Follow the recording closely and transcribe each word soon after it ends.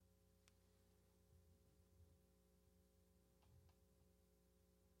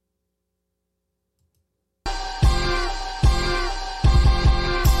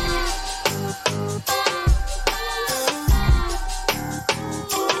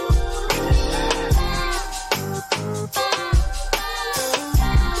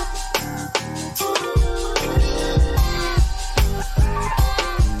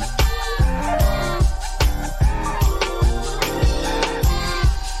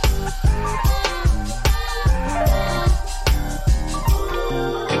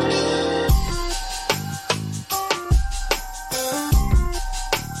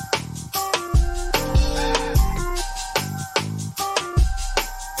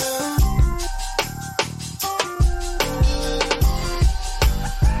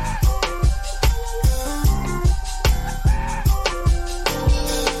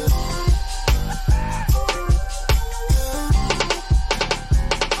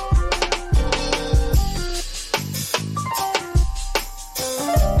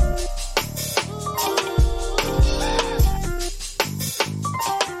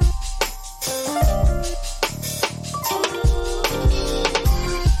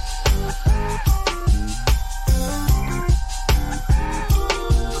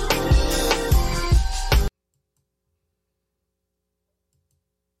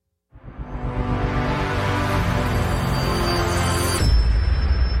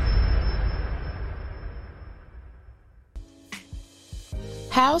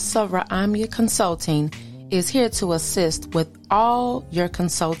House of RaimYah Consulting is here to assist with all your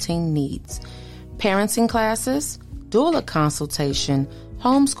consulting needs. Parenting classes, doula consultation,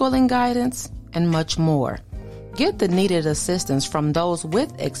 homeschooling guidance, and much more. Get the needed assistance from those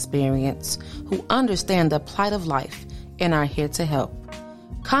with experience who understand the plight of life and are here to help.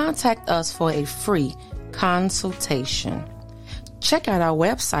 Contact us for a free consultation. Check out our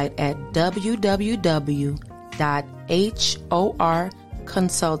website at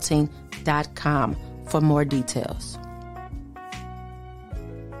www.horconsulting.com for more details.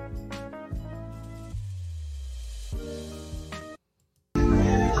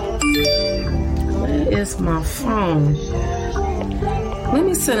 Where is my phone? Let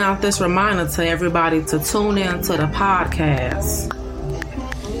me send out this reminder to everybody to tune in to the podcast.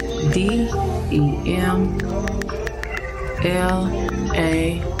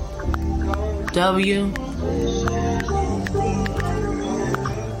 DEMLAW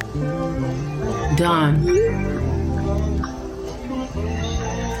Done.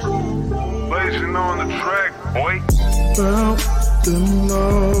 Blazing on the track, boy. About them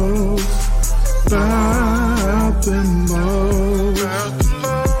lows, about them lows, about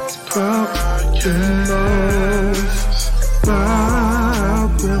them lows,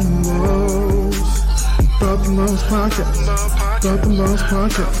 about them lows, about them lows podcast, about them lows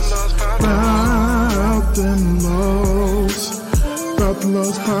podcast, about them lows, about them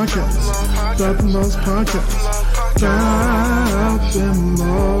lows podcast, about them lows podcast, about them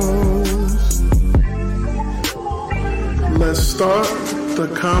lows. Let's start the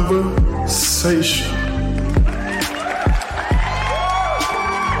conversation.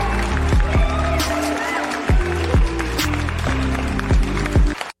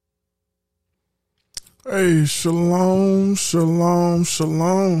 Hey, shalom, shalom,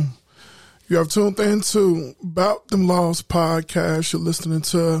 shalom. You have tuned into About Them Laws podcast. You're listening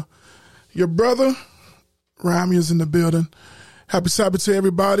to your brother, RaimYah's in the building. Happy Sabbath to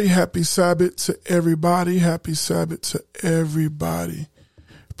everybody. Happy Sabbath to everybody. Happy Sabbath to everybody.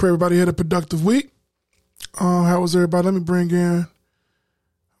 Pray everybody had a productive week. How was everybody? Let me bring in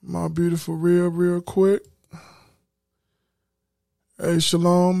my beautiful real quick. Hey,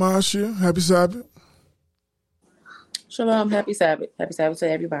 shalom, Masha. Happy Sabbath. Shalom, happy Sabbath. Happy Sabbath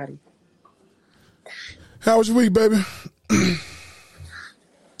to everybody. How was your week, baby?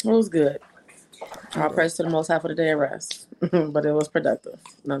 It was good. All praise to the Most High for the day of rest. But it was productive,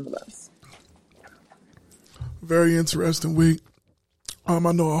 nonetheless. Very interesting week. I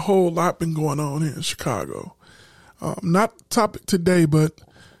know a whole lot been going on here in Chicago. Not the topic today, but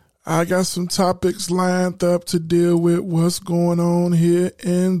I got some topics lined up to deal with what's going on here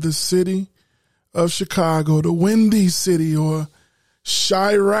in the city of Chicago, the Windy City, or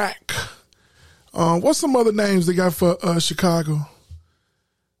Chirac. What's some other names they got for Chicago?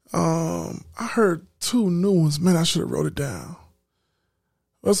 I heard two new ones. Man, I should have wrote it down.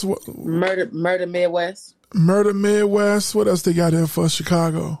 What's what? Murder Midwest. Murder Midwest. What else they got here for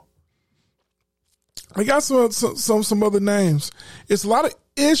Chicago? I got some other names. It's a lot of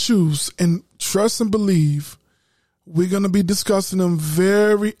issues, and trust and believe we're going to be discussing them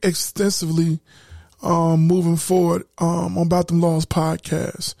very extensively moving forward on About Them Laws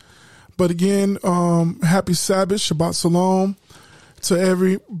podcast. But again, happy Sabbath, Shabbat Shalom to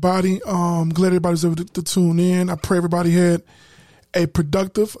everybody. Glad everybody's able to tune in. I pray everybody had a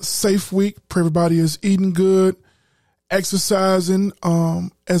productive, safe week. Pray everybody is eating good, exercising,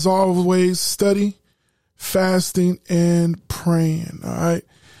 as always, study, fasting, and praying. All right.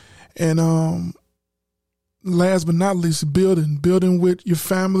 And last but not least, building with your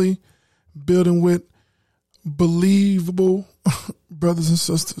family, building with believable brothers and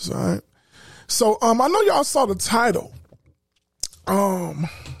sisters. All right. So I know y'all saw the title.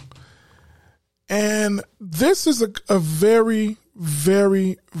 And this is a very,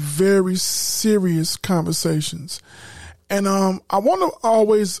 very, very serious conversations. And I want to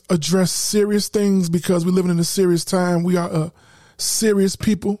always address serious things because we're living in a serious time. We are serious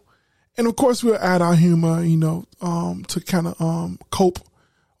people. And of course we'll add our humor, to kind of cope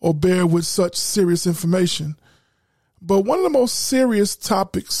or bear with such serious information. But one of the most serious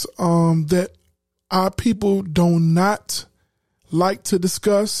topics that our people do not like to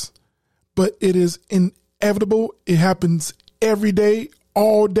discuss, but it is inevitable, it happens every day,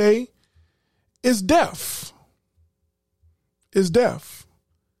 all day, is death. Is death.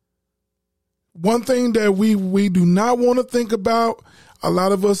 One thing that we do not want to think about, a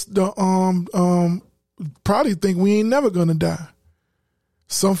lot of us probably think we ain't never going to die.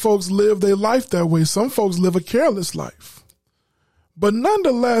 Some folks live their life that way. Some folks live a careless life. But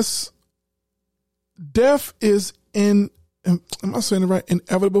nonetheless, death is am I saying it right?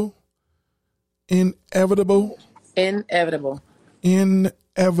 Inevitable. Inevitable.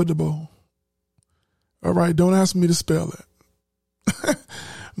 All right, don't ask me to spell it.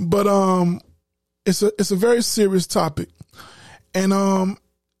 But it's a very serious topic. And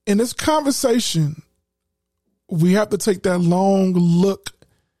in this conversation, we have to take that long look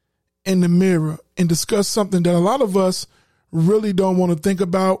in the mirror and discuss something that a lot of us really don't want to think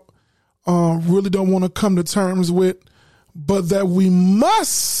about, really don't want to come to terms with, but that we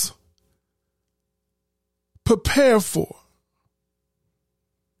must prepare for.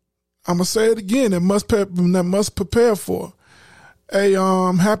 I'm gonna say it again. That must prepare for. Hey,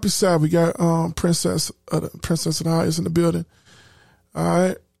 happy Sabbath. We got Princess of the Highest in the building. All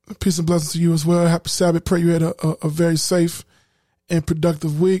right, peace and blessings to you as well. Happy Sabbath. Pray you had a very safe and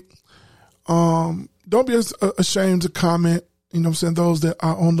productive week. Don't be ashamed to comment. You know what I'm saying? Those that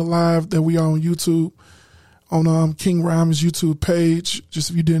are on the live that we are on YouTube, on King RaimYah's YouTube page.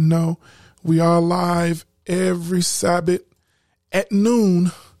 Just if you didn't know, we are live every Sabbath at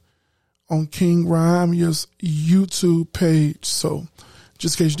noon on King RaimYah's YouTube page. So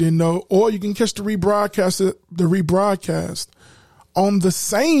just in case you didn't know, or you can catch the rebroadcast on the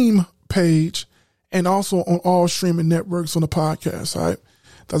same page and also on all streaming networks on the podcast. All right.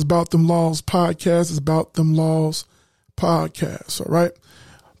 That's About Them Laws podcast. It's About Them Laws podcast. All right.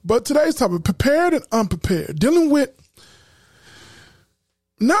 But today's topic, prepared and unprepared, dealing with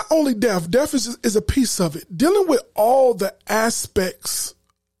not only death is a piece of it, dealing with all the aspects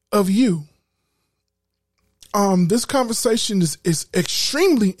of you. This conversation is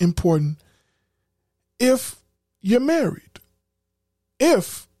extremely important if you're married,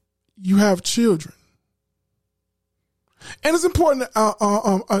 if you have children. And it's important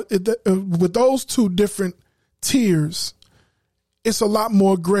with those two different tiers, it's a lot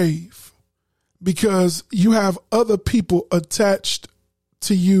more grave because you have other people attached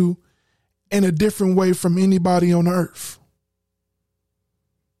to you in a different way from anybody on earth.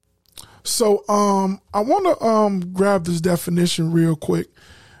 So I want to grab this definition real quick.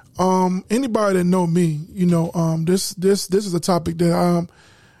 Anybody that know me, you know, this is a topic that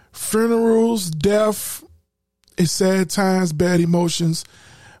funerals, death, it's sad times, bad emotions,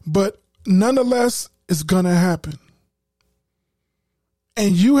 but nonetheless, it's gonna happen.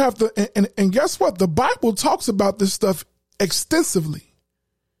 And you have to, and guess what? The Bible talks about this stuff extensively.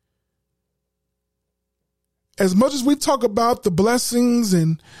 As much as we talk about the blessings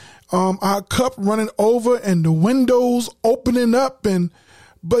and our cup running over and the windows opening up,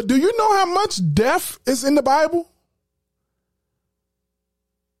 but do you know how much death is in the Bible?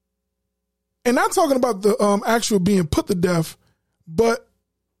 And not talking about the actual being put to death, but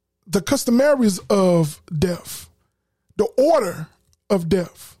the customaries of death, the order of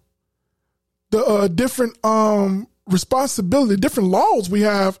death, the different responsibility, different laws we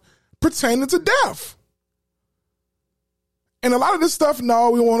have pertaining to death. And a lot of this stuff,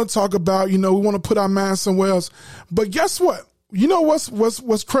 no, we want to talk about, you know, we want to put our mind somewhere else. But guess what? You know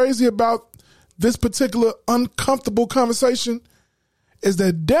what's crazy about this particular uncomfortable conversation is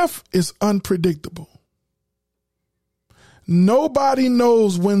that death is unpredictable. Nobody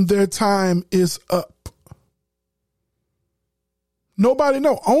knows when their time is up. Nobody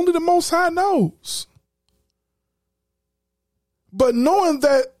knows. Only the Most High knows. But knowing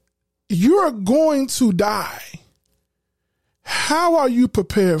that you're going to die, how are you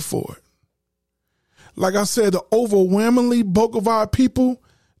prepared for it? Like I said, the overwhelmingly bulk of our people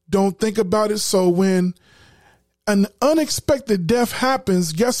don't think about it. So when an unexpected death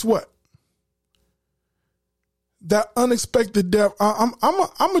happens, guess what? That unexpected death, I'm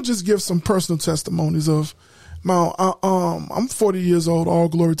gonna just give some personal testimonies of my I'm 40 years old, all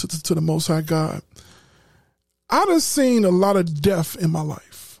glory to the Most High God. I done seen a lot of death in my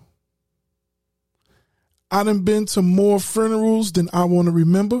life. I done been to more funerals than I want to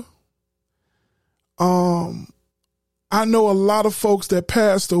remember. I know a lot of folks that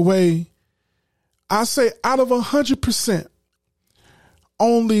passed away. I say out of 100%,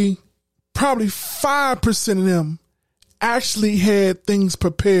 only probably 5% of them actually had things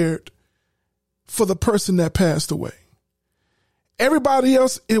prepared for the person that passed away. Everybody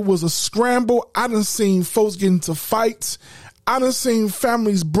else, it was a scramble. I done seen folks get into fights. I done seen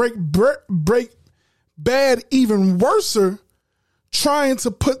families break bad, even worser, trying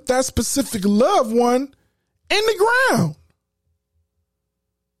to put that specific loved one in the ground.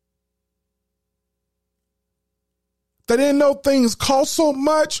 They didn't know things cost so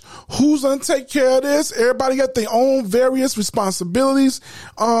much. Who's going to take care of this? Everybody got their own various responsibilities.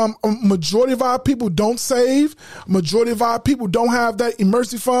 A majority of our people don't save. Majority of our people don't have that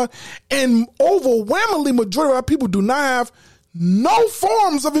emergency fund. And overwhelmingly, majority of our people do not have no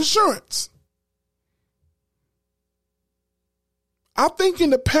forms of insurance. I think in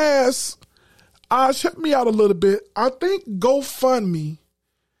the past, check me out a little bit. I think GoFundMe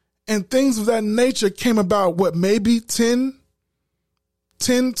and things of that nature came about, maybe 10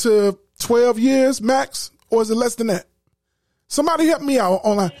 to 12 years max? Or is it less than that? Somebody help me out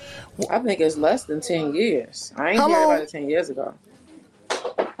online. I think it's less than 10 years. I ain't heard about it 10 years ago.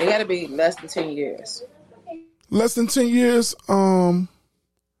 It got to be less than 10 years. Less than 10 years. PayPal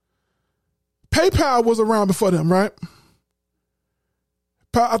was around before them, right?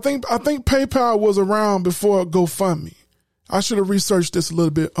 I think PayPal was around before GoFundMe. I should have researched this a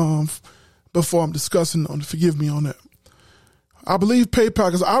little bit before I'm discussing on it. Forgive me on that. I believe PayPal,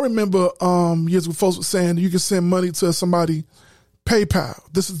 because I remember years ago folks were saying you can send money to somebody PayPal.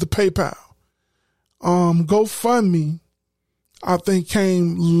 This is the PayPal. GoFundMe, I think,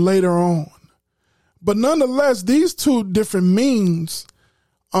 came later on. But nonetheless, these two different means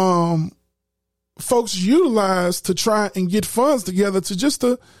folks utilize to try and get funds together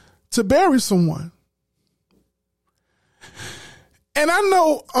to bury someone. And I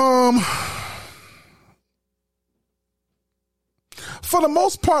know for the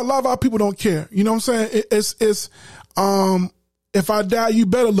most part, a lot of our people don't care. You know what I'm saying? It's if I die, you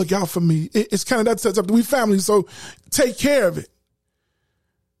better look out for me. It's kind of that sets up. We family, so take care of it.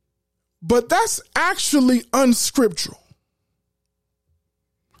 But that's actually unscriptural.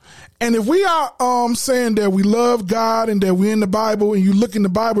 And if we are saying that we love God and that we're in the Bible, and you look in the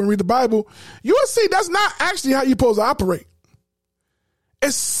Bible and read the Bible, you will see that's not actually how you're supposed to operate.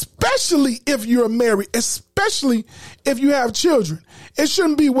 Especially if you're married, especially if you have children. It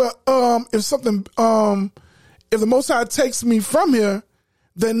shouldn't be, if the Most High takes me from here,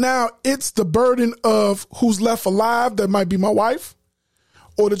 then now it's the burden of who's left alive. That might be my wife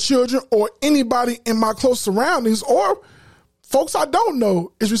or the children or anybody in my close surroundings or folks I don't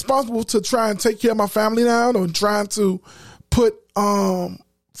know is responsible to try and take care of my family now, or trying to put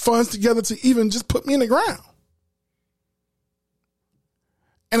funds together to even just put me in the ground.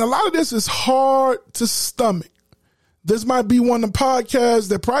 And a lot of this is hard to stomach. This might be one of the podcasts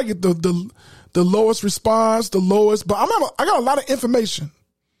that probably get the lowest response, the lowest, but I got a lot of information.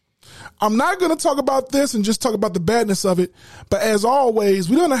 I'm not going to talk about this and just talk about the badness of it. But as always,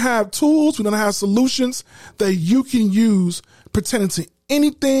 we're going to have tools. We're going to have solutions that you can use pertaining to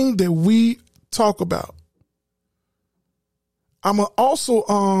anything that we talk about. I'm also,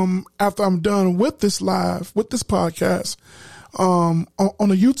 after I'm done with this podcast, on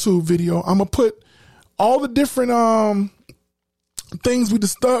a YouTube video, I'm going to put all the different things we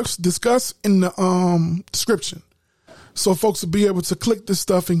discuss in the description. So folks will be able to click this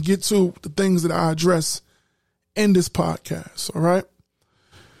stuff and get to the things that I address in this podcast. All right.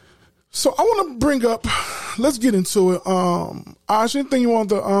 So I want to bring up, let's get into it. Ash, anything you want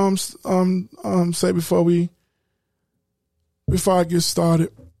to say before I get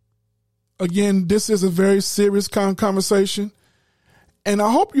started? Again, this is a very serious conversation, and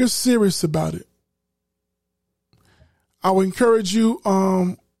I hope you're serious about it. I would encourage you,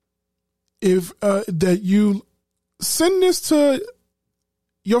 that you send this to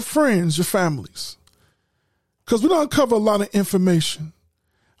your friends, your families, because we don't cover a lot of information.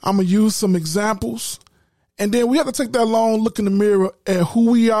 I'm going to use some examples, and then we have to take that long look in the mirror at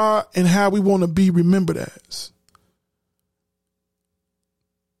who we are and how we want to be remembered as.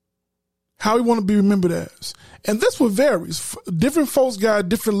 How we want to be remembered as. And this will vary. Different folks got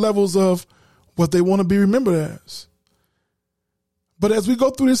different levels of what they want to be remembered as. But as we go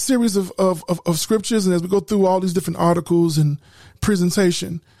through this series of scriptures, and as we go through all these different articles and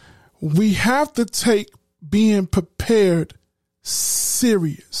presentation, we have to take being prepared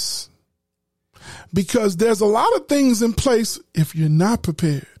serious. Because there's a lot of things in place if you're not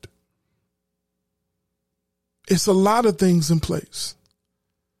prepared. It's a lot of things in place.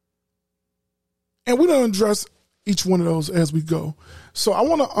 And we don't address each one of those as we go. So I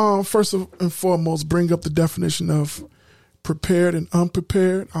want to first and foremost bring up the definition of prepared and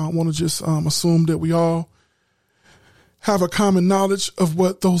unprepared. I want to just assume that we all have a common knowledge of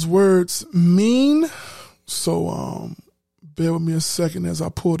what those words mean. So bear with me a second as I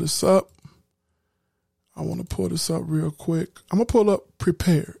pull this up. I want to pull this up real quick. I'm going to pull up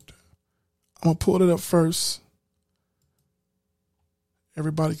prepared. I'm going to pull it up first.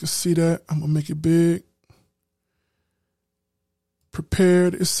 Everybody can see that. I'm going to make it big.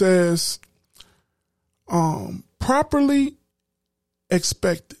 Prepared. It says, properly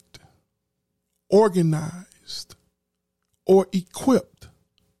expected, organized, or equipped,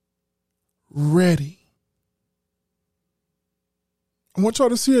 ready. I want y'all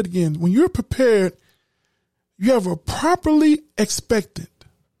to see it again. When you're prepared, you have a properly expected,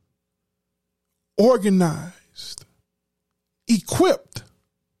 organized, equipped,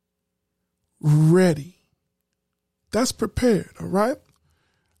 ready. That's prepared, all right?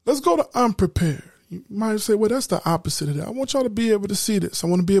 Let's go to unprepared. You might say, well, that's the opposite of that. I want y'all to be able to see this. I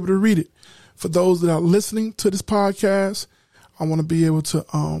want to be able to read it. For those that are listening to this podcast, I want to be able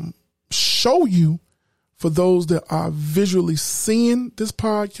to show you, for those that are visually seeing this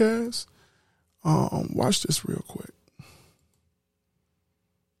podcast. Watch this real quick.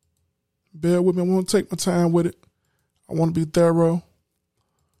 Bear with me. I want to take my time with it. I want to be thorough.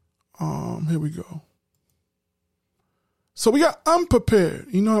 Here we go. So we got unprepared.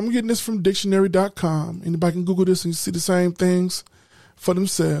 You know, I'm getting this from dictionary.com. Anybody can Google this and see the same things for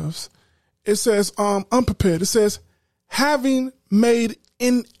themselves. It says unprepared. It says having made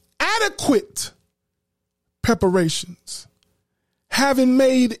inadequate preparations. Having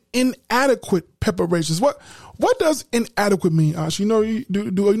made inadequate preparations. What does inadequate mean, Ash? You know, you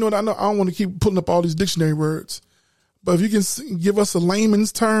know what I know? I don't want to keep pulling up all these dictionary words, but if you can give us a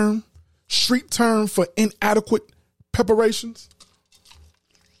layman's term, street term for inadequate preparations.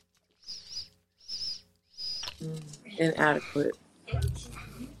 Inadequate.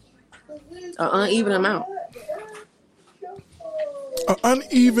 An uneven amount. An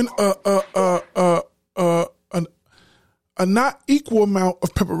uneven, a not equal amount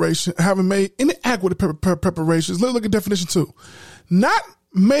of preparation, having made inadequate preparations. Let's look at definition 2. Not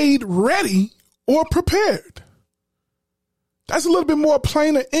made ready or prepared. That's a little bit more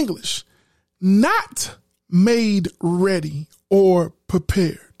plainer English. Not made ready or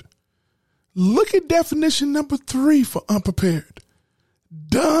prepared. Look at definition number 3 for unprepared.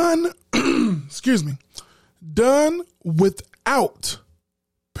 Done, excuse me, done without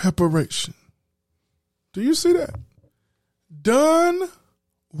preparation. Do you see that? Done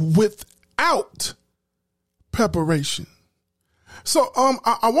without preparation. So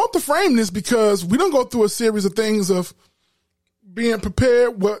I want to frame this because we don't go through a series of things of being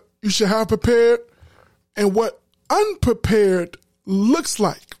prepared, what you should have prepared, and what unprepared looks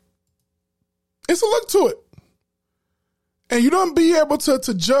like. It's a look to it. And you don't be able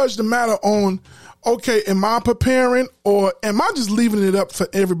to judge the matter on, okay, am I preparing or am I just leaving it up for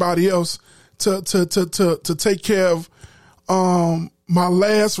everybody else to take care of my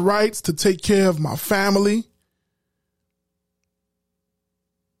last rites, to take care of my family?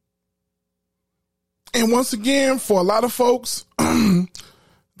 And once again, for a lot of folks, they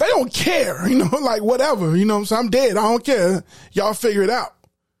don't care, you know, like whatever, you know, so I'm dead. I don't care. Y'all figure it out.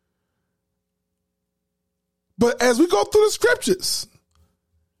 But as we go through the scriptures,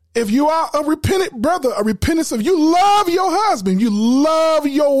 if you are a repentant brother, a repentance of you love your husband, you love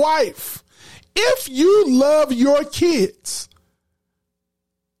your wife, if you love your kids,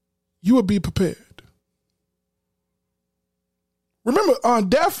 you will be prepared. Remember,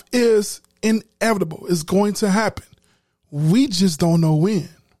 death is inevitable. It's going to happen. We just don't know when.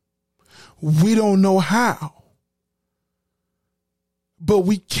 We don't know how. But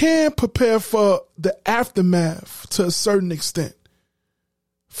we can prepare for the aftermath to a certain extent,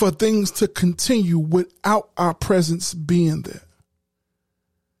 for things to continue without our presence being there.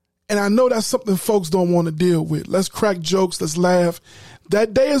 And I know that's something folks don't want to deal with. Let's crack jokes. Let's laugh.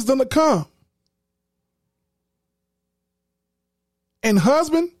 That day is going to come. And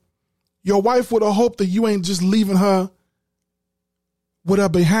husband, your wife would have hoped that you ain't just leaving her with her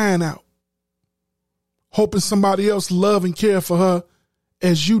behind out, hoping somebody else love and care for her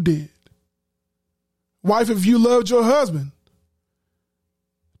as you did. Wife, if you loved your husband,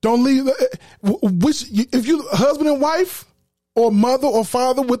 don't leave. If you husband and wife, or mother or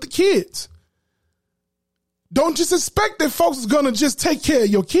father with the kids, don't just expect that folks is going to just take care of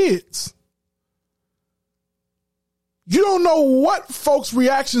your kids. You don't know what folks'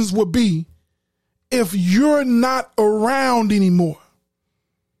 reactions would be if you're not around anymore.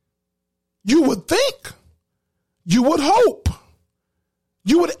 You would think, you would hope,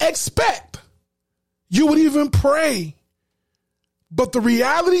 you would expect, you would even pray. But the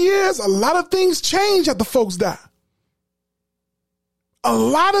reality is a lot of things change after folks die. A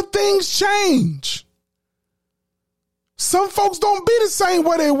lot of things change. Some folks don't be the same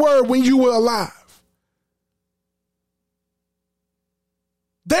way they were when you were alive.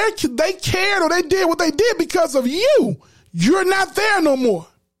 They cared or they did what they did because of you. You're not there no more.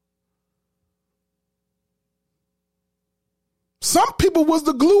 Some people was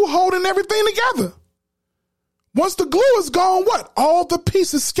the glue holding everything together. Once the glue is gone, what? All the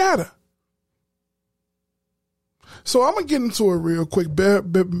pieces scatter. So I'm going to get into it real quick. Bear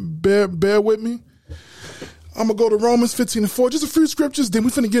with me. I'm going to go to Romans 15:4. Just a few scriptures. Then we're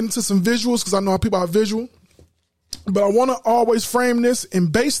finna get into some visuals because I know how people are visual. But I want to always frame this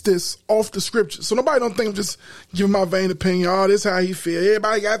and base this off the scriptures. So nobody don't think I'm just giving my vain opinion. Oh, this is how he feel.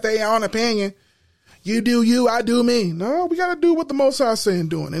 Everybody got their own opinion. You do you, I do me. No, we got to do what the Most High is saying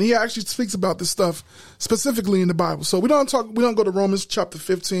doing. And he actually speaks about this stuff specifically in the Bible. So we don't go to Romans chapter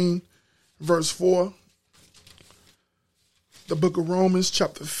 15, verse 4. The book of Romans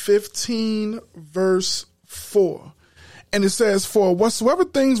chapter 15, verse 4. And it says, for whatsoever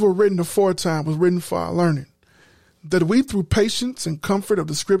things were written aforetime was written for our learning, that we through patience and comfort of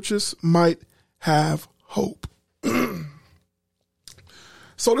the scriptures might have hope.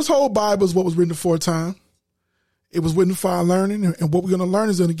 So this whole Bible is what was written aforetime. It was written for our learning, and what we're going to learn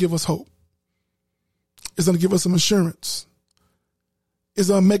is going to give us hope. It's going to give us some assurance. It's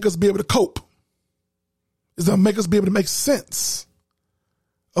going to make us be able to cope. It's going to make us be able to make sense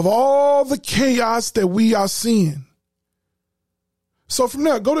of all the chaos that we are seeing. So from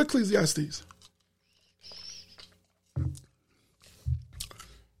there, go to Ecclesiastes.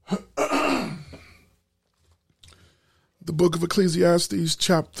 The book of Ecclesiastes,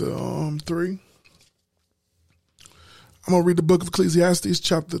 chapter 3. I'm going to read the book of Ecclesiastes,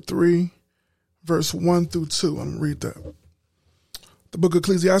 chapter 3, verse 1 through 2. I'm going to read that. The book of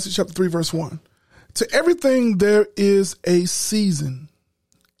Ecclesiastes, chapter 3, verse 1. To everything there is a season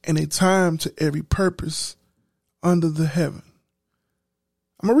and a time to every purpose under the heaven.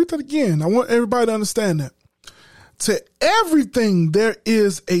 I'm going to read that again. I want everybody to understand that. To everything there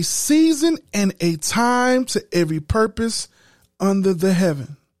is a season and a time to every purpose under the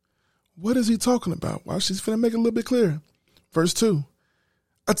heaven. What is he talking about? Well, she's finna make it a little bit clearer. Verse 2.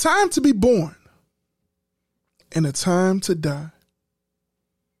 A time to be born and a time to die.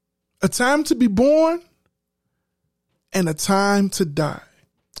 A time to be born and a time to die.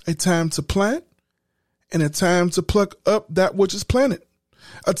 A time to plant and a time to pluck up that which is planted.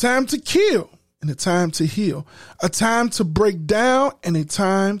 A time to kill and a time to heal, a time to break down and a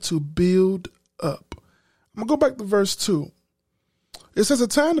time to build up. I'm going to go back to verse 2. It says a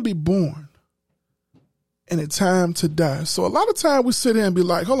time to be born and a time to die. So a lot of time we sit here and be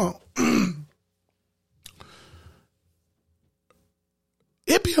like, hold on.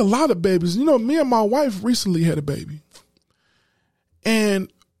 It be a lot of babies. You know, me and my wife recently had a baby.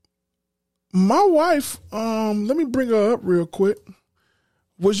 And my wife, let me bring her up real quick.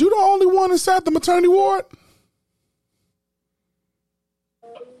 Was you the only one inside the maternity ward?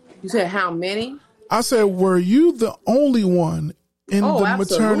 You said how many? I said, were you the only one in the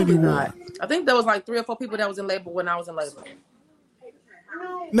maternity ward? I think there was like 3 or 4 people that was in labor when I was in labor.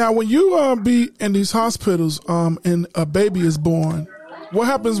 Now, when you be in these hospitals and a baby is born, what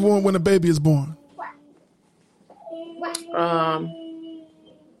happens when a baby is born? Let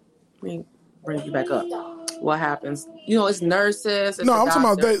me bring you back up. What happens? You know, it's nurses. It's no, I'm talking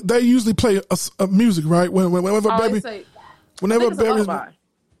about they usually play a music, right? Whenever a baby, whenever a baby,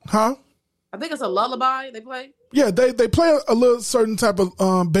 huh? I think it's a lullaby they play. Yeah, they play a little certain type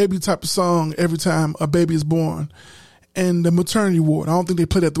of baby type of song every time a baby is born in the maternity ward. I don't think they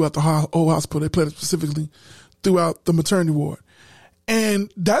play that throughout the whole hospital. They play it specifically throughout the maternity ward,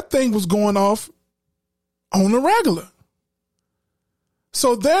 and that thing was going off on the regular.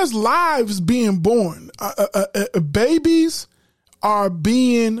 So there's lives being born. Babies are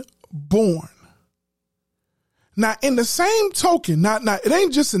being born. Now, in the same token, not it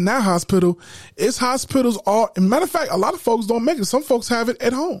ain't just in that hospital. It's hospitals all. As a matter of fact, a lot of folks don't make it. Some folks have it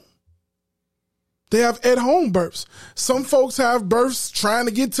at home. They have at home births. Some folks have births trying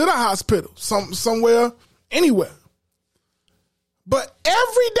to get to the hospital, somewhere, anywhere. But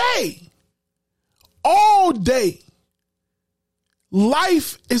every day, all day,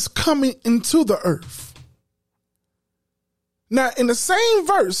 life is coming into the earth. Now, in the same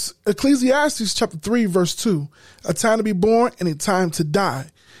verse, Ecclesiastes chapter 3, verse 2, a time to be born and a time to die.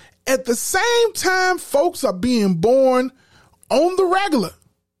 At the same time, folks are being born on the regular,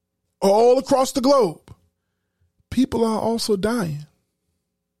 all across the globe. People are also dying.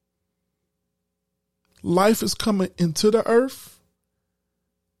 Life is coming into the earth.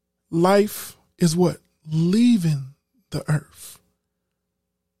 Life is what? Leaving the earth.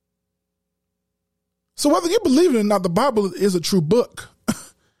 So whether you believe it or not, the Bible is a true book.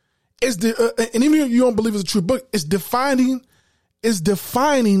 And even if you don't believe it's a true book, it's defining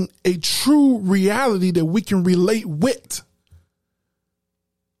a true reality that we can relate with.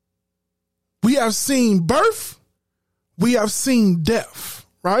 We have seen birth, we have seen death,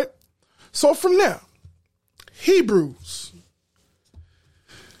 right? So from there, Hebrews.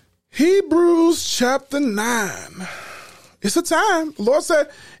 Hebrews chapter 9. It's a time. The Lord said,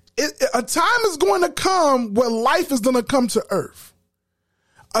 a time is going to come where life is going to come to earth.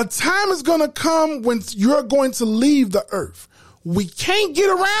 A time is going to come when you're going to leave the earth. We can't get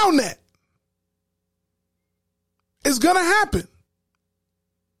around that. It's going to happen.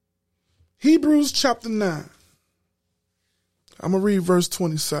 Hebrews chapter 9. I'm going to read verse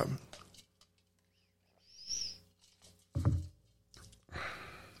 27.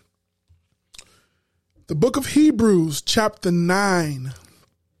 The book of Hebrews chapter 9,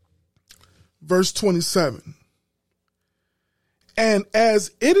 verse 27. And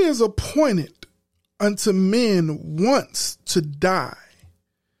as it is appointed unto men once to die,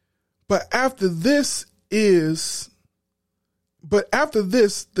 but after this the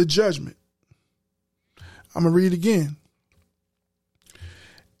judgment. I'm going to read it again.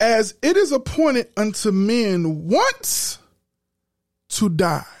 As it is appointed unto men once to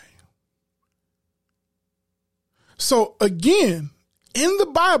die. So again, in the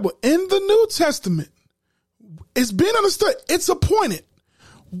Bible, in the New Testament, it's been understood. It's appointed.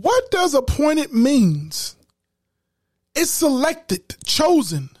 What does appointed means? It's selected,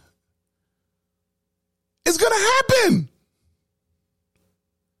 chosen. It's going to happen.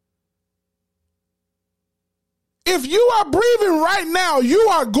 If you are breathing right now, you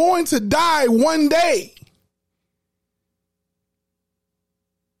are going to die one day.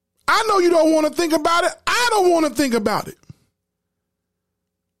 I know you don't want to think about it. I don't want to think about it.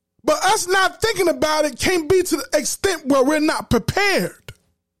 But us not thinking about it can't be to the extent where we're not prepared.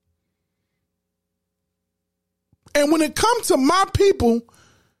 And when it comes to my people,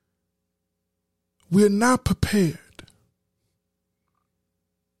 we're not prepared.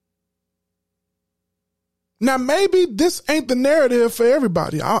 Now, maybe this ain't the narrative for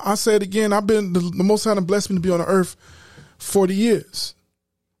everybody. I say it again. I've been, the Most High blessed me to be on the earth 40 years.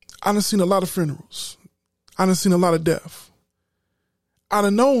 I done seen a lot of funerals. I done seen a lot of death. I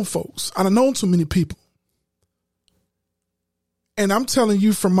done known folks. I done known too many people. And I'm telling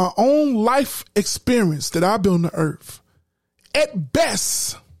you from my own life experience that I've been on the earth, at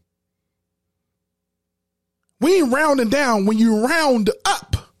best, we ain't rounding down. When you round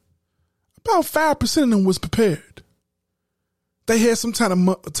up, about 5% of them was prepared. They had some type of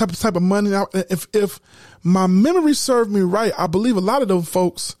money. If my memory served me right, I believe a lot of those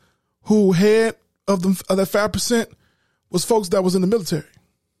folks who had of that 5% was folks that was in the military.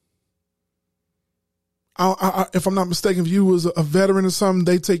 If I'm not mistaken, if you was a veteran or something,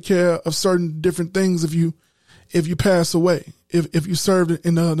 they take care of certain different things if you pass away, if you served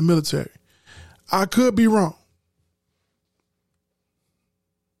in the military. I could be wrong.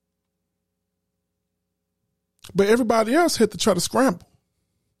 But everybody else had to try to scramble.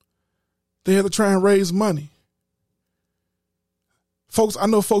 They had to try and raise money. Folks, I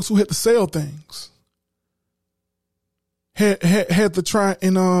know folks who had to sell things. Had to try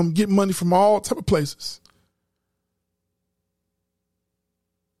and get money from all type of places.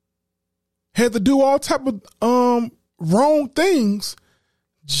 Had to do all type of wrong things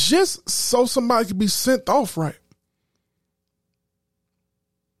just so somebody could be sent off right.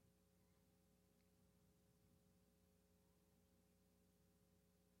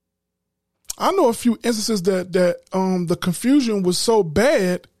 I know a few instances that the confusion was so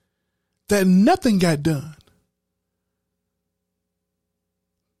bad that nothing got done.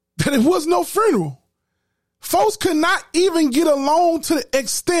 That it was no funeral. Folks could not even get along to the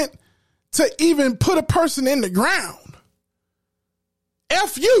extent to even put a person in the ground.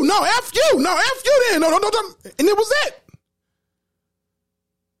 F you, no, F you, no, F you then, no. And it was it.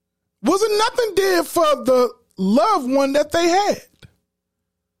 Wasn't nothing did for the loved one that they had.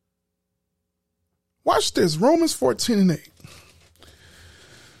 Watch this, Romans 14 and 8.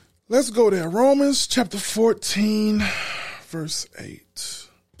 Let's go there. Romans chapter 14, verse 8.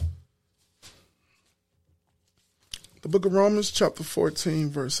 The book of Romans chapter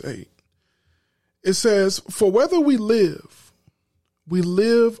 14, verse 8. It says, for whether we live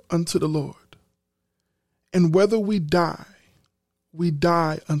unto the Lord. And whether we die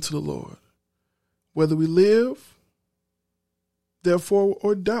unto the Lord. Whether we live, therefore,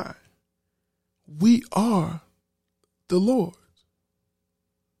 or die, we are the Lord.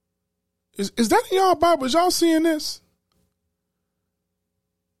 Is that in y'all Bible? Is y'all seeing this?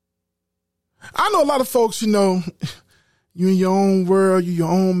 I know a lot of folks, you in your own world, you your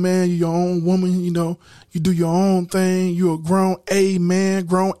own man, you your own woman, you do your own thing. You're a grown A man,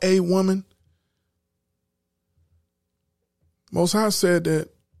 grown A woman. Most High said that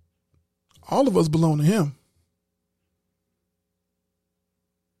all of us belong to him.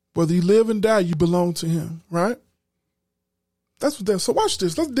 Whether you live and die, you belong to him, right? That's what that is. So watch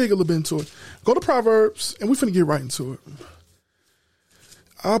this. Let's dig a little bit into it. Go to Proverbs, and we're finna get right into it.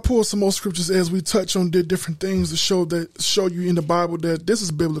 I'll pull some more scriptures as we touch on different things to show you in the Bible that this is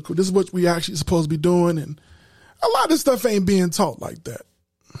biblical. This is what we actually supposed to be doing, and a lot of this stuff ain't being taught like that.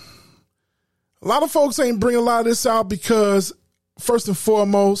 A lot of folks ain't bringing a lot of this out because, first and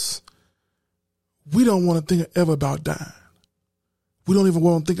foremost, we don't want to think ever about dying. We don't even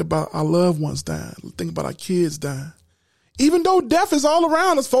want to think about our loved ones dying, think about our kids dying. Even though death is all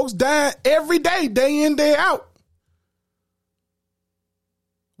around us, folks dying every day, day in, day out.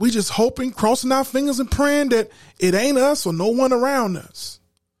 We just hoping, crossing our fingers and praying that it ain't us or no one around us.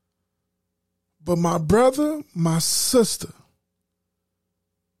 But my brother, my sister,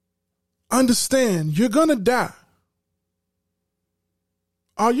 understand you're going to die.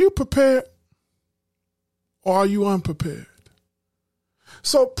 Are you prepared or are you unprepared?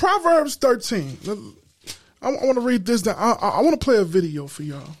 So Proverbs 13, I want to read this down. I want to play a video for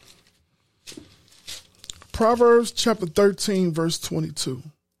y'all. Proverbs chapter 13, verse 22.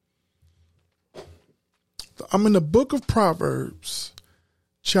 I'm in the book of Proverbs,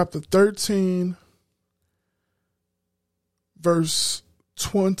 chapter 13, verse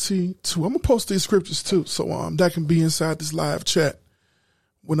 22. I'm going to post these scriptures too, so that can be inside this live chat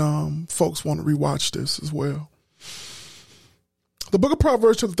when folks want to rewatch this as well. The book of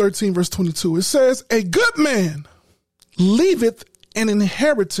Proverbs, chapter 13, verse 22, it says, a good man leaveth an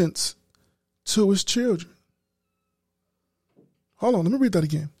inheritance to his children. Hold on, let me read that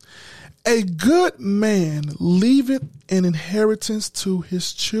again. A good man leaveth an inheritance to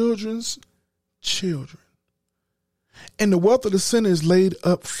his children's children, and the wealth of the sinner is laid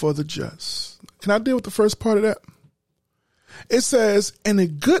up for the just. Can I deal with the first part of that? It says, and a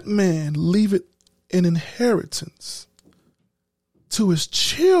good man leaveth an inheritance to his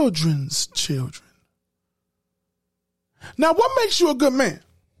children's children. Now, what makes you a good man?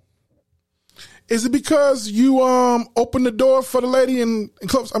 Is it because you open the door for the lady and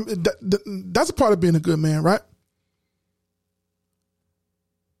close? That's a part of being a good man, right?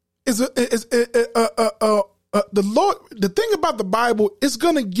 The Lord? The thing about the Bible is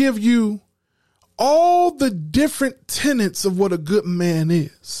going to give you all the different tenets of what a good man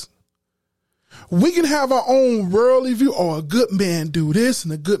is. We can have our own worldly view. Oh, a good man do this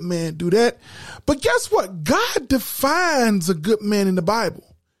and a good man do that. But guess what? God defines a good man in the Bible.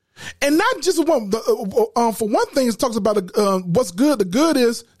 And not just one. For one thing, it talks about what's good. The good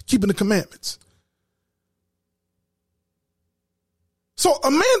is keeping the commandments. So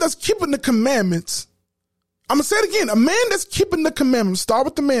a man that's keeping the commandments, I'm going to say it again. A man that's keeping the commandments, start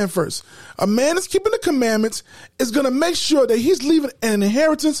with the man first. A man that's keeping the commandments is going to make sure that he's leaving an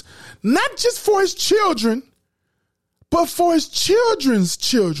inheritance, not just for his children, but for his children's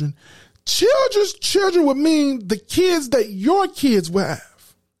children. Children's children would mean the kids that your kids will have.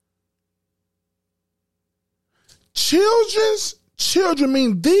 Children's children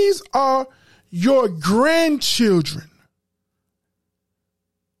mean these are your grandchildren.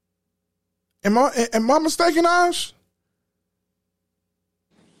 Am I mistaken, Ash?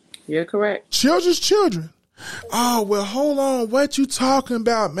 You're correct. Children's children. Oh, well, hold on. What you talking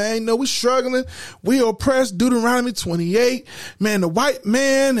about, man? You know, we struggling. We oppressed. Deuteronomy 28. Man, the white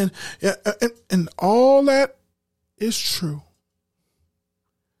man and all that is true.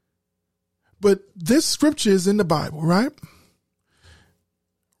 But this scripture is in the Bible, right?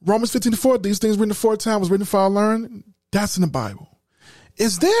 Romans 15:4, these things written aforetime was written for our learning. That's in the Bible.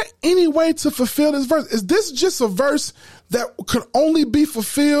 Is there any way to fulfill this verse? Is this just a verse that could only be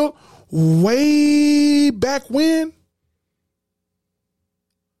fulfilled way back when?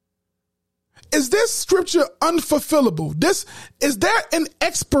 Is this scripture unfulfillable? Is there an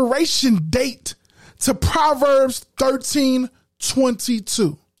expiration date to Proverbs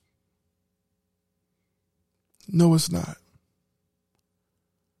 13:22? No, it's not.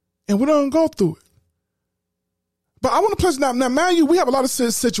 And we don't go through it. But I want to place now, mind you, we have a lot of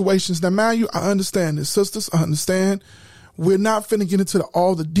situations. Now, mind you, I understand this. Sisters, I understand. We're not finna get into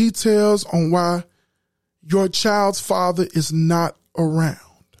all the details on why your child's father is not around.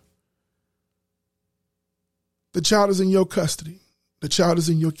 The child is in your custody. The child is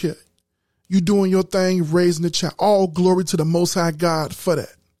in your care. You doing your thing, raising the child. All glory to the Most High God for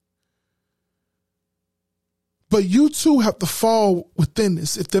that. But you too have to fall within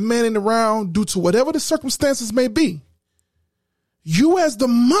this. If the man ain't around due to whatever the circumstances may be, you as the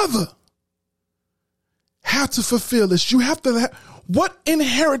mother have to fulfill this. You have to what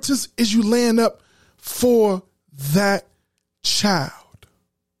inheritance is you laying up for that child?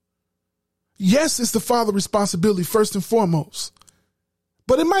 Yes, it's the father's responsibility first and foremost.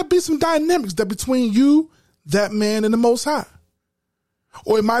 But it might be some dynamics that between you, that man, and the Most High.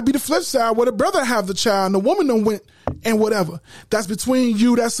 Or it might be the flip side where the brother have the child and the woman done went and whatever. That's between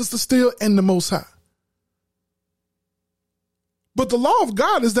you, that sister still, and the Most High. But the law of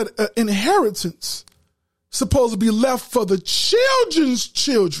God is that inheritance supposed to be left for the children's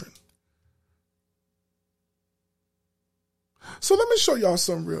children. So let me show y'all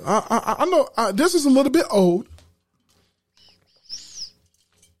something real. I know this is a little bit old.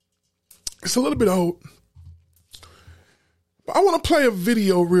 It's a little bit old. But I want to play a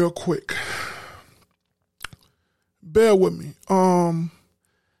video real quick. Bear with me.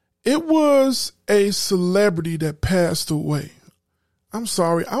 It was a celebrity that passed away. I'm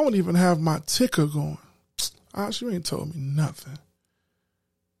sorry, I don't even have my ticker going. She ain't told me nothing.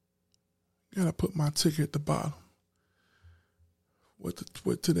 Gotta put my ticker at the bottom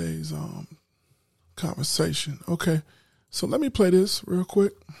with today's conversation. Okay, so let me play this real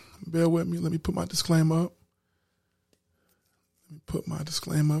quick. Bear with me. Let me put my disclaimer up. Let me put my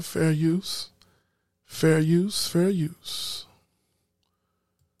disclaimer up. Fair use. Fair use. Fair use.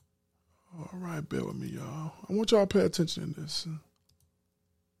 All right, bear with me, y'all. I want y'all to pay attention to this.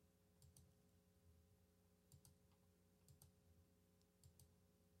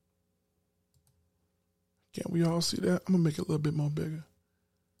 Can't we all see that? I'm going to make it a little bit more bigger.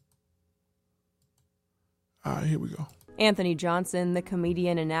 All right, here we go. Anthony Johnson, the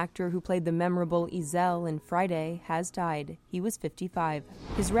comedian and actor who played the memorable Ezell in Friday, has died. He was 55.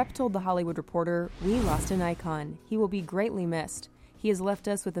 His rep told The Hollywood Reporter, "We lost an icon. He will be greatly missed. He has left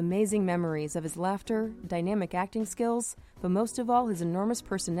us with amazing memories of his laughter, dynamic acting skills, but most of all his enormous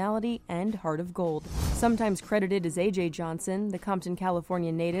personality and heart of gold." Sometimes credited as A.J. Johnson, the Compton,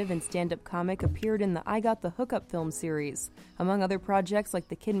 California native and stand-up comic appeared in the I Got the Hookup film series, among other projects like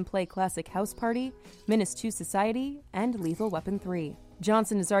the Kid and Play classic House Party, Menace to Society, and Lethal Weapon 3.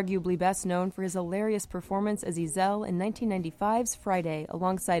 Johnson is arguably best known for his hilarious performance as Ezell in 1995's Friday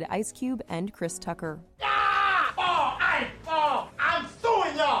alongside Ice Cube and Chris Tucker. I'm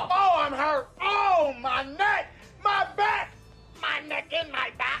suing y'all. Oh, I'm hurt. Oh, my neck, my back, my neck and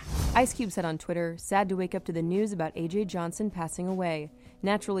my back. Ice Cube said on Twitter, "Sad to wake up to the news about A.J. Johnson passing away.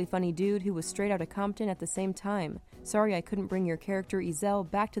 Naturally funny dude who was straight out of Compton at the same time. Sorry I couldn't bring your character Ezell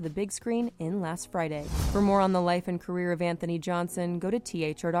back to the big screen in last Friday." For more on the life and career of Anthony Johnson, go to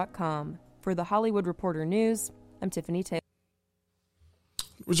thr.com. For The Hollywood Reporter News, I'm Tiffany Taylor.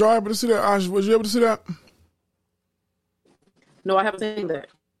 Was y'all able to see that, Ash? Was you able to see that? No, I haven't seen that.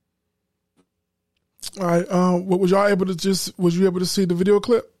 All right. Was you able to see the video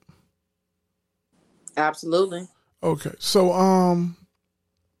clip? Absolutely. Okay. So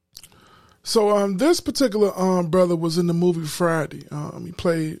this particular brother was in the movie Friday. He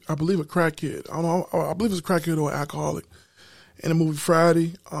played, I believe, a crackhead. I believe it's a crackhead or an alcoholic in the movie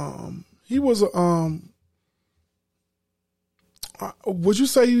Friday. He was would you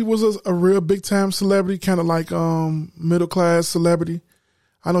say he was a real big time celebrity, kind of like middle class celebrity?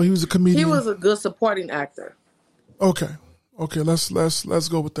 I know he was a comedian. He was a good supporting actor. Okay, let's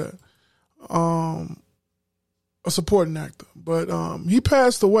go with that. A supporting actor, but he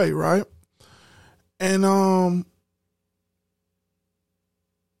passed away, right? And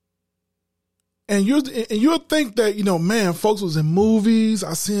you'll think that, man, folks was in movies.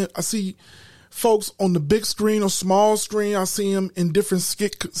 I see folks on the big screen or small screen. I see him in different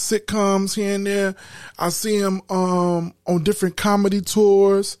sitcoms here and there. I see him on different comedy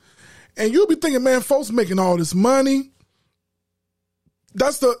tours. And you'll be thinking, man, folks making all this money.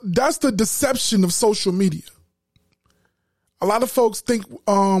 That's the deception of social media. A lot of folks think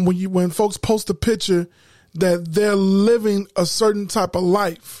when folks post a picture that they're living a certain type of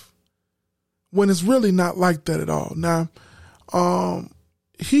life, when it's really not like that at all. Now,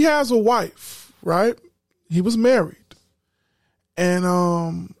 he has a wife. Right? He was married.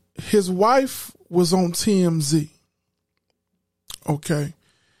 And his wife was on TMZ. Okay.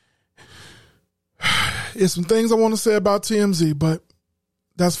 There's some things I want to say about TMZ, but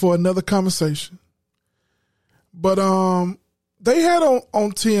that's for another conversation. But they had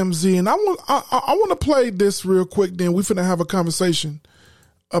on TMZ, and I want to play this real quick, then we finna have a conversation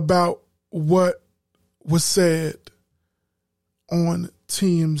about what was said on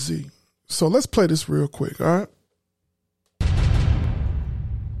TMZ. So let's play this real quick, all right?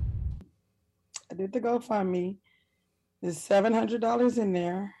 I did the GoFundMe. There's $700 in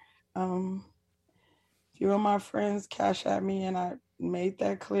there. A few of my friends cash at me, and I made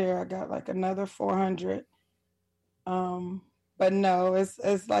that clear. I got like another 400. But no,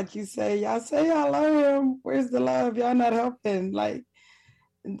 it's like you say, y'all say y'all love him. Where's the love? Y'all not helping. Like,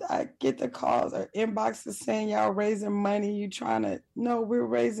 I get the calls or inboxes saying y'all raising money. You trying to, no, we're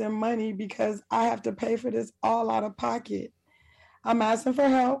raising money because I have to pay for this all out of pocket. I'm asking for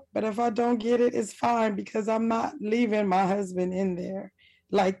help, but if I don't get it, it's fine because I'm not leaving my husband in there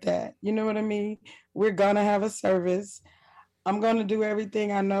like that. You know what I mean? We're going to have a service. I'm going to do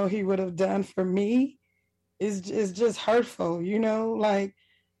everything I know he would have done for me. It's just hurtful, you know? Like,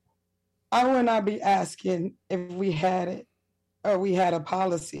 I would not be asking if we had it or we had a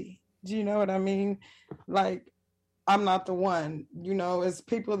policy. Do you know what I mean? Like, I'm not the one. You know, it's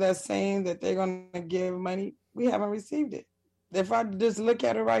people that's saying that they're going to give money. We haven't received it. If I just look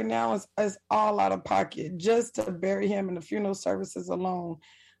at it right now, it's all out of pocket. Just to bury him in the funeral services alone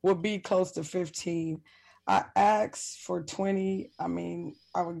would be close to 15. I asked for 20. I mean,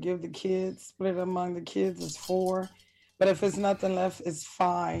 I would give the kids, split it among the kids is 4. But if it's nothing left, it's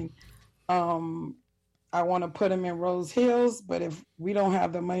fine. I want to put him in Rose Hills, but if we don't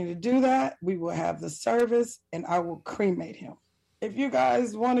have the money to do that, we will have the service and I will cremate him. If you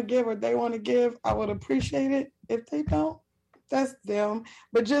guys want to give or they want to give, I would appreciate it. If they don't, that's them.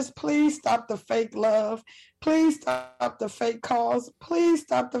 But just please stop the fake love. Please stop the fake calls. Please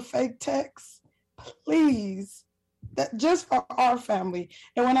stop the fake texts. Please. That just for our family.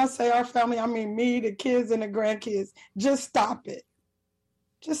 And when I say our family, I mean me, the kids, and the grandkids. Just stop it.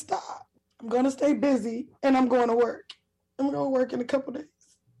 Just stop. I'm going to stay busy and I'm going to work. I'm going to work in a couple days.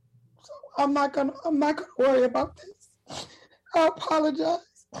 So I'm not going to worry about this. I apologize.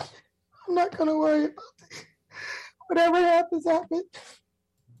 I'm not going to worry about this. Whatever happens, happens.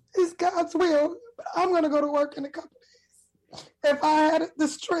 It's God's will. But I'm going to go to work in a couple days. If I had the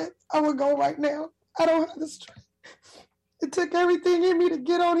strength, I would go right now. I don't have the strength. It took everything in me to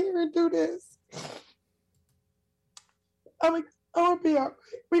get on here and do this. I'm going to be all right.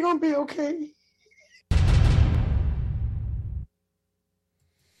 We're going to be okay.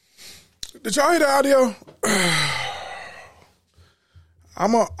 Did y'all hear the audio?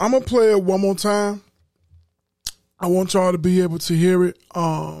 I'm gonna play it one more time. I want y'all to be able to hear it.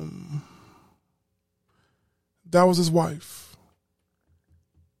 That was his wife.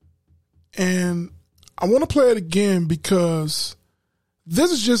 And I want to play it again because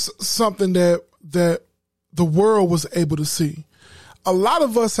this is just something that the world was able to see. A lot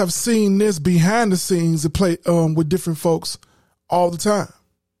of us have seen this behind the scenes and play with different folks all the time.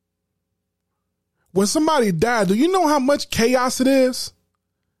 When somebody died, do you know how much chaos it is?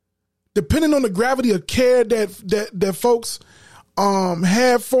 Depending on the gravity of care that folks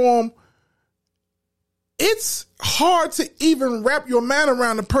have for them, it's hard to even wrap your mind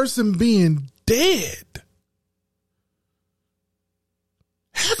around the person being dead.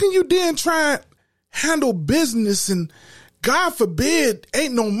 How can you then try and handle business and God forbid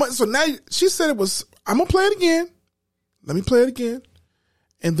ain't no money? So now she said it was, I'm going to play it again. Let me play it again.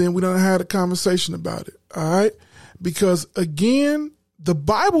 And then we done had a conversation about it. All right. Because again, the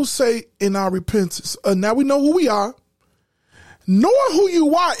Bible say in our repentance, now we know who we are. Knowing who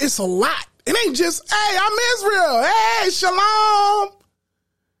you are, it's a lot. It ain't just, hey, I'm Israel. Hey, shalom.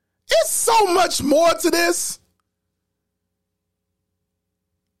 It's so much more to this.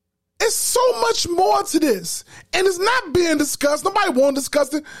 It's so much more to this. And it's not being discussed. Nobody won't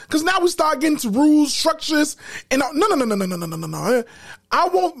discuss it because now we start getting to rules, structures. And no. I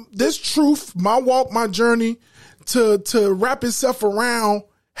want this truth, my walk, my journey to wrap itself around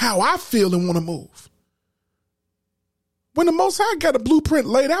how I feel and want to move. When the Most High got a blueprint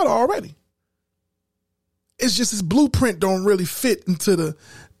laid out already. It's just his blueprint don't really fit into the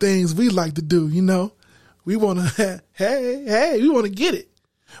things we like to do, you know. We want to, we want to get it.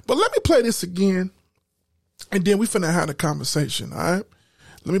 But let me play this again, and then we finna have a conversation, all right?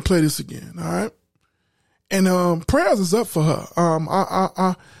 Let me play this again, all right? And prayers is up for her.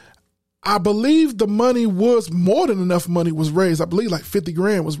 I believe the money was more than enough money was raised. I believe like 50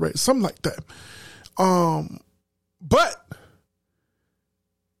 grand was raised, something like that. But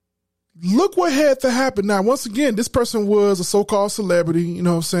look what had to happen. Now, once again, this person was a so-called celebrity, you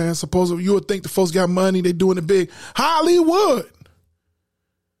know what I'm saying? Supposedly you would think the folks got money, they doing it big. Hollywood.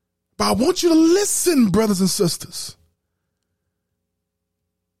 But I want you to listen, brothers and sisters.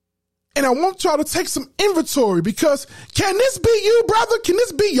 And I want y'all to take some inventory because can this be you, brother? Can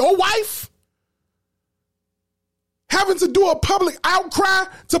this be your wife? Having to do a public outcry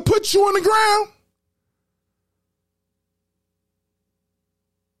to put you on the ground?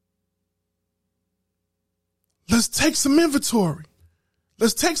 Let's take some inventory.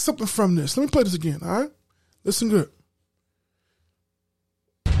 Let's take something from this. Let me play this again, all right? Listen good.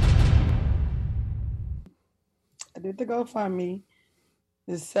 I did the GoFundMe.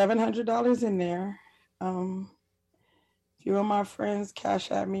 There's $700 in there. a few of my friends cash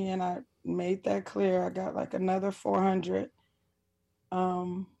at me, and I made that clear. I got like another 400.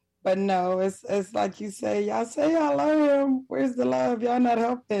 But no, it's like you say y'all love him. Where's the love? Y'all not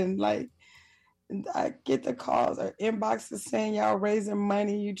helping. Like, I get the calls or inboxes saying y'all raising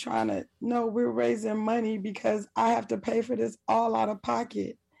money. You trying to, no, we're raising money because I have to pay for this all out of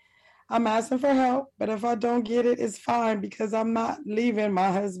pocket. I'm asking for help, but if I don't get it, it's fine because I'm not leaving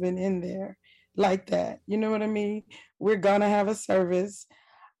my husband in there like that. You know what I mean? We're going to have a service.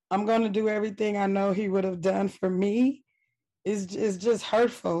 I'm going to do everything I know he would have done for me. It's just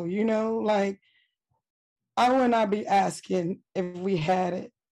hurtful, you know? Like, I would not be asking if we had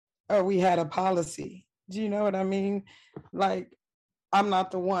it or we had a policy. Do you know what I mean? Like, I'm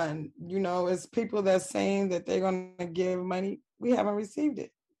not the one. You know, it's people that's saying that they're going to give money. We haven't received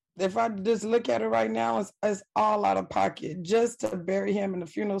it. If I just look at it right now, it's all out of pocket. Just to bury him in the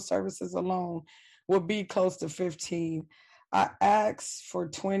funeral services alone would be close to 15. I asked for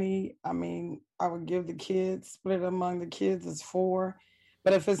 20. I mean, I would give the kids, split it among the kids, it's 4.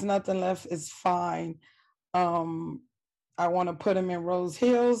 But if it's nothing left, it's fine. I want to put him in Rose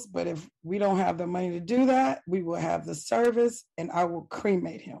Hills, but if we don't have the money to do that, we will have the service and I will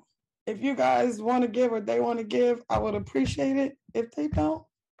cremate him. If you guys want to give what they want to give, I would appreciate it. If they don't,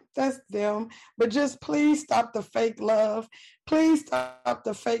 that's them. But just please stop the fake love. Please stop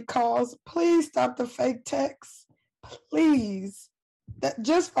the fake calls. Please stop the fake texts. Please. That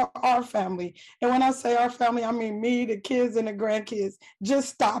just for our family. And when I say our family, I mean me, the kids, and the grandkids. Just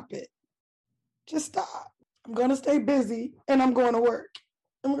stop it. Just stop. I'm going to stay busy and I'm going to work.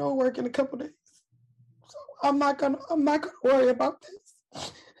 I'm going to work in a couple days. So I'm not going to worry about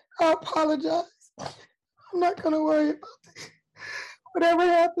this. I apologize. I'm not going to worry about this. Whatever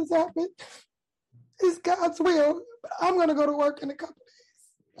happens, happens. It's God's will. But I'm going to go to work in a couple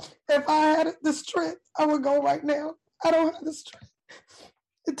days. If I had the strength, I would go right now. I don't have the strength.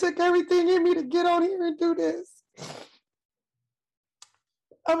 It took everything in me to get on here and do this.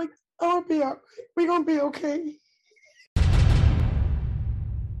 I'm going to be all right. We're going to be okay.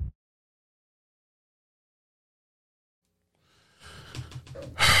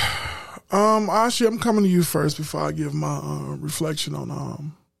 Actually, I'm coming to you first before I give my reflection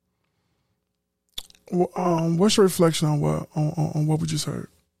on what's your reflection on what we just heard?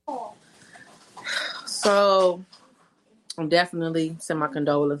 So, I'm definitely send my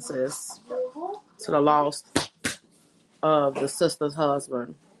condolences to the loss of the sister's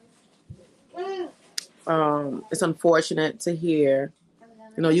husband. It's unfortunate to hear,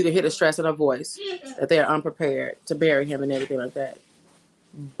 you know, you can hear the stress in her voice that they're unprepared to bury him and everything like that.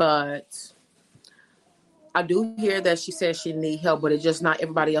 But I do hear that she says she need help, but it's just not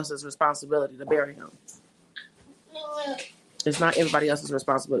everybody else's responsibility to bury him. It's not everybody else's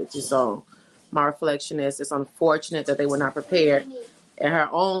responsibility. So my reflection is it's unfortunate that they were not prepared. And her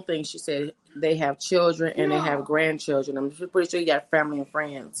own thing, she said they have children and they have grandchildren. I'm pretty sure you got family and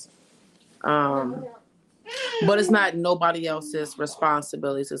friends. But it's not nobody else's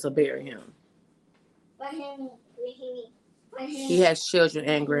responsibility to bury him. He has children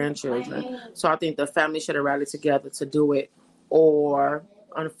and grandchildren. So I think the family should have rallied together to do it. Or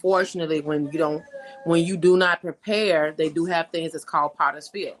unfortunately, when you do not prepare, they do have things that's called Potter's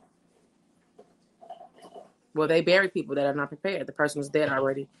Field. Well, they bury people that are not prepared. The person is dead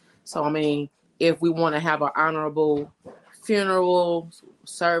already. So, I mean, if we want to have an honorable funeral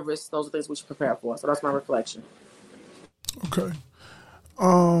service, those are things we should prepare for. So that's my reflection. Okay.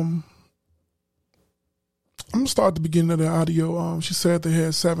 I'm going to start at the beginning of the audio. She said they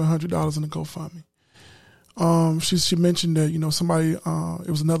had $700 in the GoFundMe. She mentioned that, you know, somebody, it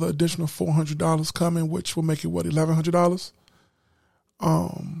was another additional $400 coming, which will make it, what, $1,100?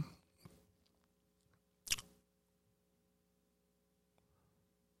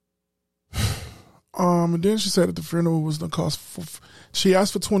 And then she said that the funeral was going to cost, she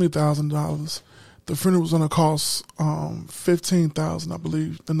asked for $20,000. The funeral was going to cost $15,000, I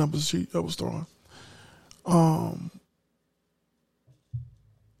believe, the numbers she was throwing. And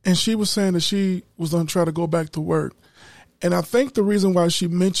she was saying that she was going to try to go back to work. And I think the reason why she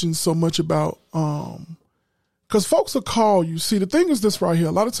mentioned so much about, because folks will call you. See, the thing is this right here.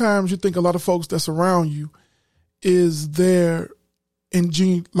 A lot of times you think a lot of folks that's around you is there in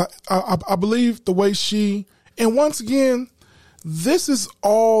gene. Like, I believe the way she, and once again, this is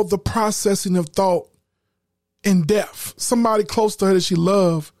all the processing of thought in death. Somebody close to her that she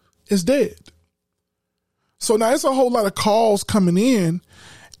loved is dead. So now it's a whole lot of calls coming in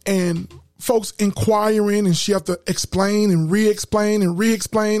and folks inquiring, and she have to explain and re-explain and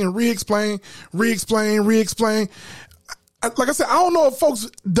re-explain and re-explain. Like I said, I don't know if folks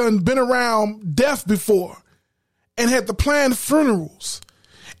done been around death before and had to plan funerals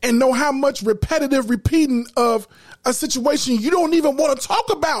and know how much repetitive repeating of a situation you don't even want to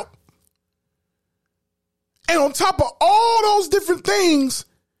talk about. And on top of all those different things,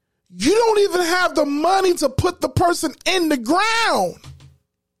 you don't even have the money to put the person in the ground.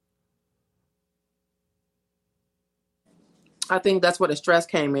 I think that's where the stress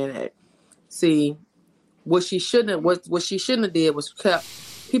came in at. See, what she shouldn't have did was kept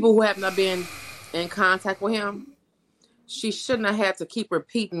people who have not been in contact with him. She shouldn't have had to keep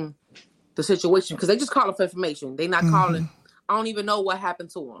repeating the situation because they just calling for information. They not calling. I don't even know what happened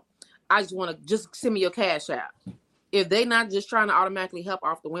to him. I just want to just send me your cash out. If they not just trying to automatically help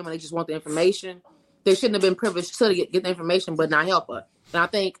off the women, they just want the information. They shouldn't have been privileged to get the information, but not help her. And I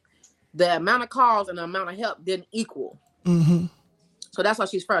think the amount of calls and the amount of help didn't equal. So that's why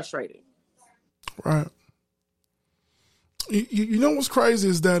she's frustrated. Right. You know what's crazy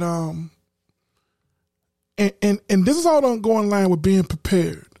is that and this is all don't go in line with being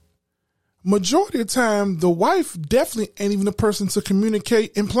prepared. Majority of the time, the wife definitely ain't even the person to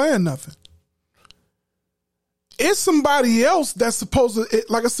communicate and plan nothing. It's somebody else that's supposed to,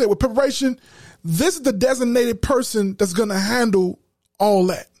 like I said, with preparation, this is the designated person that's going to handle all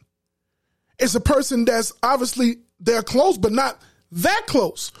that. It's a person that's obviously they're close, but not that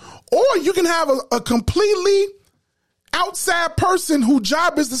close. Or you can have a completely outside person whose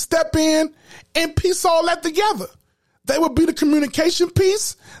job is to step in and piece all that together. They would be the communication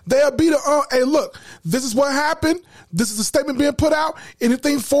piece. They'll be the, hey, look, this is what happened. This is the statement being put out.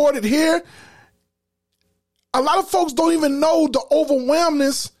 Anything forwarded here. A lot of folks don't even know the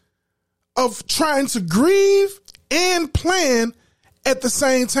overwhelmness of trying to grieve and plan at the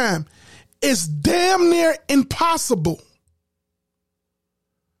same time. It's damn near impossible.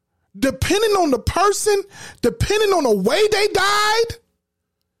 Depending on the person, depending on the way they died,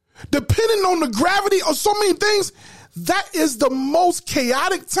 depending on the gravity of so many things, that is the most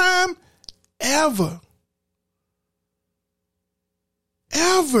chaotic time ever.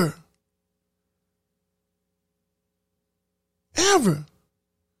 Ever. Ever.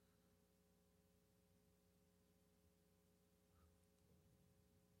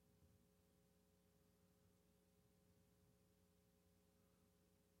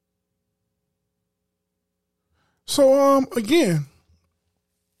 So, again,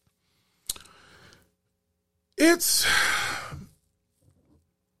 it's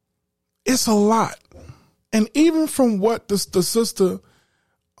a lot. And even from what the sister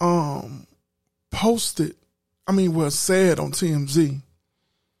posted, said on TMZ,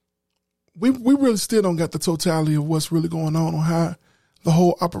 we really still don't got the totality of what's really going on how the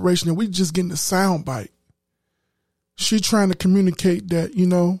whole operation, and we just getting the sound bite. She trying to communicate that,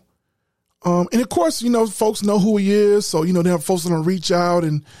 and of course, folks know who he is. So, they have folks that don't reach out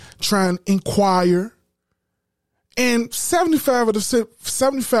and try and inquire. And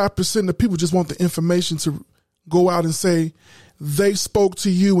 75% of the people just want the information to go out and say they spoke to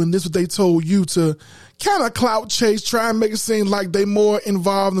you and this is what they told you, to kind of clout chase, try and make it seem like they more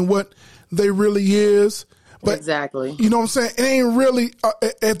involved than what they really is. But exactly. You know what I'm saying? It ain't really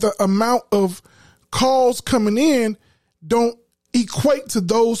at the amount of calls coming in don't equate to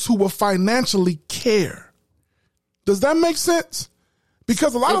those who will financially care. Does that make sense?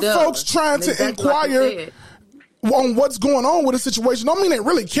 Because a lot of folks trying to inquire on what's going on with the situation don't mean they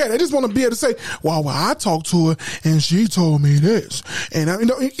really care. They just want to be able to say, well, I talked to her and she told me this. And you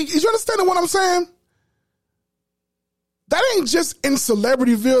understand what I'm saying? That ain't just in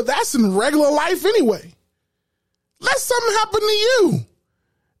Celebrityville. That's in regular life anyway. Let something happen to you.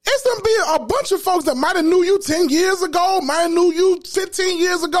 It's going to be a bunch of folks that might have knew you 10 years ago, might have knew you 15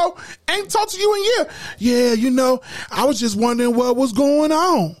 years ago, ain't talked to you in a year. Yeah, I was just wondering what was going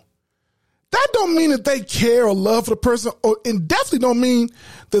on. That don't mean that they care or love for the person, and definitely don't mean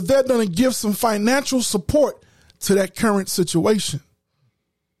that they're going to give some financial support to that current situation.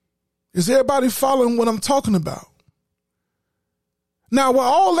 Is everybody following what I'm talking about? Now, while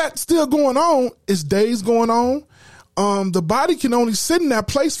all that's still going on, is days going on. The body can only sit in that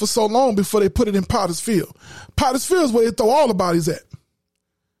place for so long before they put it in Potter's Field. Potter's Field is where they throw all the bodies at.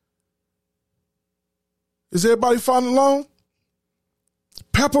 Is everybody following along?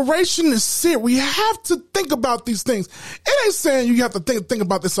 Preparation is serious. We have to think about these things. It ain't saying you have to think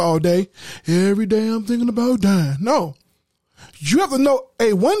about this all day. Every day I'm thinking about dying. No. You have to know,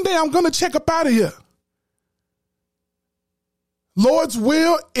 hey, one day I'm going to check up out of here. Lord's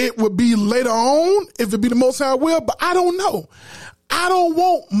will, it would be later on, if it be the Most High will, but I don't know. I don't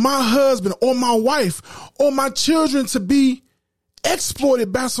want my husband or my wife or my children to be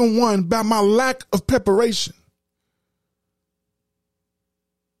exploited by someone by my lack of preparation.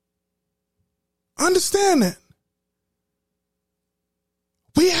 Understand that.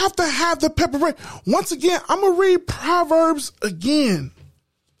 We have to have the preparation. Once again, I'm going to read Proverbs again.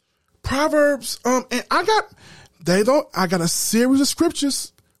 Proverbs, and I got a series of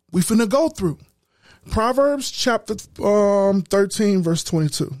scriptures we finna go through. Proverbs chapter 13, verse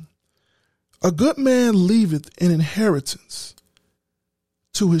 22. A good man leaveth an inheritance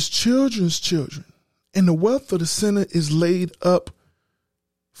to his children's children, and the wealth of the sinner is laid up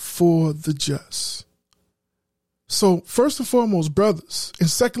for the just. So first and foremost, brothers, and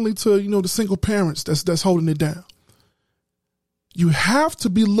secondly to, the single parents that's holding it down. You have to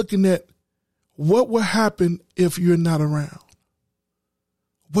be looking at what will happen if you're not around.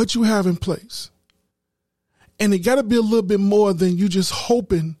 What you have in place. And it got to be a little bit more than you just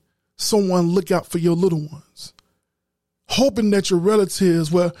hoping someone look out for your little ones. Hoping that your relatives,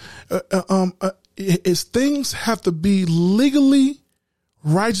 things have to be legally,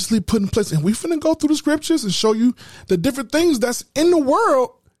 righteously put in place. And we finna go through the scriptures and show you the different things that's in the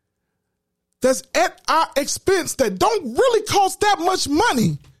world that's at our expense that don't really cost that much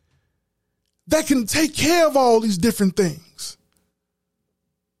money that can take care of all these different things.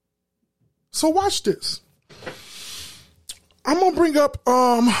 So watch this. I'm going to bring up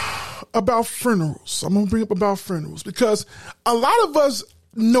about funerals. I'm going to bring up about funerals because a lot of us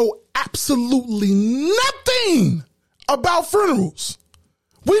know absolutely nothing about funerals.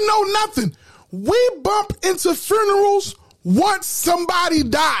 We know nothing. We bump into funerals once somebody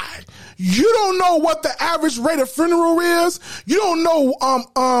died. You don't know what the average rate of funeral is. You don't know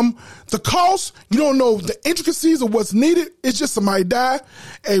the cost. You don't know the intricacies of what's needed. It's just somebody died.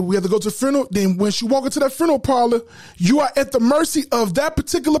 Hey, we have to go to the funeral. Then once you walk into that funeral parlor, you are at the mercy of that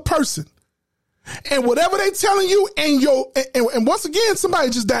particular person. And whatever they telling you, and once again,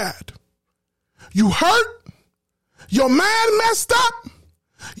 somebody just died. You hurt. Your mind messed up.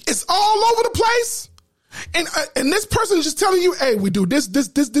 It's all over the place. And this person is just telling you, hey, we do this,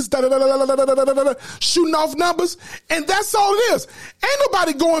 shooting off numbers, and that's all it is. Ain't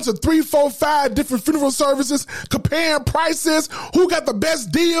nobody going to 3, 4, 5 different funeral services, comparing prices, who got the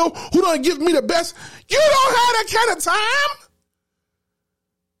best deal, who don't give me the best. You don't have that kind of time.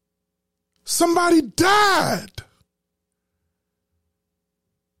 Somebody died.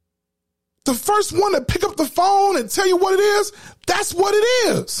 The first one to pick up the phone and tell you what it is, that's what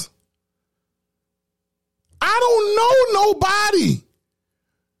it is. I don't know nobody.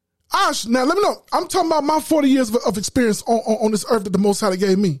 Ash, now let me know. I'm talking about my 40 years of experience on this earth that the Most High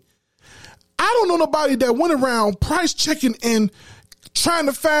gave me. I don't know nobody that went around price checking and trying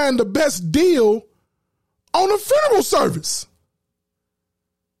to find the best deal on a funeral service.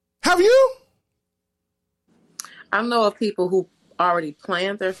 Have you? I know of people who already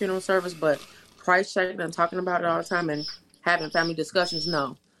planned their funeral service, but price checking and talking about it all the time and having family discussions,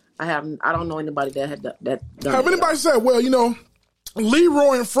 no. I don't know anybody that had that. Have anybody said, well,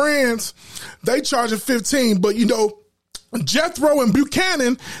 Leroy and friends, they charging 15, but Jethro and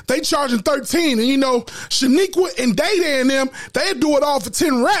Buchanan, they charging 13. And Shaniqua and Data and them, they do it all for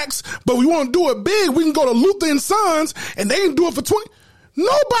 10 racks, but we want to do it big. We can go to Luther and Sons and they can do it for 20.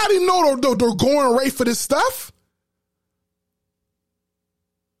 Nobody know the going rate for this stuff.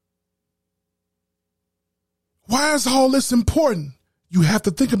 Why is all this important? You have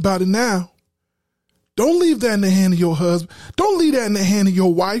to think about it now. Don't leave that in the hand of your husband. Don't leave that in the hand of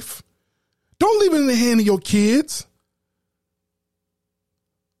your wife. Don't leave it in the hand of your kids.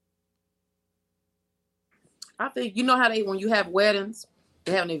 I think, how when you have weddings,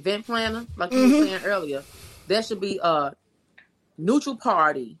 they have an event planner, like you were saying earlier. There should be a neutral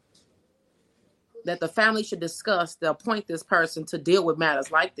party that the family should discuss to appoint this person to deal with matters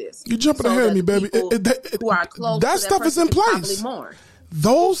like this. You're jumping ahead of me, baby. Who are close that to stuff is in place.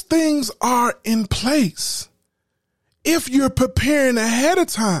 Those things are in place. If you're preparing ahead of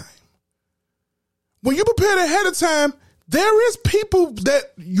time. When you prepare ahead of time, there is people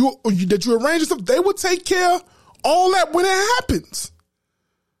that you arrange stuff. They will take care of all that when it happens.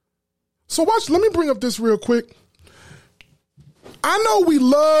 So watch, let me bring up this real quick. I know we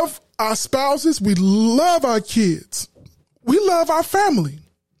love our spouses, we love our kids, we love our family.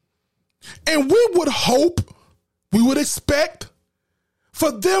 And we would hope, we would expect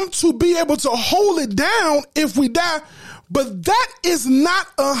for them to be able to hold it down if we die. But that is not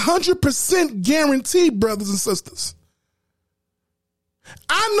 100% guaranteed, brothers and sisters.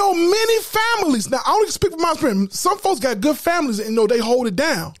 I know many families. Now, I don't speak for my friend. Some folks got good families and they hold it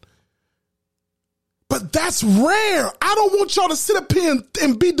down. But that's rare. I don't want y'all to sit up here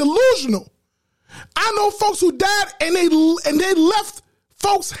and be delusional. I know folks who died and they left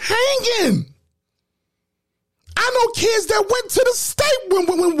folks hanging. I know kids that went to the state when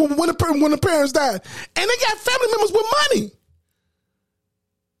the parents died, and they got family members with money.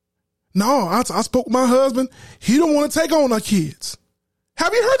 No, I spoke with my husband. He don't want to take on our kids.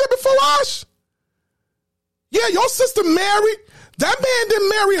 Have you heard that before, Ash? Yeah, your sister married. That man didn't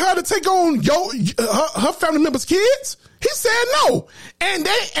marry her to take on her family members' kids. He said no. And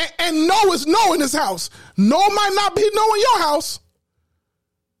no is no in this house. No might not be no in your house.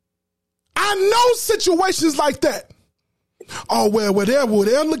 I know situations like that. Oh, well,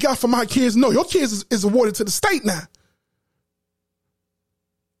 they'll look out for my kids. No, your kids is awarded to the state now.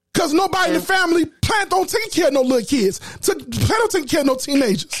 Because nobody in the family planned on taking care of no little kids. Planned on taking care of no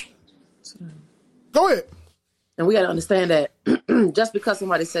teenagers. Go ahead. And we got to understand that just because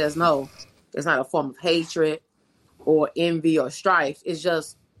somebody says no, it's not a form of hatred or envy or strife. It's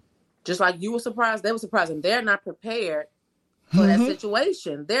just like you were surprised, they were surprised, and they're not prepared for that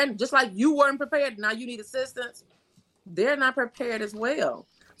situation. They're just like you weren't prepared. Now you need assistance. They're not prepared as well.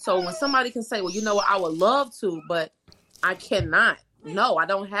 So when somebody can say, well, you know what, I would love to, but I cannot. No, I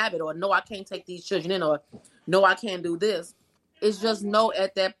don't have it. Or no, I can't take these children in. Or no, I can't do this. It's just no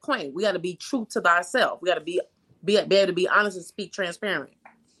at that point. We got to be true to thyself. We got to be able to be honest and speak transparent.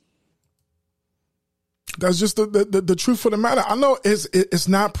 That's just the truth of the matter. I know it's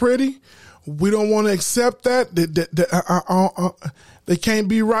not pretty. We don't want to accept that. They can't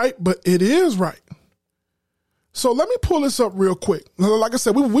be right, but it is right. So let me pull this up real quick. Like I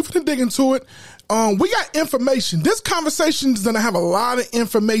said, we're going to dig into it. We got information. This conversation is going to have a lot of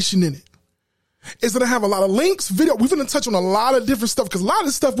information in it. It's going to have a lot of links, video. We're going to touch on a lot of different stuff because a lot of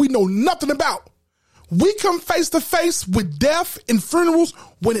this stuff we know nothing about. We come face to face with death and funerals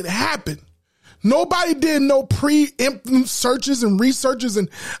when it happened. Nobody did no pre-emptive searches and researches and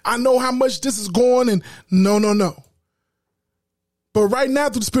I know how much this is going and no. But right now,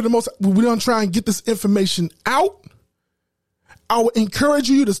 through the Spirit of the Most, we're going to try and get this information out. I would encourage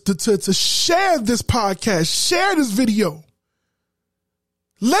you to share this podcast, share this video.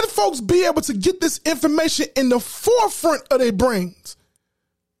 Let folks be able to get this information in the forefront of their brains.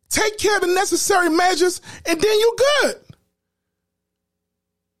 Take care of the necessary measures, and then you're good.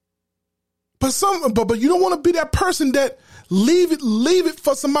 But you don't want to be that person that leave it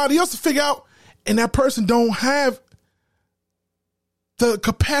for somebody else to figure out, and that person don't have the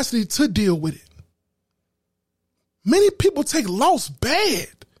capacity to deal with it. Many people take loss bad.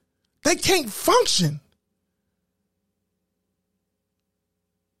 They can't function.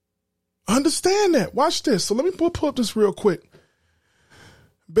 Understand that. Watch this. So let me pull up this real quick.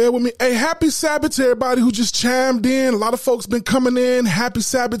 Bear with me. Hey, happy Sabbath to everybody who just chimed in. A lot of folks been coming in. Happy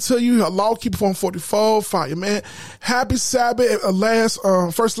Sabbath to you. Allah keep 144. Fire, man. Happy Sabbath. Last.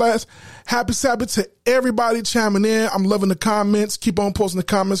 Happy Sabbath to everybody chiming in. I'm loving the comments. Keep on posting the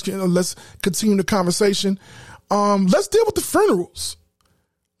comments. Let's continue the conversation. Let's deal with the funerals.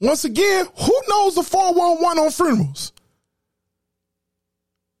 Once again, who knows the 411 on funerals?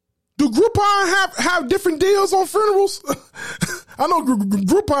 Do Groupon have different deals on funerals? I know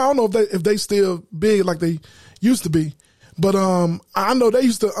Groupon, I don't know if they still big like they used to be. But I know they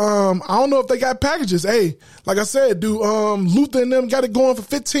used to I don't know if they got packages. Hey, like I said, do Luther and them got it going for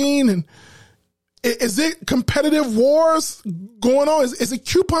 15 and is it competitive wars going on? Is it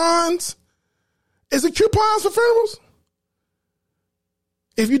coupons? Is it coupons for funerals?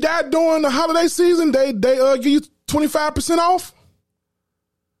 If you died during the holiday season, they give you 25% off?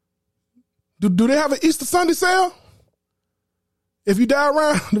 Do they have an Easter Sunday sale? If you die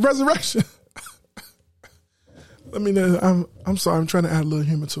around the resurrection? I mean, I'm sorry, I'm trying to add a little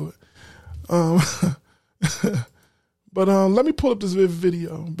humor to it. But let me pull up this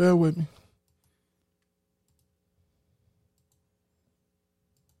video. Bear with me.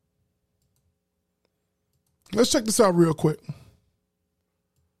 Let's check this out real quick.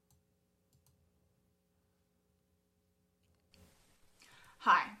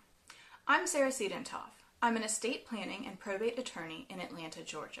 Hi, I'm Sarah Siedentoff. I'm an estate planning and probate attorney in Atlanta,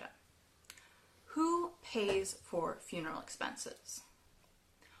 Georgia. Who pays for funeral expenses?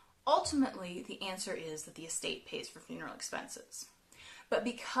 Ultimately, the answer is that the estate pays for funeral expenses. But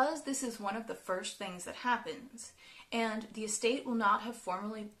because this is one of the first things that happens, and the estate will not have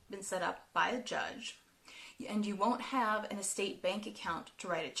formally been set up by a judge, and you won't have an estate bank account to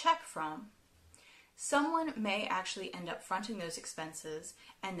write a check from, someone may actually end up fronting those expenses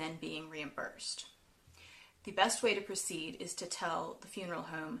and then being reimbursed. The best way to proceed is to tell the funeral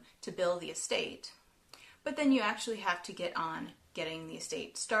home to bill the estate, but then you actually have to get on getting the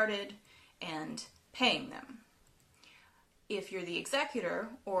estate started and paying them. If you're the executor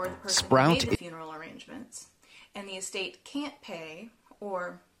or the person who made the funeral arrangements and the estate can't pay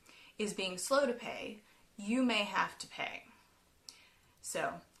or is being slow to pay, you may have to pay.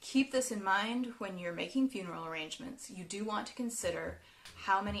 So keep this in mind when you're making funeral arrangements. You do want to consider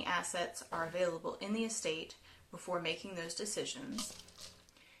how many assets are available in the estate before making those decisions.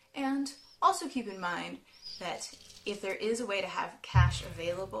 And also keep in mind that if there is a way to have cash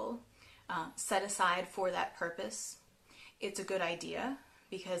available set aside for that purpose, it's a good idea,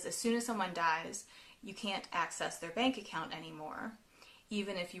 because as soon as someone dies, you can't access their bank account anymore,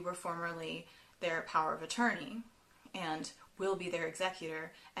 even if you were formerly their power of attorney and will be their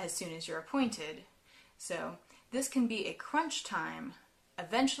executor as soon as you're appointed. So this can be a crunch time.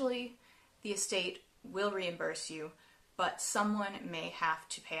 Eventually, the estate will reimburse you, but someone may have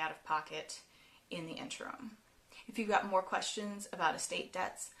to pay out of pocket in the interim. If you've got more questions about estate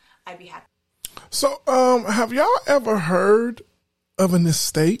debts, I'd be happy. So, have y'all ever heard of an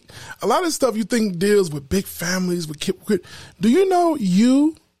estate? A lot of stuff you think deals with big families, with kids. Do you know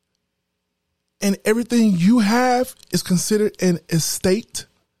you and everything you have is considered an estate?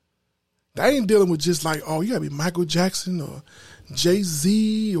 That ain't dealing with just like, oh, you gotta be Michael Jackson or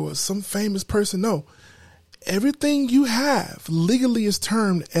Jay-Z or some famous person. No. Everything you have legally is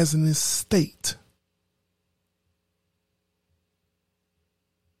termed as an estate.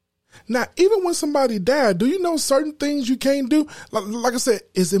 Now, even when somebody died, do you know certain things you can't do? Like I said,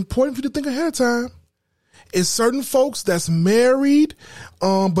 it's important for you to think ahead of time. It's certain folks that's married,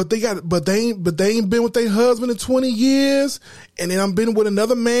 but they ain't been with their husband in 20 years, and then I'm been with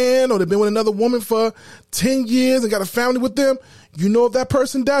another man, or they've been with another woman for 10 years and got a family with them. You know, if that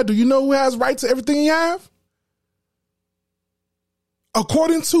person died, do you know who has rights to everything you have?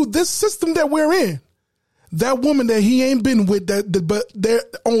 According to this system that we're in, that woman that he ain't been with, but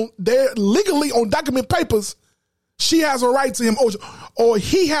they're legally on document papers, she has a right to him, or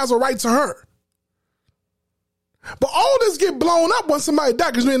he has a right to her. But all this get blown up once somebody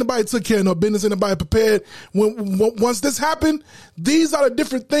died, because nobody took care of no business, anybody prepared. Once this happened, these are the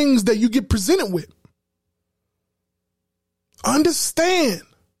different things that you get presented with. Understand.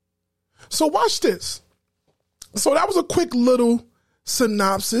 So watch this. So that was a quick little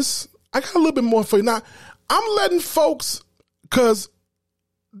synopsis. I got a little bit more for you. Now, I'm letting folks, because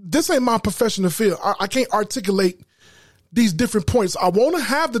this ain't my professional field. I can't articulate these different points. I want to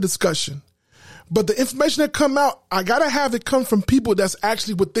have the discussion, but the information that come out, I got to have it come from people that's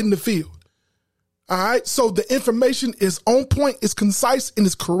actually within the field. All right. So the information is on point, it's concise, and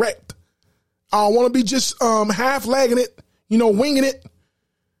it's correct. I don't want to be just half lagging it, winging it.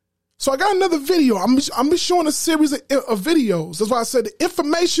 So I got another video. I'm be showing a series of videos. That's why I said the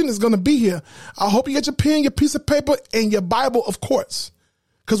information is going to be here. I hope you get your pen, your piece of paper, and your Bible, of course,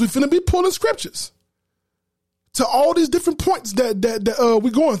 because we're finna be pulling scriptures to all these different points that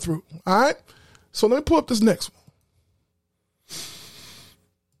we're going through. All right. So let me pull up this next one.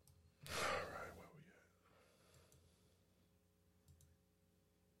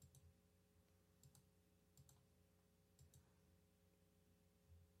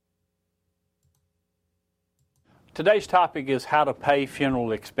 Today's topic is how to pay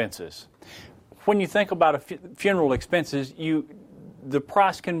funeral expenses. When you think about funeral expenses, the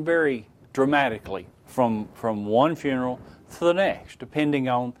price can vary dramatically from one funeral to the next, depending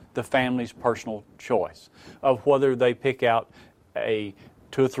on the family's personal choice of whether they pick out a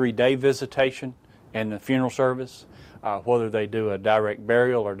 2 or 3 day visitation and the funeral service, whether they do a direct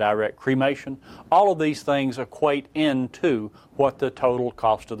burial or direct cremation. All of these things equate into what the total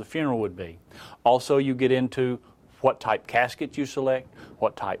cost of the funeral would be. Also, you get into what type casket you select,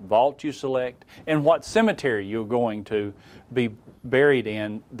 what type vault you select, and what cemetery you're going to be buried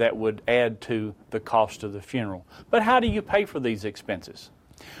in that would add to the cost of the funeral. But how do you pay for these expenses?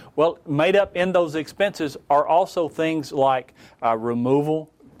 Well, made up in those expenses are also things like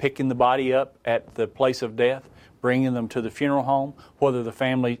removal, picking the body up at the place of death, bringing them to the funeral home, whether the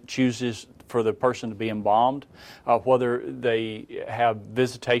family chooses for the person to be embalmed, whether they have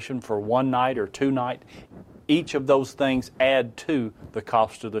visitation for 1 night or 2 nights. Each of those things add to the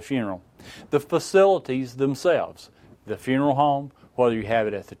cost of the funeral. The facilities themselves, the funeral home, whether you have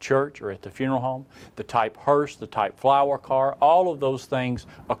it at the church or at the funeral home, the type hearse, the type flower car, all of those things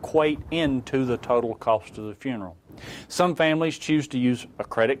equate into the total cost of the funeral. Some families choose to use a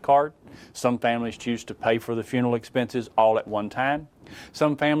credit card. Some families choose to pay for the funeral expenses all at one time.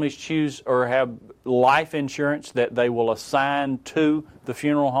 Some families choose or have life insurance that they will assign to the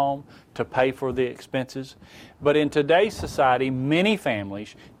funeral home to pay for the expenses. But in today's society, many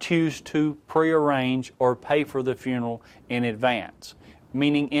families choose to prearrange or pay for the funeral in advance,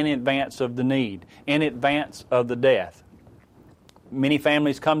 meaning in advance of the need, in advance of the death. Many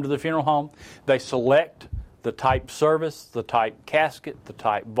families come to the funeral home, they select the type service, the type casket, the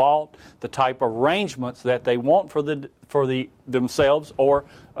type vault, the type arrangements that they want for themselves or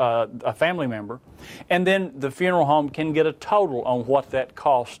a family member. And then the funeral home can get a total on what that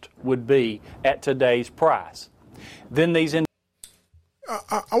cost would be at today's price. Then these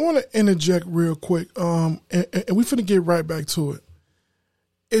I want to interject real quick, and we finna get right back to it.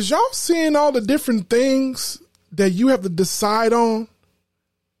 Is y'all seeing all the different things that you have to decide on?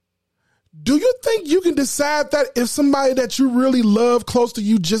 Do you think you can decide that if somebody that you really love close to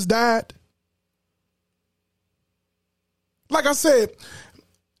you just died? Like I said,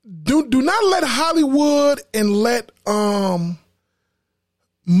 do not let Hollywood and let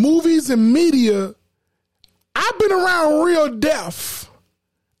movies and media. I've been around real death.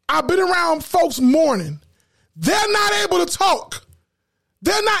 I've been around folks mourning. They're not able to talk.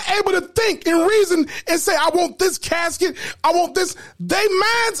 They're not able to think and reason and say, I want this casket, I want this. They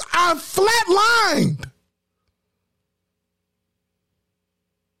minds are flatlined.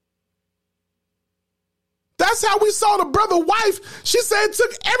 That's how we saw the brother wife. She said it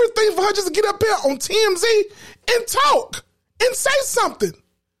took everything for her just to get up here on TMZ and talk and say something.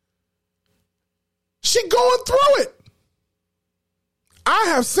 She going through it. I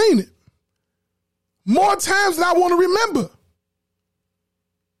have seen it more times than I want to remember.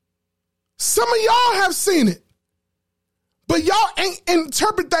 Some of y'all have seen it, but y'all ain't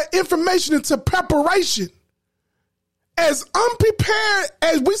interpret that information into preparation. As unprepared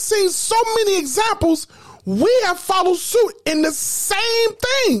as we've seen so many examples, we have followed suit in the same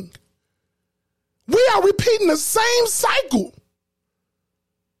thing. We are repeating the same cycle.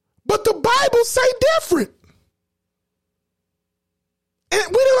 But the Bible say different. And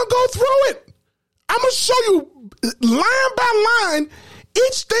we're going to go through it. I'm going to show you line by line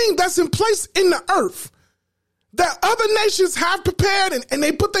each thing that's in place in the earth that other nations have prepared and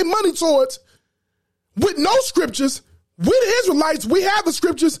they put their money towards with no scriptures. We the Israelites, we have the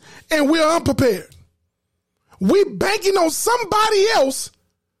scriptures and we're unprepared. We banking on somebody else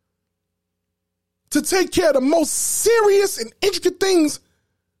to take care of the most serious and intricate things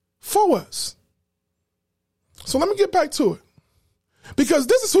for us. So let me get back to it. Because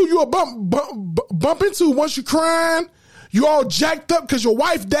this is who you'll bump into once you're crying. You all jacked up because your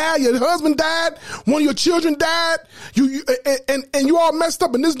wife died, your husband died, one of your children died, and you all messed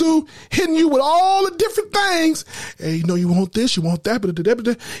up, and this dude hitting you with all the different things. Hey, you know, you want this, you want that, but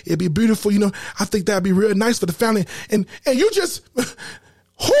it'd be beautiful, you know. I think that'd be real nice for the family. And you just,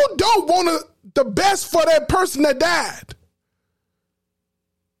 who don't want the best for that person that died?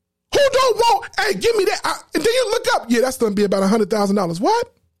 Who don't want, hey, give me that. And then you look up, yeah, that's going to be about $100,000.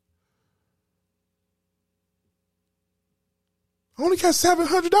 What? I only got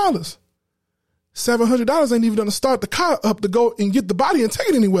 $700. $700 ain't even going to start the car up to go and get the body and take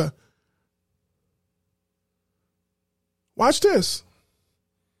it anywhere. Watch this.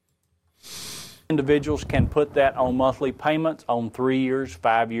 Individuals can put that on monthly payments on 3 years,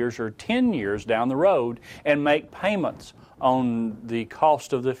 5 years, or 10 years down the road and make payments on the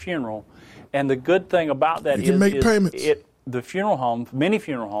cost of the funeral. And the good thing about that the funeral homes, many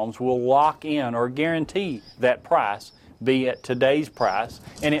funeral homes will lock in or guarantee that price be at today's price,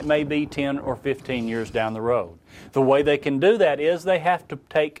 and it may be 10 or 15 years down the road. The way they can do that is they have to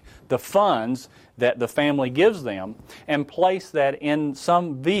take the funds that the family gives them and place that in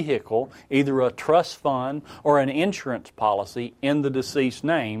some vehicle, either a trust fund or an insurance policy in the deceased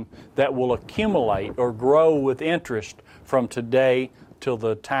name that will accumulate or grow with interest from today till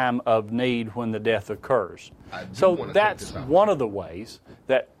the time of need when the death occurs. So that's one of the ways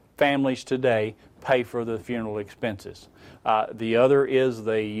that families today pay for the funeral expenses. The other is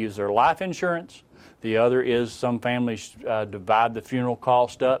they use their life insurance. The other is some families divide the funeral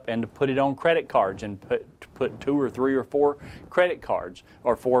cost up and to put it on credit cards and put 2 or 3 or 4 credit cards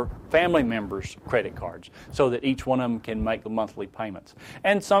or 4 family members' credit cards so that each one of them can make the monthly payments.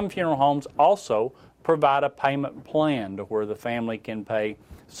 And some funeral homes also provide a payment plan to where the family can pay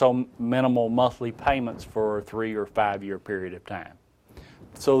some minimal monthly payments for a 3 or 5 year period of time.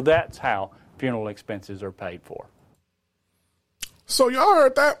 So that's how funeral expenses are paid for. So y'all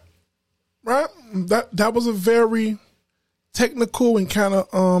heard that, right? That was a very technical and kind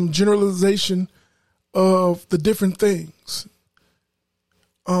of generalization of the different things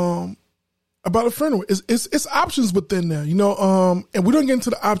about a funeral. It's options within there, you know. And we don't get into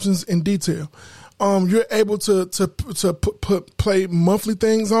the options in detail. You're able to play monthly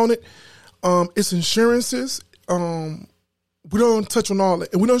things on it. It's insurances. We don't touch on all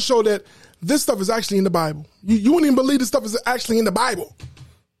that, and we don't show that this stuff is actually in the Bible. You wouldn't even believe this stuff is actually in the Bible.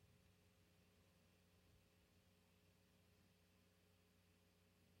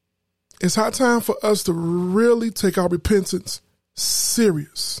 It's high time for us to really take our repentance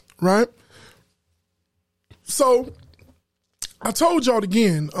serious, right? So I told y'all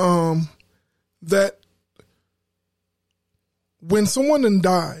again that when someone done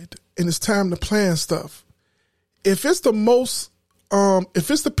died and it's time to plan stuff, if it's the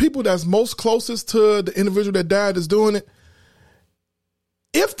people that's most closest to the individual that died is doing it,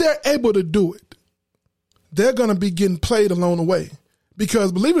 if they're able to do it, they're going to be getting played along the way.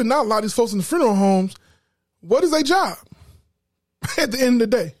 Because believe it or not, a lot of these folks in the funeral homes, what is their job at the end of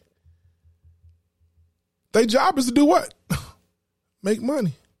the day? Their job is to do what? Make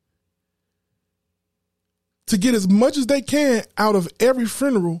money. To get as much as they can out of every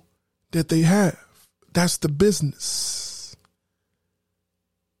funeral that they have. That's the business.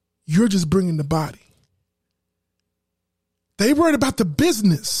 You're just bringing the body. They worried about the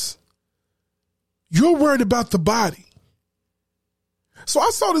business. You're worried about the body. So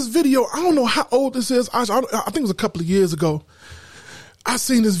I saw this video. I don't know how old this is. I think it was a couple of years ago. I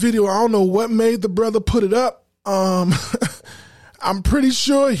seen this video. I don't know what made the brother put it up. I'm pretty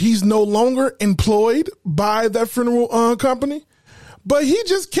sure he's no longer employed by that funeral company, but he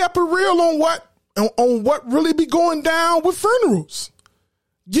just kept it real on what really be going down with funerals,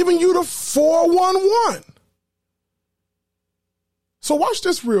 giving you the 411. So watch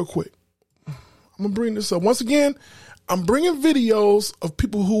this real quick. I'm gonna bring this up once again. I'm bringing videos of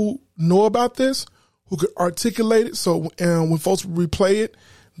people who know about this, who could articulate it. So when folks replay it,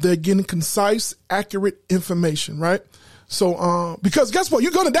 they're getting concise, accurate information, right? So, because guess what?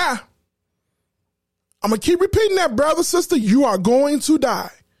 You're going to die. I'm going to keep repeating that, brother, sister. You are going to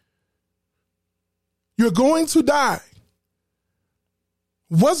die. You're going to die.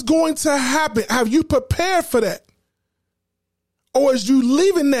 What's going to happen? Have you prepared for that? Or is you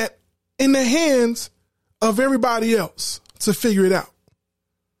leaving that in the hands of everybody else to figure it out?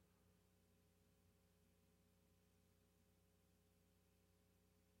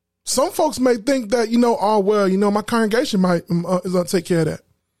 Some folks may think that, my congregation might is going to take care of that.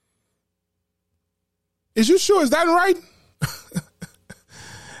 Is you sure? Is that in writing?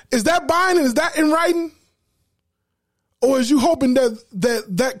 Is that binding? Is that in writing? Or is you hoping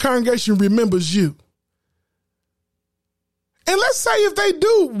that congregation remembers you? And let's say if they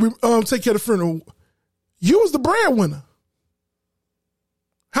do take care of the funeral, you was the breadwinner.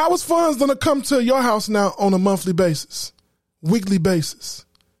 How is funds going to come to your house now on a monthly basis, weekly basis?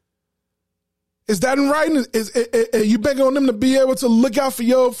 Is that in writing? Are you begging on them to be able to look out for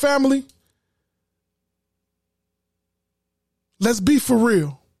your family? Let's be for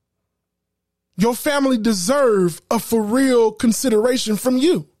real. Your family deserve a for real consideration from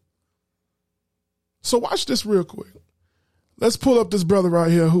you. So watch this real quick. Let's pull up this brother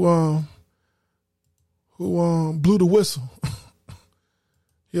right here who blew the whistle.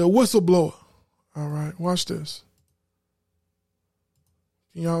 He's a whistleblower. All right, watch this.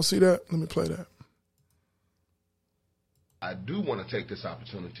 Can y'all see that? Let me play that. I do want to take this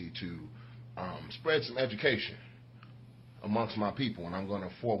opportunity to spread some education amongst my people, and I'm going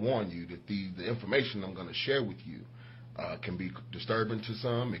to forewarn you that the information I'm going to share with you can be disturbing to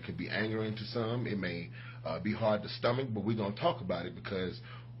some, it can be angering to some, it may be hard to stomach, but we're going to talk about it because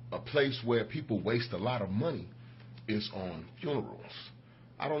a place where people waste a lot of money is on funerals.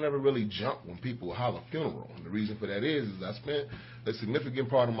 I don't ever really jump when people holler funeral, and the reason for that is I spent a significant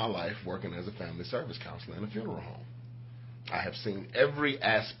part of my life working as a family service counselor in a funeral home. I have seen every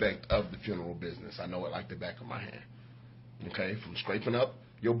aspect of the funeral business. I know it like the back of my hand. Okay, from scraping up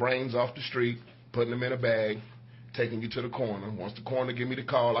your brains off the street, putting them in a bag, taking you to the coroner. Once the coroner give me the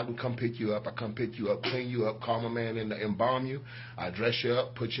call, I can come pick you up. I come pick you up, clean you up, call my man in to embalm you. I dress you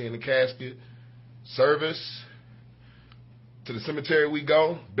up, put you in the casket, service. To the cemetery we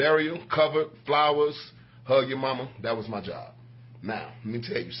go, burial, covered, flowers, hug your mama. That was my job. Now, let me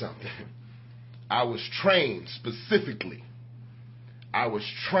tell you something. I was trained specifically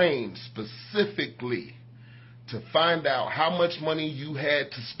to find out how much money you had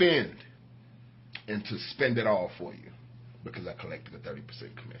to spend and to spend it all for you because I collected a 30%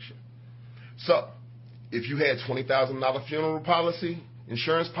 commission. So, if you had $20,000 funeral policy,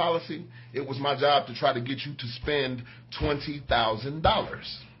 insurance policy, it was my job to try to get you to spend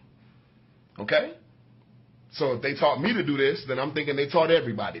 $20,000. Okay? So if they taught me to do this, then I'm thinking they taught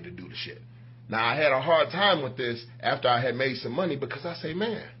everybody to do the shit. Now, I had a hard time with this after I had made some money because I say,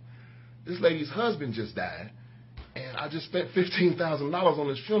 man, this lady's husband just died, and I just spent $15,000 on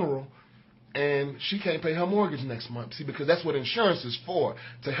this funeral, and she can't pay her mortgage next month. See, because that's what insurance is for,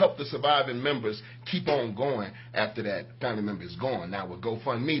 to help the surviving members keep on going after that family member is gone. Now, with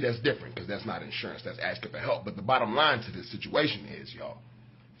GoFundMe, that's different because that's not insurance. That's asking for help. But the bottom line to this situation is, y'all,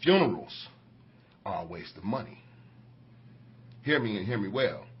 Funerals are a waste of money. Hear me and hear me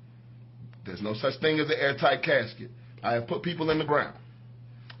well. There's no such thing as an airtight casket. I have put people in the ground.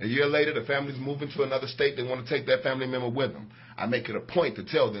 A year later, the family's moving to another state. They want to take that family member with them. I make it a point to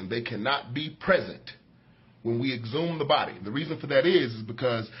tell them they cannot be present when we exhume the body. The reason for that is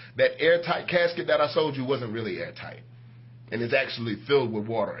because that airtight casket that I sold you wasn't really airtight. And it's actually filled with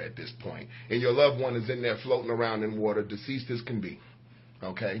water at this point. And your loved one is in there floating around in water, deceased as can be.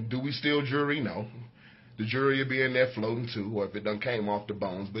 Okay? Do we steal jewelry? No. The jewelry will be in there floating too, or if it done came off the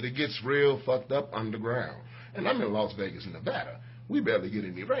bones. But it gets real fucked up underground. And I'm in Las Vegas, Nevada. We barely get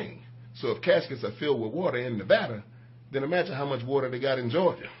any rain. So if caskets are filled with water in Nevada, then imagine how much water they got in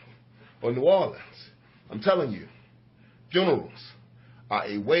Georgia or New Orleans. I'm telling you, funerals are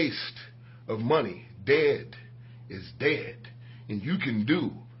a waste of money. Dead is dead. And you can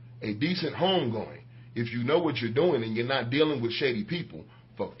do a decent homegoing if you know what you're doing and you're not dealing with shady people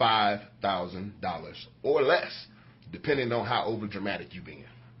for $5,000 or less, depending on how overdramatic you're being.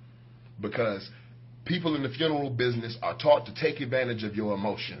 Because people in the funeral business are taught to take advantage of your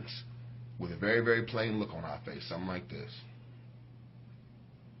emotions with a very, very plain look on our face, something like this.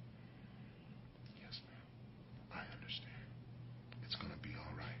 Yes, ma'am. I understand. It's going to be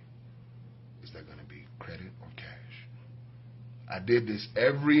all right. Is that going to be credit or cash? I did this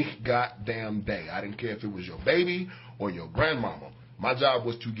every goddamn day. I didn't care if it was your baby or your grandmama. My job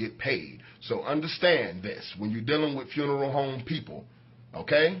was to get paid. So understand this. When you're dealing with funeral home people,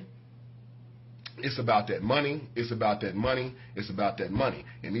 okay? It's about that money. It's about that money. It's about that money.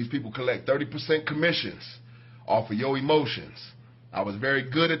 And these people collect 30% commissions off of your emotions. I was very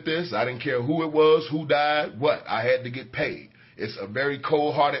good at this. I didn't care who it was, who died, what. I had to get paid. It's a very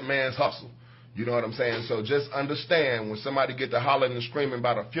cold-hearted man's hustle. You know what I'm saying? So just understand when somebody get to hollering and screaming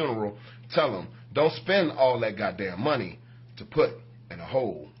about a funeral, tell them, don't spend all that goddamn money to put in a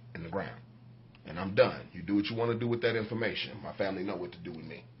hole in the ground. And I'm done. You do what you want to do with that information. My family know what to do with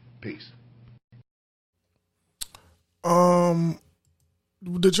me. Peace.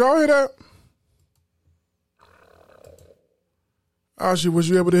 Did y'all hear that? Ashi, was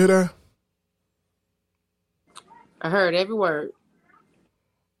you able to hear that? I heard every word.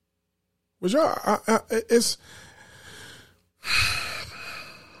 Was y'all? It's,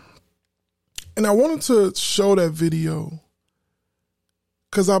 and I wanted to show that video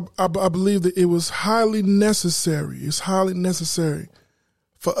because I believe that it was highly necessary. It's highly necessary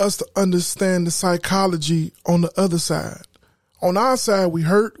for us to understand the psychology on the other side. On our side, we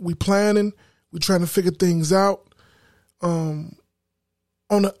hurt, we planning, we trying to figure things out. On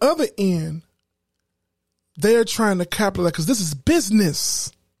the other end, they're trying to capitalize because this is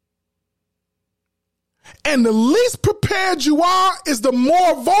business. And the least prepared you are is the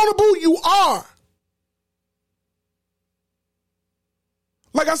more vulnerable you are.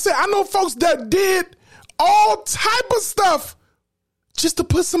 Like I said, I know folks that did all type of stuff just to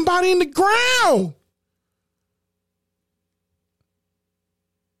put somebody in the ground.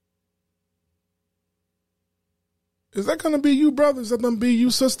 Is that going to be you, brother? Is that going to be you,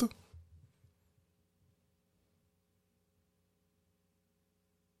 sister?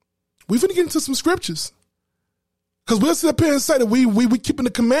 We finna get into some scriptures. Because we'll sit up here and say that we keeping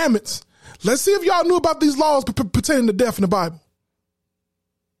the commandments. Let's see if y'all knew about these laws pertaining to death in the Bible.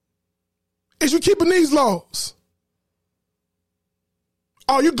 Is you keeping these laws?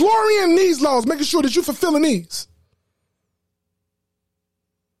 Are you glorying in these laws, making sure that you're fulfilling these?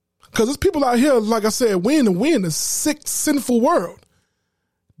 Because there's people out here, like I said, we in a sick, sinful world.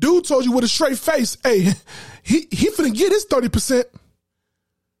 Dude told you with a straight face, hey, he finna get his 30%.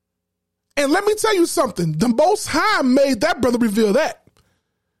 And let me tell you something. The Most High made that brother reveal that.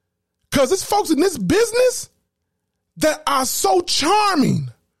 Because there's folks in this business that are so charming,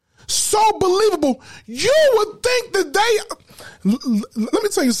 so believable. You would think that they... Let me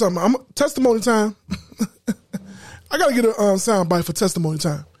tell you something. Testimony time. I got to get a sound bite for testimony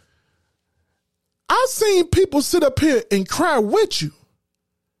time. I've seen people sit up here and cry with you.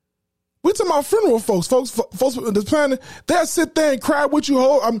 We talking about funeral folks that's planning, they'll sit there and cry with you.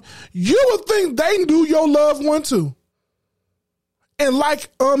 You would think they knew your loved one too. And like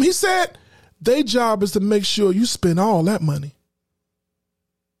he said, their job is to make sure you spend all that money.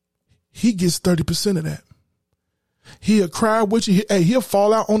 He gets 30% of that. He'll cry with you. He'll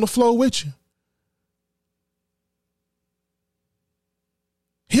fall out on the floor with you.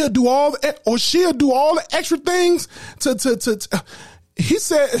 He'll do all the, or she'll do all the extra things to he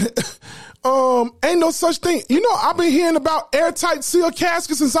said, ain't no such thing. You know, I've been hearing about airtight sealed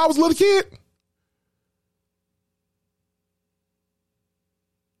caskets since I was a little kid.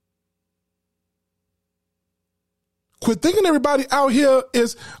 Quit thinking everybody out here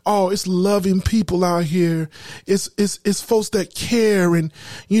is, it's loving people out here. It's folks that care and,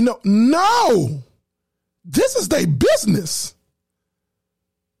 no. This is their business.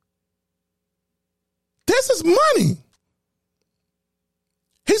 This is money.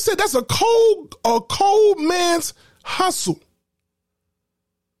 He said that's a cold man's hustle.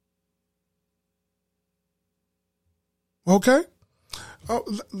 Okay.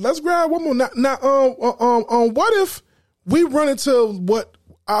 Let's grab one more. Now, what if we run into what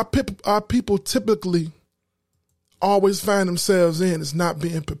our people typically always find themselves in is not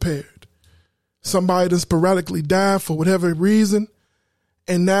being prepared? Somebody that sporadically died for whatever reason,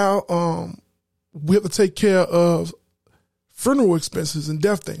 and now we have to take care of funeral expenses and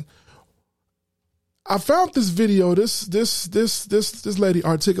death thing. I found this video. This lady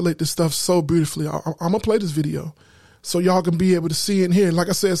articulate this stuff so beautifully. I'm gonna play this video so y'all can be able to see and hear. Like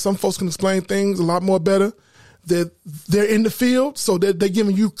I said, some folks can explain things a lot more better. They're in the field, so they're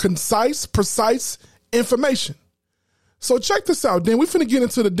giving you concise, precise information. So check this out. Then we're finna get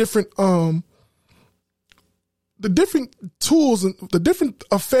into the different tools and the different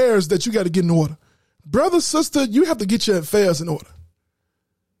affairs that you got to get in order. Brother, sister, you have to get your affairs in order.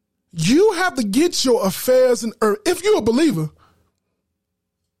 You have to get your affairs in order. If you're a believer,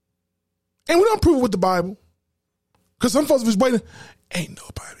 and we don't prove it with the Bible, because some folks are just waiting, ain't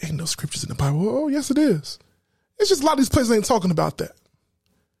no scriptures in the Bible. Oh, yes, it is. It's just a lot of these places ain't talking about that.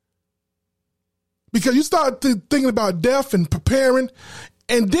 Because you start thinking about death and preparing,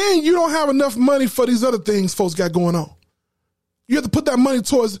 and then you don't have enough money for these other things folks got going on. You have to put that money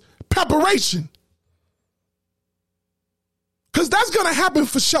towards preparation. Because that's going to happen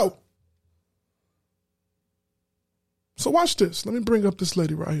for sure. So watch this. Let me bring up this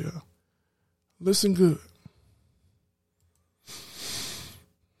lady right here. Listen good.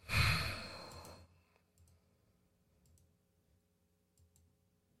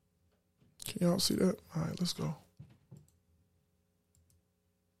 Can y'all see that? All right, let's go.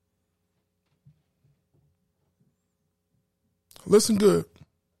 Listen good.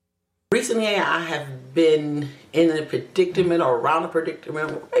 Recently, I have been in a predicament or around a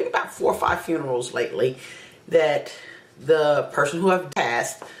predicament, maybe about 4 or 5 funerals lately, that the person who have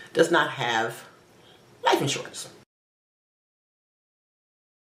passed does not have life insurance.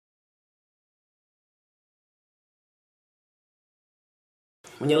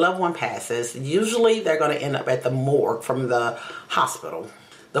 When your loved one passes, usually they're going to end up at the morgue from the hospital.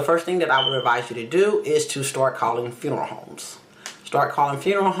 The first thing that I would advise you to do is to start calling funeral homes. Start calling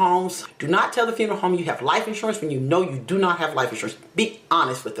funeral homes. Do not tell the funeral home you have life insurance when you know you do not have life insurance. Be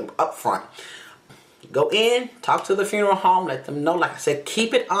honest with them up front. Go in, talk to the funeral home, let them know. Like I said,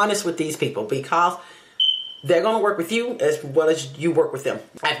 keep it honest with these people because they're going to work with you as well as you work with them.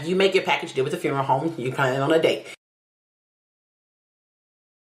 After you make your package deal with the funeral home, you plan on a date.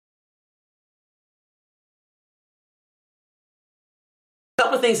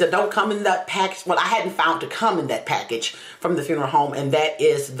 Couple of things that don't come in that package. Well, I hadn't found to come in that package from the funeral home, and that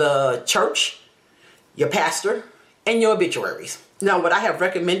is the church, your pastor, and your obituaries. Now, what I have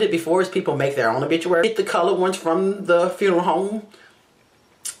recommended before is people make their own obituary. Get the colored ones from the funeral home.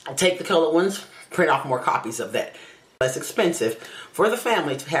 Take the colored ones, print off more copies of that. Less expensive for the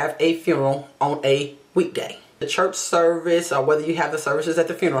family to have a funeral on a weekday. The church service, or whether you have the services at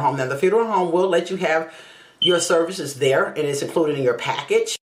the funeral home. Now, the funeral home will let you have your services there, and it's included in your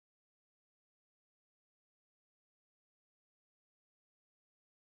package.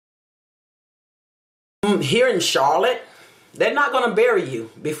 Here in Charlotte, they're not going to bury you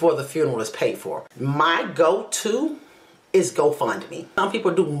before the funeral is paid for. My go-to is GoFundMe. Some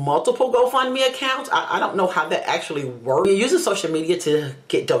people do multiple GoFundMe accounts. I don't know how that actually works. You're using social media to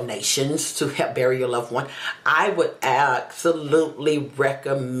get donations to help bury your loved one. I would absolutely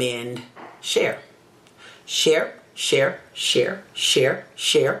recommend share. Share.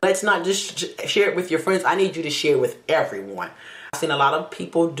 Let's not just share it with your friends. I need you to share with everyone. I've seen a lot of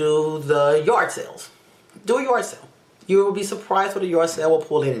people do the yard sales. Do a yard sale. You will be surprised what a yard sale will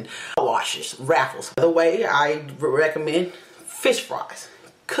pull in. Washes, raffles. By the way, I recommend fish fries,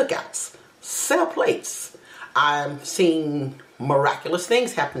 cookouts, sell plates. I'm seeing miraculous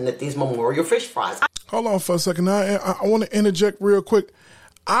things happen at these memorial fish fries. Hold on for a second. I want to interject real quick.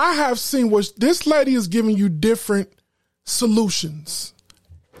 I have seen what this lady is giving you different solutions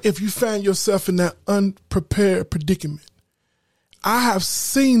if you find yourself in that unprepared predicament. I have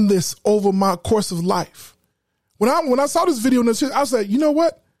seen this over my course of life. When I saw this video, I was like, you know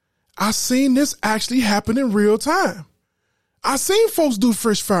what? I seen this actually happen in real time. I seen folks do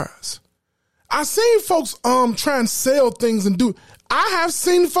fish fries. I seen folks try and sell things and do. I have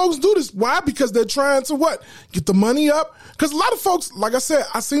seen folks do this. Why? Because they're trying to what? Get the money up. Because a lot of folks, like I said,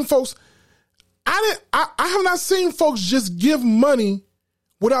 I seen folks. I have not seen folks just give money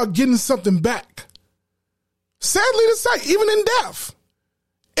without getting something back. Sadly to say, even in death.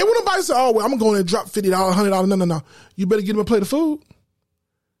 And when nobody say, oh, well, I'm going to drop $50, $100, no. You better get them a plate of food.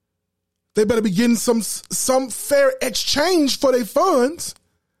 They better be getting some fair exchange for their funds.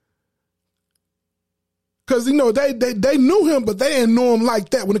 Because, you know, they knew him, but they didn't know him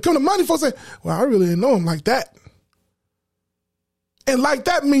like that. When it comes to money, folks say, well, I really didn't know him like that. And like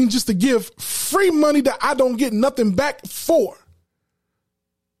that means just to give free money that I don't get nothing back for.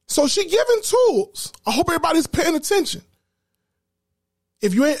 So she giving tools. I hope everybody's paying attention.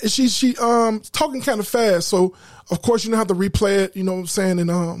 If you ain't, she talking kind of fast, so of course you don't have to replay it, you know what I'm saying,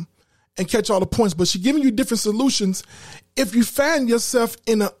 and catch all the points. But she giving you different solutions. If you find yourself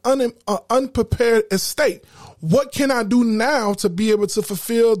in an unprepared estate, what can I do now to be able to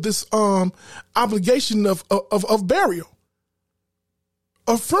fulfill this obligation of burial,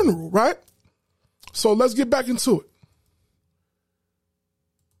 of funeral, right? So let's get back into it.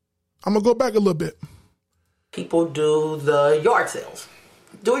 I'm gonna go back a little bit. People do the yard sales.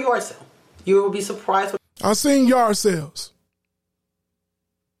 Do a yard sale. You will be surprised. I've seen yard sales.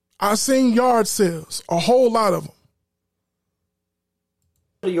 A whole lot of them.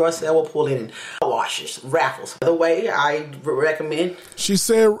 The yard sale will pull in washes, raffles. By the way, I recommend. She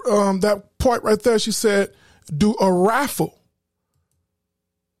said that part right there. She said, do a raffle.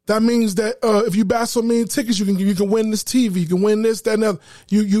 That means that if you buy so many tickets, you can win this TV, you can win this, that, and the other.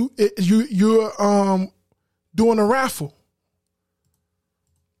 You're doing a raffle.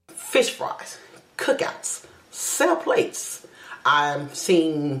 Fish fries, cookouts, sell plates. I've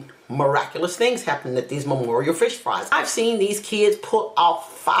seen miraculous things happen at these memorial fish fries. I've seen these kids pull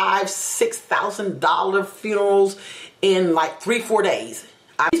off $5,000-$6,000 funerals in like 3-4 days.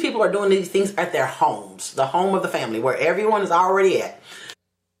 These people are doing these things at their homes, the home of the family, where everyone is already at.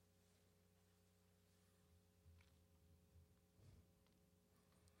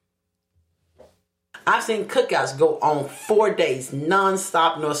 I've seen cookouts go on 4 days,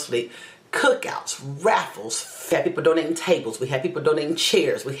 non-stop, no sleep. Cookouts, raffles. We had people donating tables. We had people donating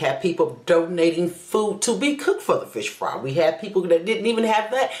chairs. We had people donating food to be cooked for the fish fry. We had people that didn't even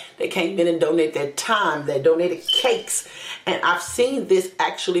have that. They came in and donated their time. They donated cakes. And I've seen this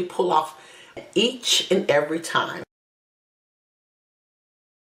actually pull off each and every time.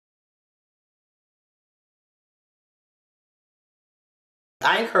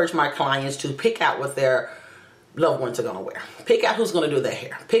 I encourage my clients to pick out what their loved ones are going to wear. Pick out who's going to do their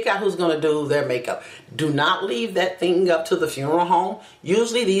hair. Pick out who's going to do their makeup. Do not leave that thing up to the funeral home.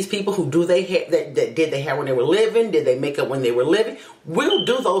 Usually these people who do their hair, that did their hair when they were living, did their makeup when they were living, will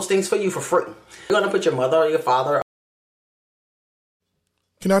do those things for you for free. You're going to put your mother or your father.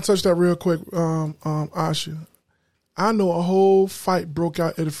 Can I touch that real quick, Asha? I know a whole fight broke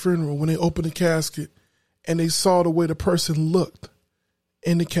out at a funeral when they opened the casket and they saw the way the person looked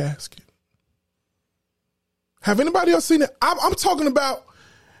in the casket. Have anybody else seen it? I'm talking about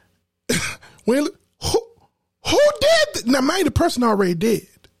when who did now? Mind the person already dead.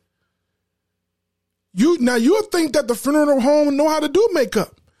 You'll think that the funeral home know how to do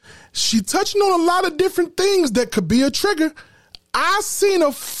makeup. She touching on a lot of different things that could be a trigger. I seen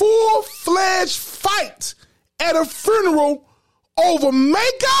a full-fledged fight at a funeral over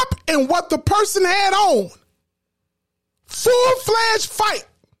makeup and what the person had on. Full-fledged fight.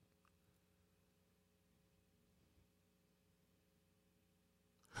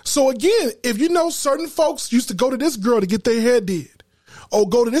 So again, if you know certain folks used to go to this girl to get their hair did, or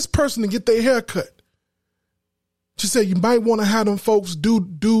go to this person to get their hair cut, she said you might want to have them folks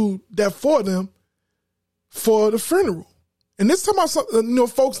do that for them for the funeral. And this time about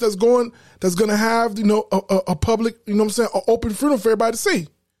folks that's going to have a public, an open funeral for everybody to see.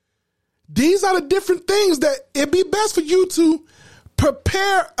 These are the different things that it'd be best for you to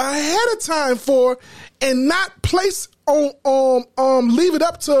prepare ahead of time for, and not place on leave it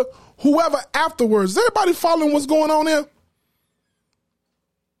up to whoever afterwards. Is everybody following what's going on here?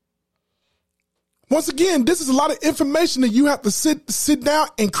 Once again, this is a lot of information that you have to sit down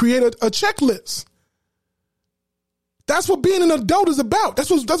and create a checklist. That's what being an adult is about. That's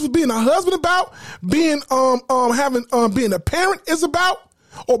what being a husband about. Being being a parent is about,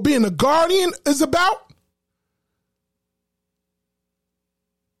 or being a guardian is about.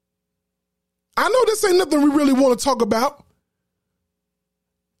 I know this ain't nothing we really want to talk about.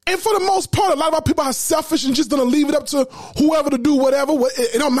 And for the most part, a lot of our people are selfish and just gonna leave it up to whoever to do whatever.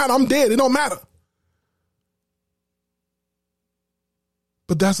 It don't matter. I'm dead. It don't matter.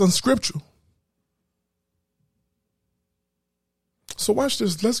 But that's unscriptural. So watch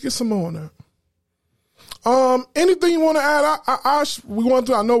this. Let's get some more on that. Anything you want to add? We want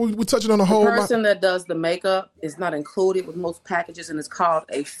to. I know we're touching on the whole. The person that does the makeup is not included with most packages, and it's called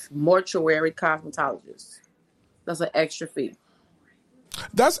a mortuary cosmetologist. That's an extra fee.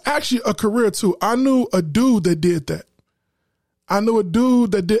 That's actually a career too. I knew a dude that did that. I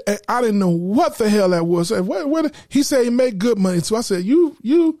didn't know what the hell that was. What? He said he made good money too. I said,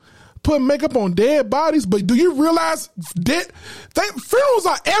 you put makeup on dead bodies, but do you realize funerals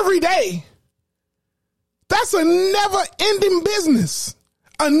are every day? That's a never-ending business,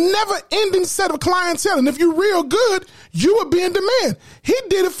 a never-ending set of clientele. And if you're real good, you would be in demand. He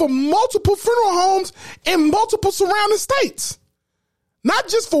did it for multiple funeral homes in multiple surrounding states. Not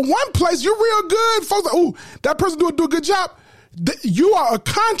just for one place. You're real good. Folks like, ooh, that person do a good job. You are a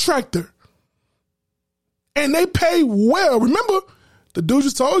contractor. And they pay well. Remember, the dude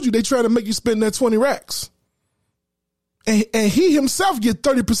just told you they try to make you spend that 20 racks. And he himself get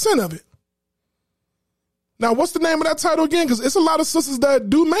 30% of it. Now, what's the name of that title again? Because it's a lot of sisters that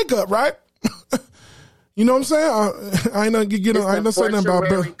do makeup, right? You know what I'm saying? I ain't not saying nothing about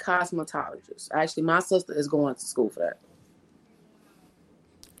mortuary cosmetologist. Actually, my sister is going to school for that.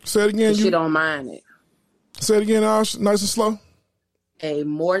 Say it again. She don't mind it. Say it again, Ash. Nice and slow. A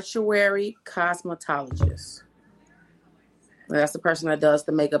mortuary cosmetologist. That's the person that does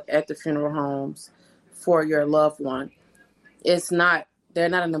the makeup at the funeral homes for your loved one. They're not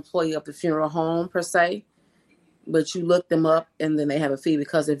an employee of the funeral home per se, but you look them up and then they have a fee,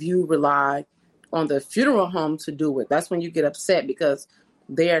 because if you rely on the funeral home to do it, that's when you get upset, because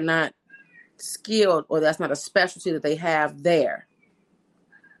they are not skilled, or that's not a specialty that they have there.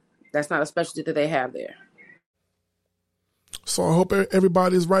 That's not a specialty that they have there. So I hope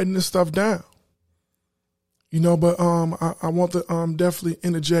everybody is writing this stuff down. But I want to definitely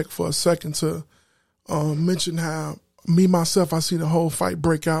interject for a second to mention how myself, I see the whole fight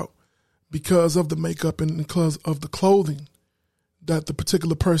break out because of the makeup and because of the clothing that the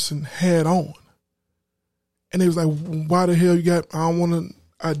particular person had on. And it was like, why the hell I don't want to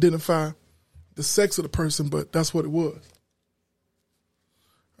identify the sex of the person, but that's what it was.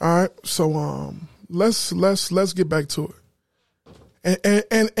 All right, so let's get back to it.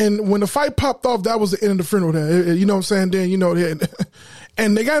 And when the fight popped off, that was the end of the funeral. There, you know what I'm saying? Then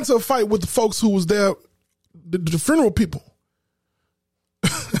and they got into a fight with the folks who was there, the funeral people.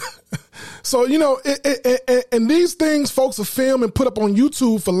 So and these things folks are filmed and put up on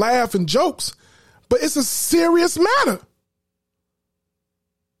YouTube for laugh and jokes, but it's a serious matter,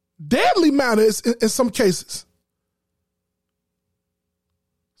 deadly matter in some cases.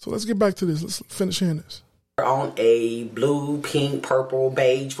 So let's get back to this. Let's finish hearing this. On a blue, pink, purple,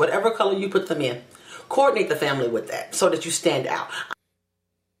 beige, whatever color you put them in. Coordinate the family with that so that you stand out.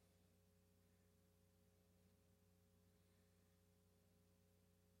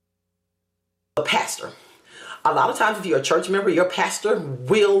 A pastor. A lot of times if you're a church member, your pastor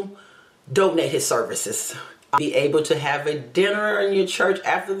will donate his services. Be able to have a dinner in your church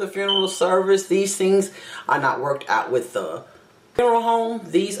after the funeral service. These things are not worked out with the funeral home.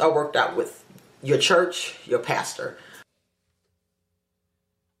 These are worked out with your church, your pastor.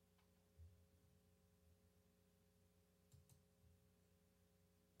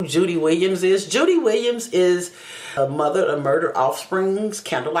 Judy Williams is a mother of murdered offspring's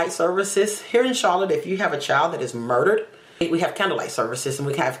candlelight services. Here in Charlotte, if you have a child that is murdered, we have candlelight services and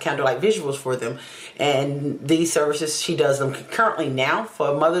we have candlelight visuals for them. And these services, she does them currently now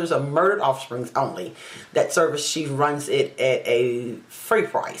for mothers of murdered offsprings only. That service, she runs it at a free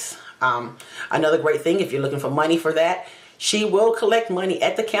price. Another great thing, if you're looking for money for that, she will collect money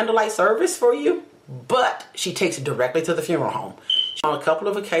at the candlelight service for you, but she takes it directly to the funeral home. On a couple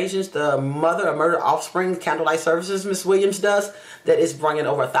of occasions, the mother of murdered offspring candlelight services Miss Williams does, that is bringing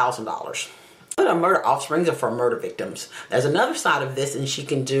over $1,000. The murder offsprings are for murder victims. There's another side of this, and she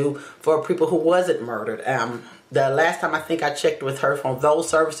can do for people who wasn't murdered. The last time I think I checked with her from those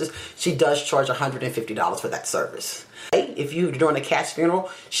services, she does charge $150 for that service. If you're doing a cash funeral,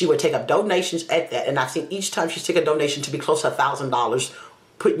 she would take up donations at that, and I've seen each time she's taken a donation to be close to $1,000,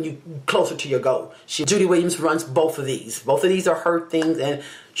 putting you closer to your goal. Judy Williams runs both of these. Both of these are her things, and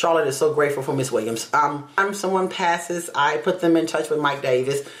Charlotte is so grateful for Miss Williams. Someone passes, I put them in touch with Mike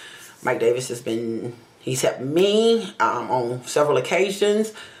Davis. Mike Davis he's helped me on several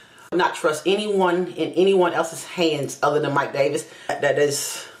occasions. I not trust anyone in anyone else's hands other than Mike Davis. That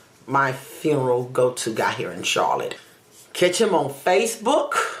is my funeral go-to guy here in Charlotte. Catch him on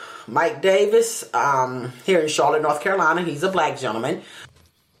Facebook, Mike Davis, here in Charlotte, North Carolina. He's a black gentleman.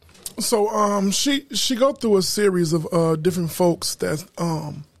 So she go through a series of different folks that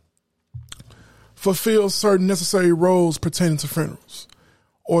fulfill certain necessary roles pertaining to funerals,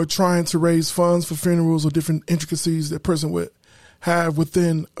 or trying to raise funds for funerals, or different intricacies that a person would have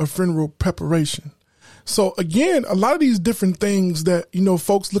within a funeral preparation. So again, a lot of these different things that,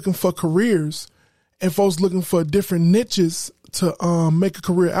 folks looking for careers and folks looking for different niches to make a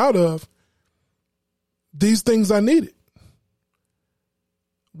career out of, these things are needed.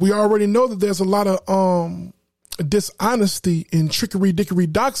 We already know that there's a lot of dishonesty and trickery, dickory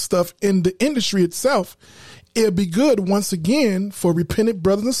dock stuff in the industry itself. It'd be good, once again, for repentant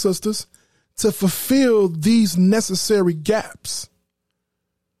brothers and sisters to fulfill these necessary gaps.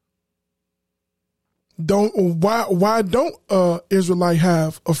 Why don't Israelite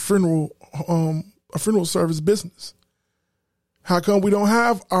have a funeral service business? How come we don't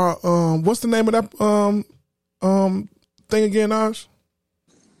have our what's the name of that thing again, Ash?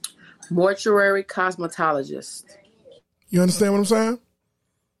 Mortuary cosmetologist. You understand what I'm saying?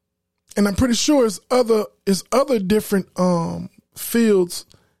 And I'm pretty sure it's other different fields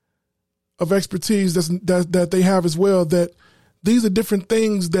of expertise that they have as well. That these are different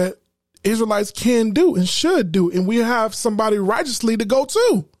things that Israelites can do and should do, and we have somebody righteously to go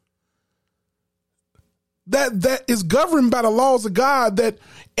to. That is governed by the laws of God, that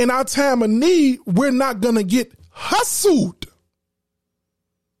in our time of need, we're not going to get hustled.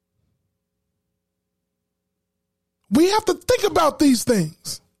 We have to think about these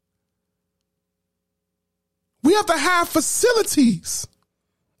things. We have to have facilities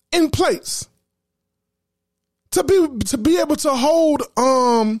in place to be able to hold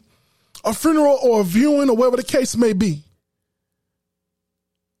a funeral or a viewing or whatever the case may be.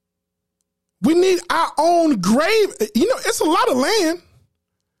 We need our own grave. It's a lot of land.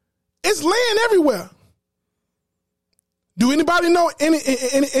 It's land everywhere. Do anybody know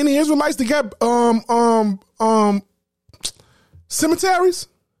any Israelites that got cemeteries?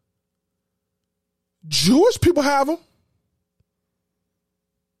 Jewish people have them.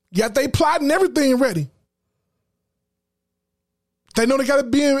 Yet they plotting everything ready. They know they got to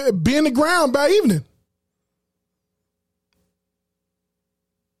be in the ground by evening.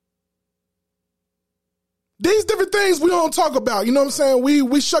 These different things we don't talk about. You know what I'm saying?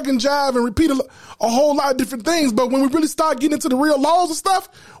 We shuck and jive and repeat a whole lot of different things. But when we really start getting into the real laws and stuff,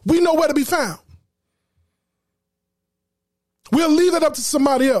 we know where to be found. We'll leave that up to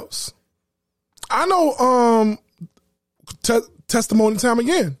somebody else. I know testimony time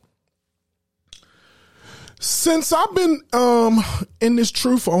again. Since I've been in this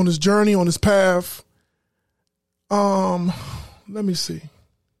truth, on this journey, on this path, let me see.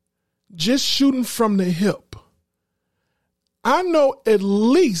 Just shooting from the hip, I know at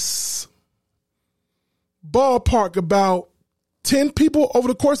least ballpark about 10 people over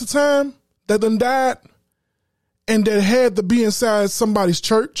the course of time that done died and that had to be inside somebody's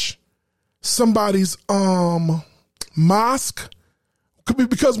church, somebody's mosque.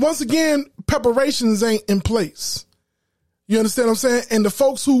 Because once again, preparations ain't in place. You understand what I'm saying? And the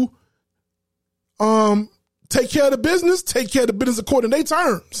folks who take care of the business according to their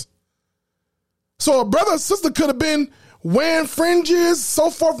terms. So a brother or sister could have been wearing fringes, so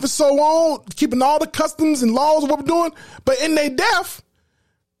forth and so on, keeping all the customs and laws of what we're doing. But in their death,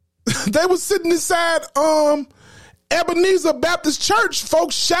 they were sitting inside Ebenezer Baptist Church,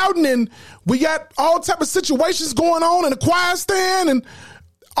 folks shouting, and we got all type of situations going on in the choir stand, and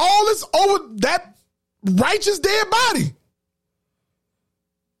all this over that righteous dead body.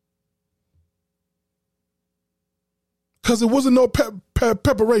 Because it wasn't no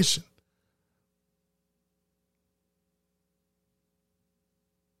preparation.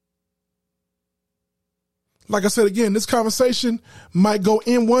 Like I said again, this conversation might go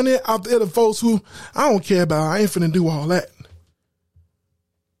in one ear, out the other. Folks who I don't care about, I ain't finna do all that.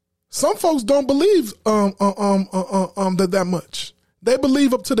 Some folks don't believe that much. They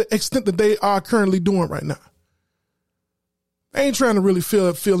believe up to the extent that they are currently doing right now. They ain't trying to really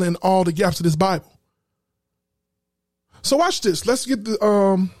fill in all the gaps of this Bible. So watch this. Let's get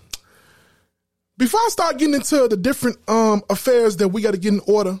the before I start getting into the different affairs that we got to get in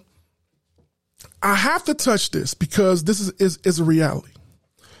order, I have to touch this because this is a reality.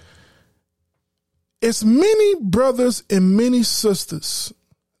 It's many brothers and many sisters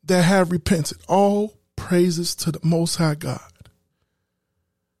that have repented. All praises to the Most High God.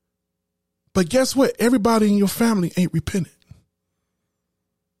 But guess what? Everybody in your family ain't repented.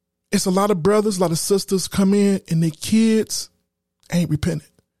 It's a lot of brothers, a lot of sisters come in and their kids ain't repented.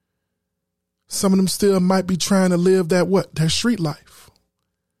 Some of them still might be trying to live that street life.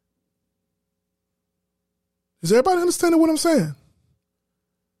 Is everybody understanding what I'm saying?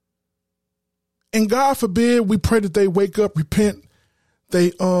 And God forbid, we pray that they wake up, repent, they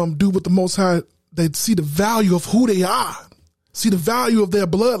do what the Most High they see the value of who they are, see the value of their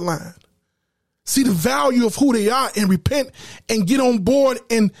bloodline, see the value of who they are, and repent and get on board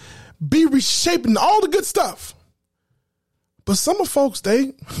and be reshaping all the good stuff. But some of folks,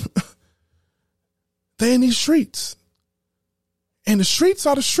 they in these streets. And the streets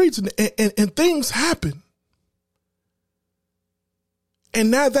are the streets, and things happen. And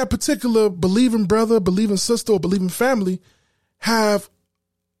now that particular believing brother, believing sister, or believing family have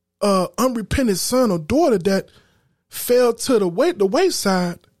an unrepentant son or daughter that fell to the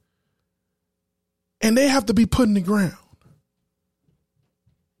wayside, and they have to be put in the ground.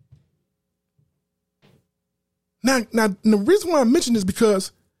 Now, the reason why I mention this is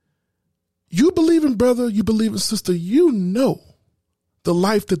because you believing brother, you believing sister, you know the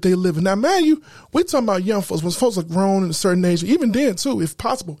life that they live in. Now, man, we talking about young folks. When folks are grown in a certain age, even then too, if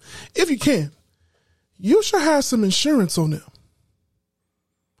possible, if you can, you should have some insurance on them.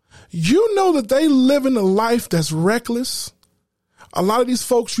 You know that they living a life that's reckless. A lot of these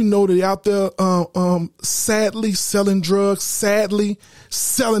folks, you know, they're out there sadly selling drugs, sadly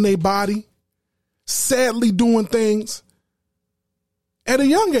selling their body, sadly doing things at a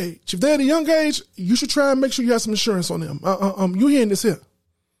young age. If they're at a young age, you should try and make sure you have some insurance on them. You hearing this here?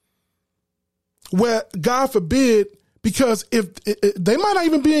 Where, God forbid, because if they might not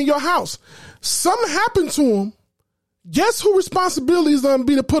even be in your house, something happened to them, guess who responsibility is going to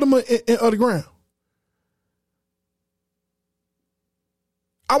be to put them in the ground?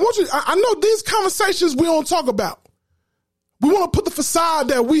 I know these conversations we don't talk about. We want to put the facade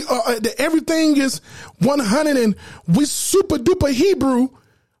that that everything is 100 and we super duper Hebrew,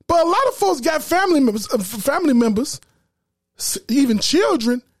 but a lot of folks got family members, even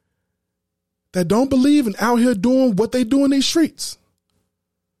children, that don't believe and out here doing what they do in these streets.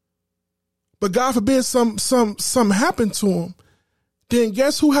 But God forbid some happen to them, then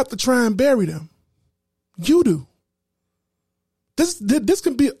guess who have to try and bury them? You do. This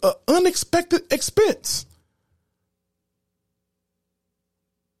can be an unexpected expense.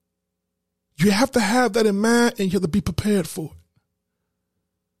 You have to have that in mind, and you have to be prepared for it.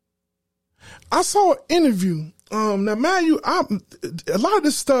 I saw an interview. Now, man, a lot of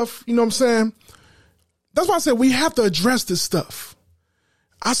this stuff, you know what I'm saying? That's why I said we have to address this stuff.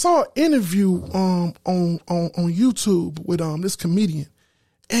 I saw an interview on YouTube with this comedian,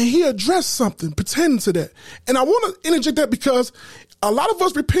 and he addressed something pertaining to that. And I want to interject that because a lot of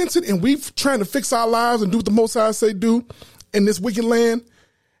us repented, and we've trying to fix our lives and do what the Most High say do in this wicked land.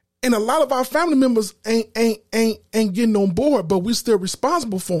 And a lot of our family members ain't getting on board, but we're still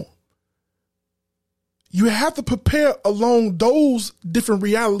responsible for them. You have to prepare along those different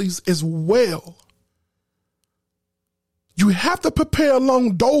realities as well. You have to prepare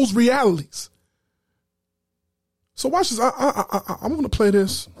along those realities. So watch this. I'm going to play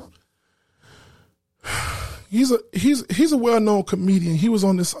this. He's a well-known comedian. He was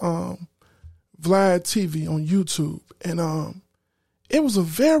on this Vlad TV on YouTube, and it was a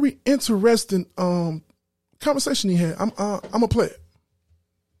very interesting conversation he had. I'm gonna play it.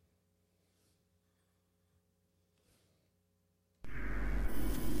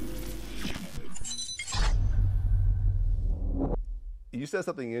 You said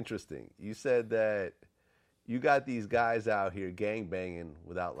something interesting. You said that you got these guys out here gangbanging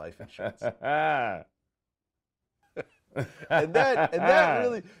without life insurance. and that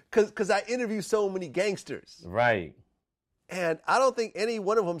really, because I interview so many gangsters. Right. And I don't think any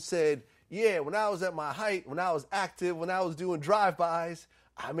one of them said, yeah, when I was at my height, when I was active, when I was doing drive-bys,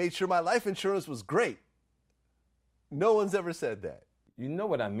 I made sure my life insurance was great. No one's ever said that. You know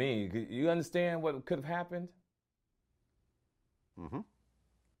what I mean. You understand what could have happened? Mm-hmm.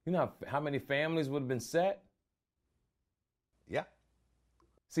 You know how many families would have been set? Yeah.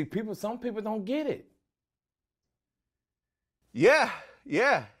 See, some people don't get it. Yeah.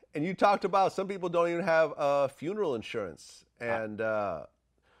 And you talked about some people don't even have funeral insurance. And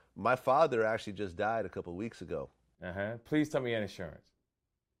my father actually just died a couple of weeks ago. Uh-huh. Please tell me he had insurance.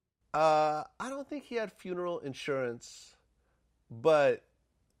 I don't think he had funeral insurance, but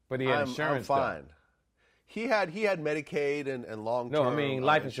he had insurance. I'm fine. Though. He had Medicaid and long-term. No, I mean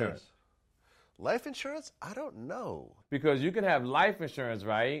life insurance. Life insurance? I don't know. Because you can have life insurance,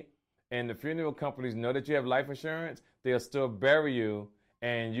 right? And the funeral companies know that you have life insurance. They'll still bury you.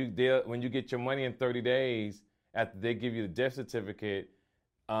 And when you get your money in 30 days, after they give you the death certificate,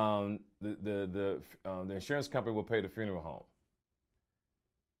 the insurance company will pay the funeral home.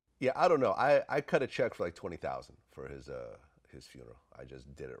 Yeah, I don't know. I cut a check for like $20,000 for his funeral. I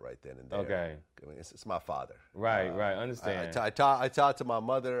just did it right then and there. Okay. I mean, it's my father. Right. Understand. I talked to my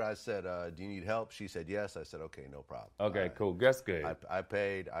mother. I said, "Do you need help?" She said, "Yes." I said, "Okay, no problem." Okay, cool. That's good. I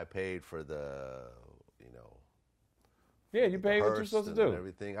paid for the, Yeah, you paid what you're supposed to do.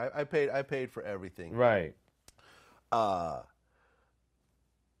 Everything. I paid for everything. Right.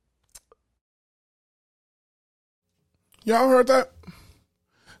 Y'all heard that?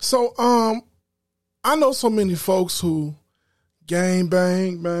 So, I know so many folks who gang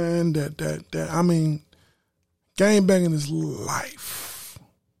bang, man, gang banging is life.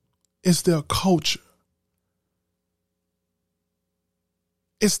 It's their culture.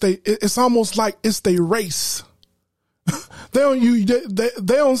 It's almost like it's their race. They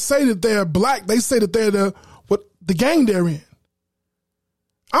don't say that they're black. They say that they're the gang they're in.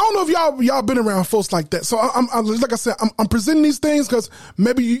 I don't know if y'all been around folks like that. So I'm like I said, I'm presenting these things because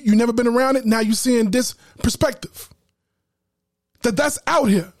maybe you never been around it. Now you seeing this perspective that's out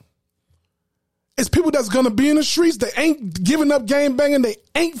here. It's people that's gonna be in the streets. They ain't giving up gang banging. They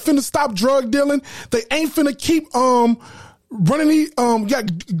ain't finna stop drug dealing. They ain't finna keep running these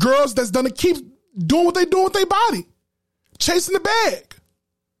girls that's gonna keep doing what they doing with their body, chasing the bag,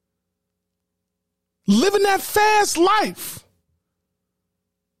 living that fast life.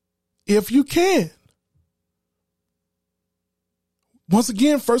 If you can. Once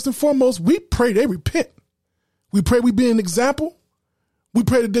again, first and foremost, we pray they repent. We pray we be an example. We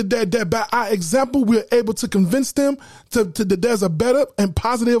pray that by our example, we're able to convince them that there's a better and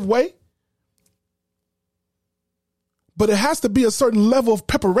positive way. But it has to be a certain level of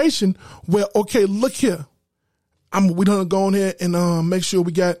preparation where, okay, look here. We done go on here and make sure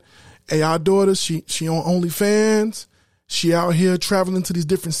we got our daughter, she on OnlyFans. She out here traveling to these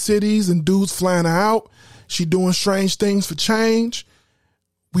different cities and dudes flying her out. She doing strange things for change.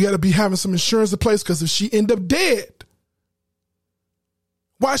 We got to be having some insurance in place because if she end up dead,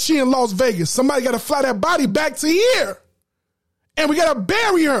 why she in Las Vegas? Somebody got to fly that body back to here. And we got to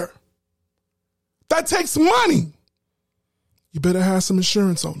bury her. That takes money. You better have some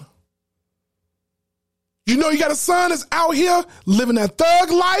insurance on her. You know you got a son that's out here living that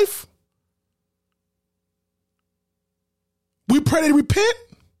thug life. We pray they repent,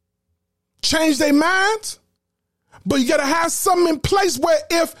 change their minds, but you got to have something in place where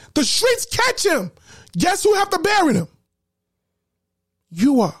if the streets catch him, guess who have to bury them?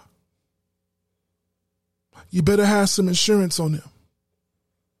 You are. You better have some insurance on them.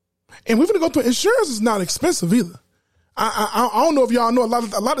 And we're going to go through insurance is not expensive either. I don't know if y'all know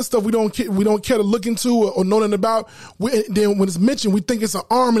a lot of stuff we don't care to look into or know nothing about. Then when it's mentioned, we think it's an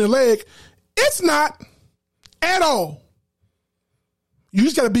arm and a leg. It's not at all. You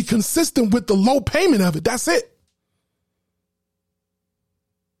just got to be consistent with the low payment of it. That's it.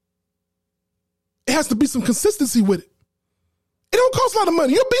 It has to be some consistency with it. It don't cost a lot of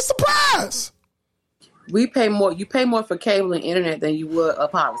money. You'll be surprised. We pay more. You pay more for cable and internet than you would a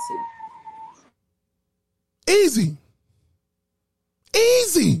policy. Easy.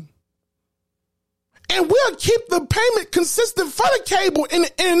 And we'll keep the payment consistent for the cable and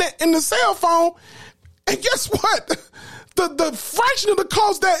the internet and the cell phone. And guess what? The fraction of the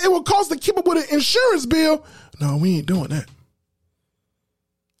cost that it will cost to keep up with an insurance bill, no, we ain't doing that.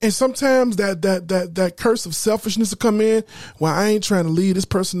 And sometimes that curse of selfishness will come in. Well, I ain't trying to leave this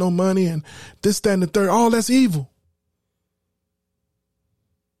person no money and this, that, and the third. All that's evil.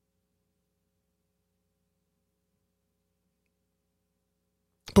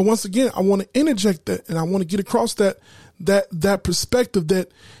 But once again, I want to interject that and I want to get across that perspective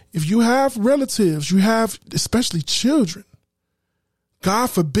that if you have relatives, you have especially children, God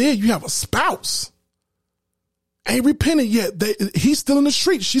forbid you have a spouse, ain't repented yet. He's still in the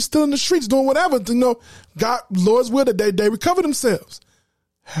streets. She's still in the streets doing whatever. God, Lord's will that they recover themselves.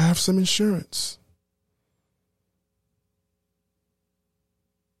 Have some insurance.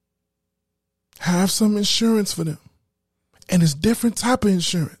 Have some insurance for them. And it's different type of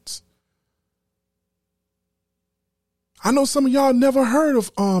insurance. I know some of y'all never heard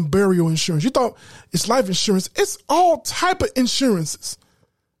of burial insurance. You thought it's life insurance. It's all type of insurances.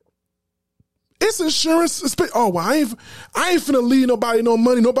 It's insurance. Oh, well, I ain't finna leave nobody no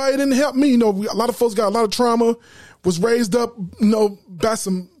money. Nobody didn't help me. A lot of folks got a lot of trauma, was raised up, by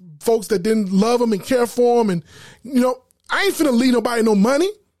some folks that didn't love them and care for them. And, I ain't finna leave nobody no money.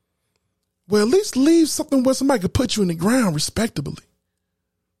 Well, at least leave something where somebody could put you in the ground respectably.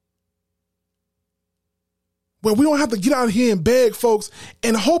 Where we don't have to get out here and beg folks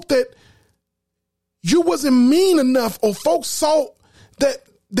and hope that you wasn't mean enough or folks saw that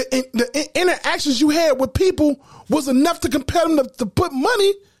the interactions you had with people was enough to compel them to put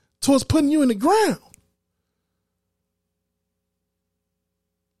money towards putting you in the ground.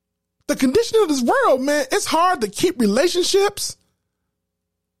 the condition of this world, man, it's hard to keep relationships.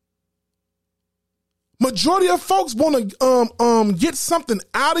 Majority of folks want to get something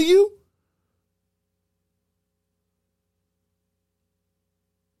out of you.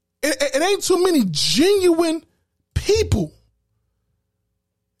 It ain't too many genuine people.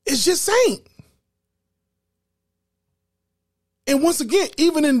 It just ain't. And once again,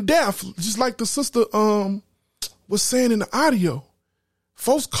 even in death, just like the sister was saying in the audio,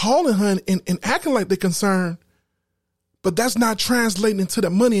 folks calling her and acting like they're concerned, but that's not translating into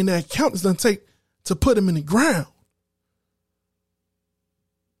the money in their account it's going to take to put them in the ground.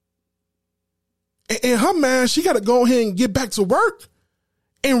 And her man, she got to go ahead and get back to work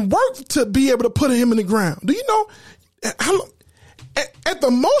and work to be able to put him in the ground. Do you know how at the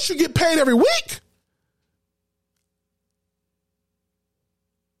most you get paid every week?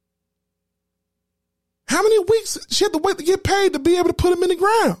 How many weeks she had to wait to get paid to be able to put him in the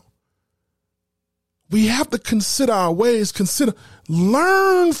ground? We have to consider our ways,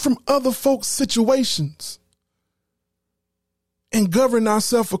 learn from other folks' situations and govern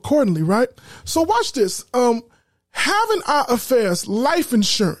ourselves accordingly, right? So watch this. Having our affairs, life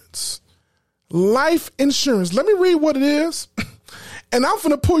insurance. Life insurance. Let me read what it is. And I'm going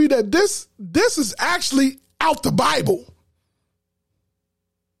to pull you that this is actually out the Bible.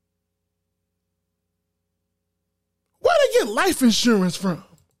 Where they get life insurance from?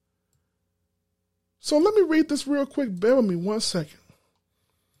 So let me read this real quick. Bear with me 1 second.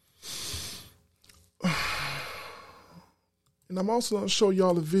 And I'm also going to show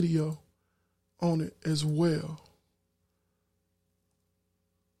y'all a video on it as well.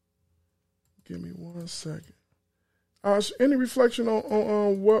 Give me 1 second. Any reflection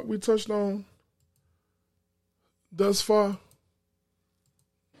on what we touched on thus far?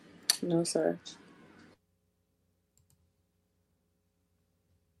 No, sir.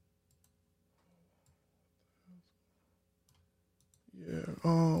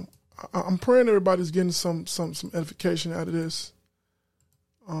 Yeah. I'm praying everybody's getting some edification out of this.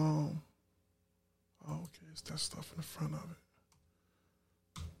 Okay, it's that stuff in the front of it.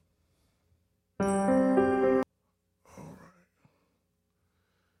 All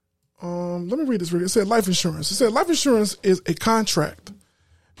right. Let me read this. It said life insurance. It said life insurance is a contract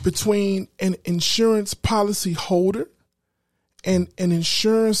between an insurance policy holder and an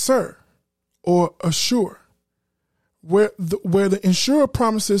insurancer or assurer, where the insurer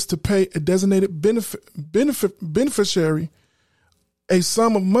promises to pay a designated beneficiary a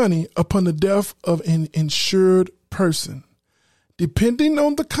sum of money upon the death of an insured person. Depending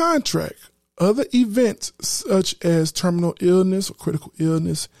on the contract, other events such as terminal illness or critical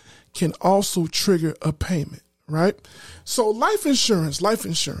illness can also trigger a payment, right? So life insurance. Life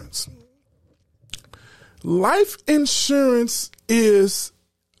insurance is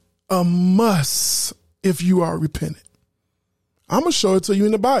a must if you are repentant. I'm going to show it to you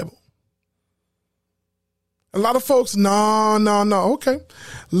in the Bible. A lot of folks, no. Okay,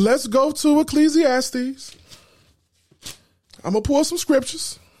 let's go to Ecclesiastes. I'm going to pull some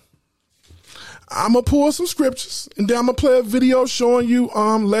scriptures. And then I'm going to play a video showing you,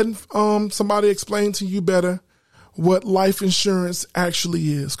 letting somebody explain to you better what life insurance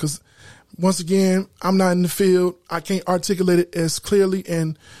actually is. Because once again, I'm not in the field. I can't articulate it as clearly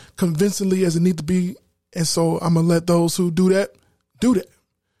and convincingly as it needs to be. And so I'm going to let those who do that.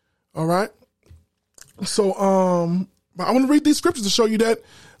 All right. So I want to read these scriptures to show you that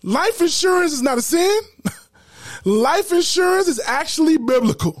life insurance is not a sin. Life insurance is actually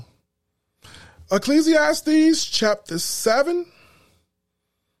biblical. Ecclesiastes chapter 7.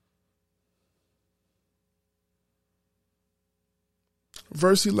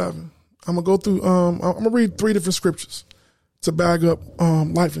 Verse 11. I'm going to go through, I'm going to read 3 different scriptures to back up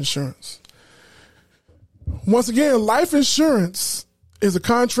life insurance. Once again, life insurance is a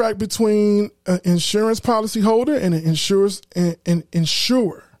contract between an insurance policy holder and an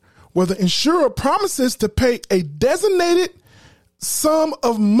insurer, where the insurer promises to pay a designated sum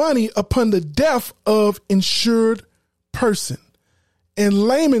of money upon the death of insured person. In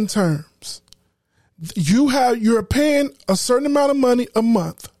layman terms, you're paying a certain amount of money a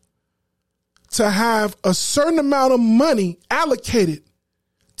month to have a certain amount of money allocated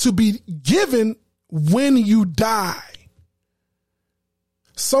to be given when you die.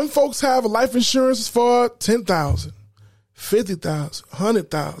 Some folks have life insurance for $10,000, $50,000,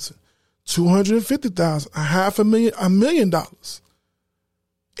 $100,000, $250,000, $500,000, $1 million.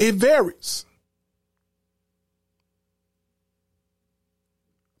 It varies.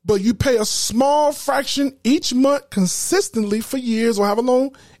 But you pay a small fraction each month consistently for years or however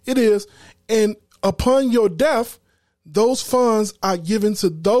long it is. And upon your death, those funds are given to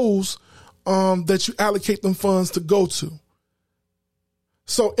those that you allocate them funds to go to.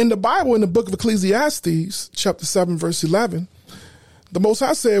 So in the Bible, in the book of Ecclesiastes, chapter 7, verse 11, the Most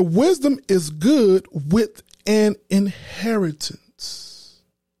High said, wisdom is good with an inheritance.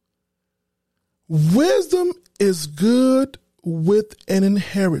 Wisdom is good with an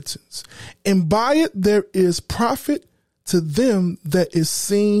inheritance, and by it there is profit to them that is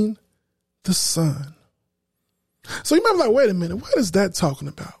seen the sun. So you might be like, wait a minute, what is that talking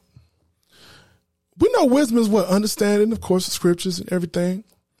about? We know wisdom is what? Understanding, of course, the scriptures and everything.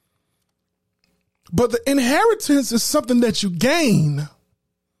 But the inheritance is something that you gain,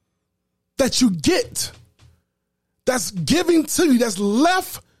 that you get, that's giving to you, that's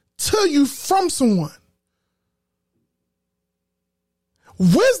left to you from someone.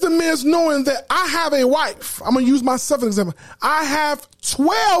 Wisdom is knowing that I have a wife. I'm going to use myself as an example. I have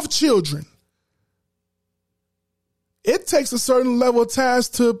 12 children. It takes a certain level of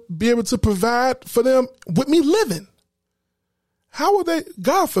task to be able to provide for them with me living. How would they,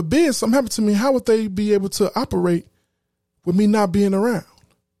 God forbid something happened to me, how would they be able to operate with me not being around?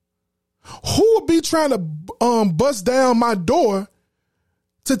 Who would be trying to bust down my door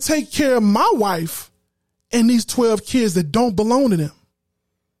to take care of my wife and these 12 kids that don't belong to them?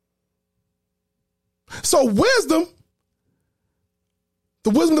 So wisdom,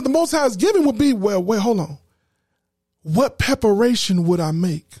 the wisdom that the Most High is giving would be, well, wait, hold on. What preparation would I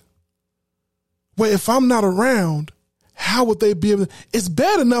make? Well, if I'm not around, how would they be able to? It's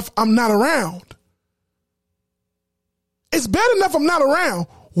bad enough I'm not around. It's bad enough I'm not around.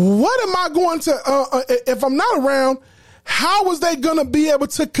 What am I going to, if I'm not around, how is they going to be able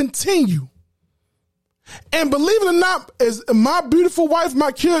to continue? And believe it or not, as my beautiful wife,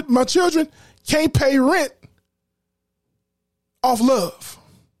 my children can't pay rent off love.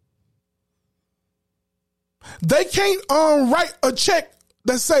 They can't write a check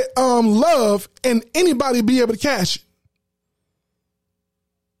that say love and anybody be able to cash it.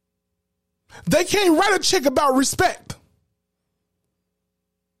 They can't write a check about respect.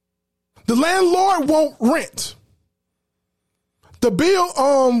 The landlord won't rent. The bill,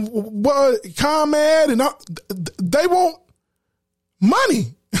 ComEd and they want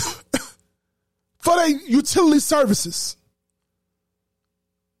money for their utility services.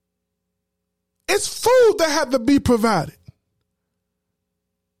 It's food that had to be provided.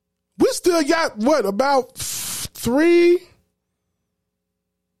 We still got, about 3?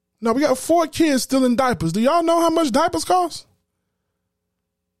 No, we got 4 kids still in diapers. Do y'all know how much diapers cost?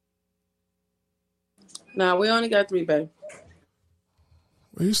 No, we only got 3, babe.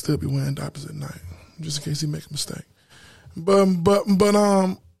 Well, he still be wearing diapers at night, just in case he make a mistake. But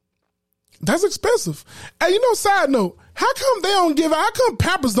that's expensive. And side note, how come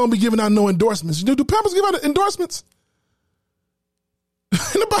Pampers don't be giving out no endorsements? Do Pampers give out endorsements?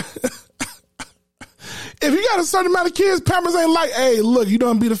 If you got a certain amount of kids, Pampers ain't like, hey, look, you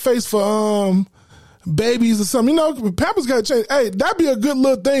don't be the face for babies or something. Pampers got to change. Hey, that'd be a good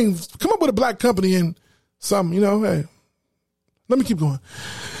little thing. Come up with a black company and something, hey. Let me keep going.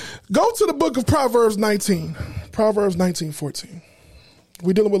 Go to the book of Proverbs 19. Proverbs 19:14.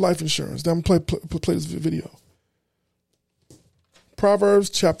 We're dealing with life insurance. Then I'm going to play this video. Proverbs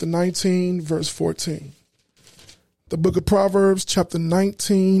chapter 19, verse 14. The book of Proverbs chapter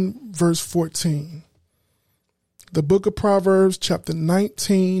 19, verse 14. The book of Proverbs chapter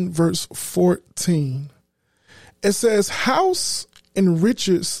 19, verse 14. It says, house and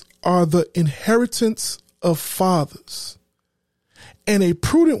riches are the inheritance of fathers, and a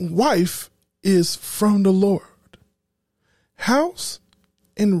prudent wife is from the Lord. House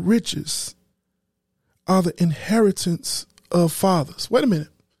and riches are the inheritance of fathers. Wait a minute.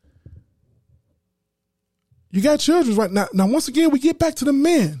 You got children right now. Now, once again, we get back to the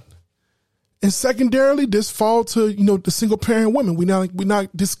men. And secondarily, this fall to, the single parent women. We're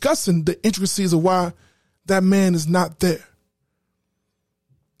not discussing the intricacies of why that man is not there.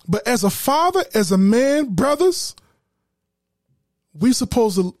 But as a father, as a man, brothers, we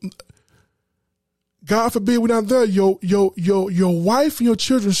supposed to, God forbid we're not there, your wife and your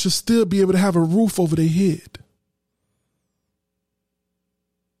children should still be able to have a roof over their head.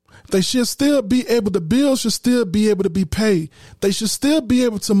 They should still be able, the bills should still be able to be paid. They should still be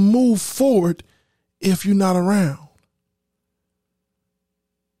able to move forward if you're not around.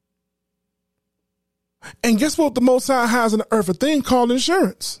 And guess what the Most High has on the earth? A thing called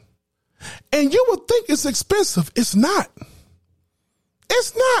insurance. And you would think it's expensive. It's not.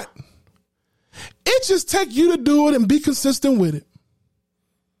 It's not. It just takes you to do it and be consistent with it.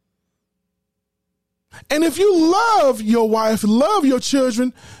 And if you love your wife, love your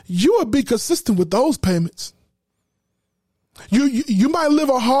children, you will be consistent with those payments. You might live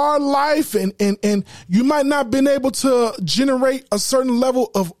a hard life and you might not been able to generate a certain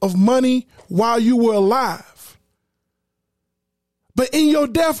level of money while you were alive. But in your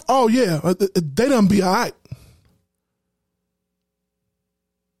death, oh yeah, they done be all right.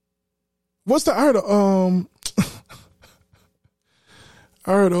 I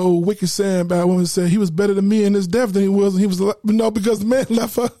heard an old wicked saying about a woman said he was better than me in his death than he was because the man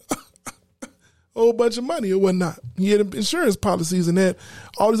left her a whole bunch of money or whatnot. He had insurance policies and had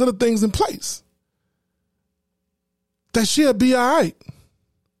all these other things in place. That she'll be all right.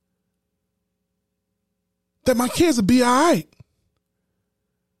 That my kids will be all right.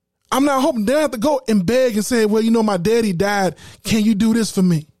 I'm not hoping they'll have to go and beg and say, well, my daddy died. Can you do this for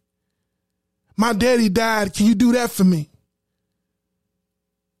me? My daddy died. Can you do that for me?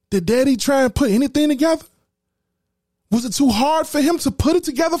 Did daddy try and put anything together? Was it too hard for him to put it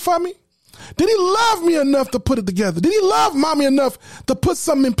together for me? Did he love me enough to put it together? Did he love mommy enough to put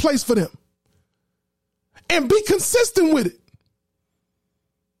something in place for them? And be consistent with it.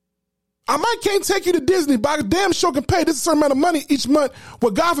 I might can't take you to Disney, but I damn sure can pay this certain amount of money each month.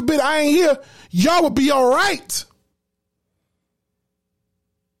 Well, God forbid I ain't here. Y'all would be all right.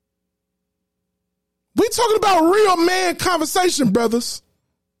 We talking about real man conversation, brothers.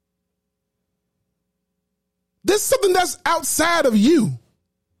 This is something that's outside of you.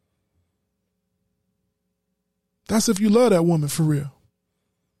 That's if you love that woman for real.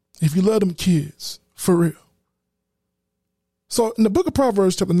 If you love them kids for real. So in the book of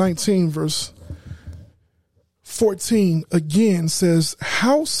Proverbs, chapter 19, verse 14, again says,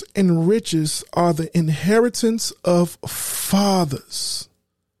 house and riches are the inheritance of fathers,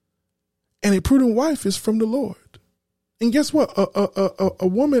 and a prudent wife is from the Lord. And guess what? A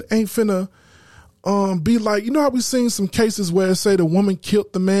woman ain't finna be like, how we seen some cases where it say the woman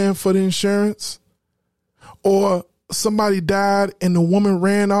killed the man for the insurance, or somebody died and the woman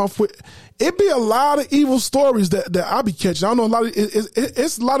ran off with. It be a lot of evil stories that I be catching. I don't know, a lot of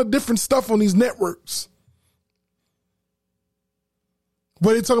it's a lot of different stuff on these networks.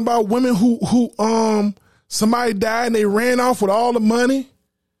 Where they talking about women who somebody died and they ran off with all the money.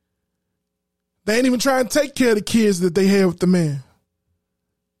 They ain't even trying to take care of the kids that they had with the man.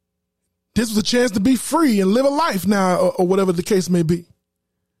 This was a chance to be free and live a life now, or whatever the case may be.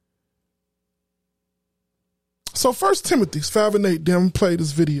 So 1 Timothy 5:8, then I'm gonna play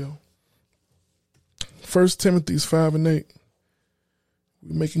this video. 1 Timothy 5:8.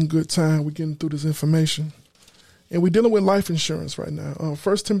 We're making good time. We're getting through this information. And we're dealing with life insurance right now.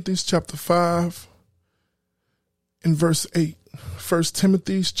 1 Timothy chapter 5 and verse 8. 1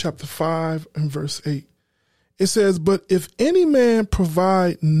 Timothy chapter 5 and verse 8. It says, but if any man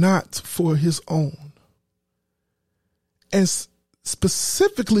provide not for his own, and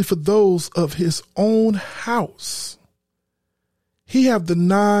specifically for those of his own house, he have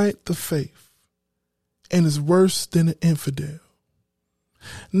denied the faith and is worse than an infidel.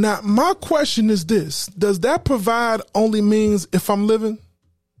 Now, my question is this. Does that provide only means if I'm living?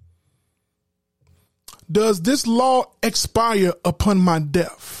 Does this law expire upon my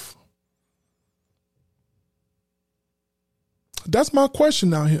death? That's my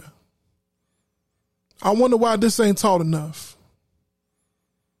question out here. I wonder why this ain't taught enough.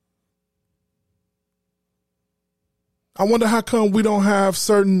 I wonder how come we don't have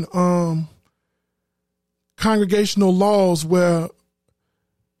certain congregational laws where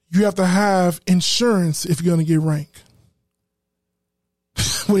you have to have insurance if you're going to get rank.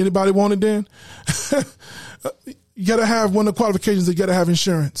 Would anybody want it then? You got to have one of the qualifications. You got to have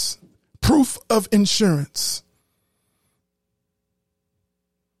insurance. Proof of insurance.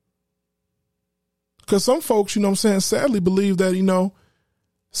 Because some folks, sadly believe that,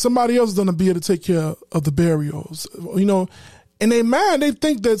 somebody else is going to be able to take care of the burials. In their mind, they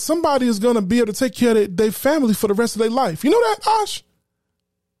think that somebody is going to be able to take care of their family for the rest of their life. You know that, Osh?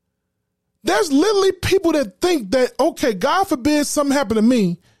 There's literally people that think that, okay, God forbid something happened to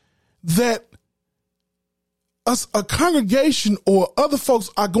me, that a congregation or other folks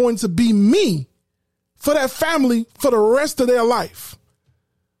are going to be me for that family for the rest of their life.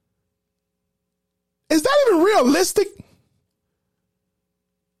 Is that even realistic?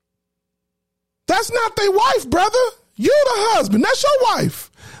 That's not their wife, brother. You're the husband. That's your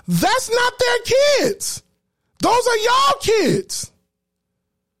wife. That's not their kids. Those are y'all kids.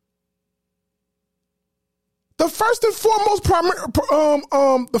 The first and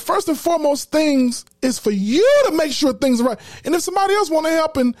foremost things is for you to make sure things are right. And if somebody else want to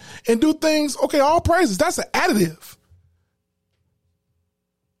help and do things, okay, all praises. That's an additive.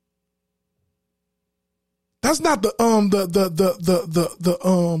 That's not the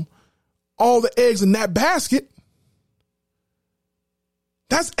all the eggs in that basket.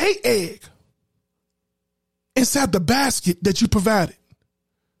 That's an egg inside the basket that you provided.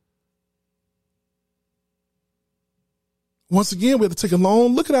 Once again, we have to take a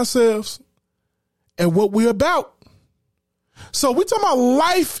long look at ourselves and what we're about. So we're talking about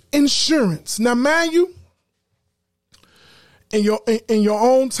life insurance. Now, mind you, in your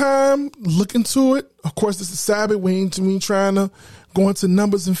own time, look into it. Of course, this is Sabbath. We ain't trying to go into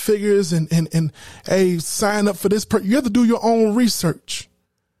numbers and figures and hey, sign up for this. You have to do your own research.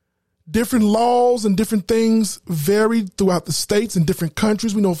 Different laws and different things vary throughout the states and different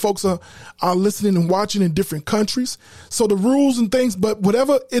countries. We know folks are listening and watching in different countries. So the rules and things, but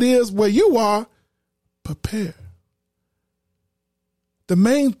whatever it is where you are, prepare. The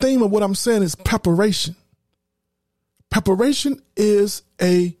main theme of what I'm saying is preparation. Preparation is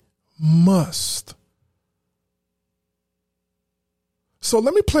a must. So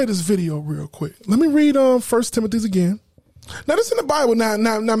let me play this video real quick. Let me read 1 Timothy again. Now, this in the Bible. Now,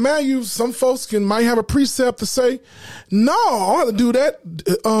 man, some folks might have a precept to say, no, I don't have to do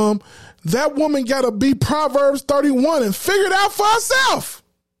that. That woman got to be Proverbs 31 and figure it out for herself.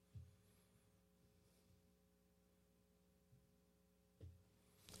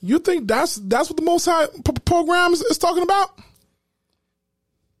 You think that's what the Most High program is talking about?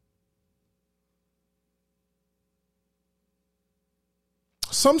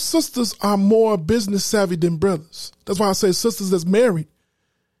 Some sisters are more business savvy than brothers. That's why I say sisters that's married.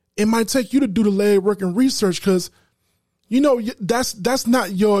 It might take you to do the legwork and research because, you know, that's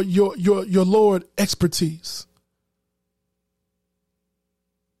not your Lord expertise.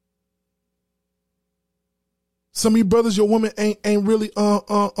 Some of you brothers, your woman ain't really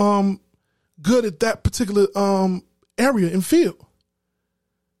good at that particular area and field.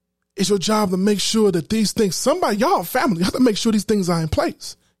 It's your job to make sure that these things, y'all are family, you have to make sure these things are in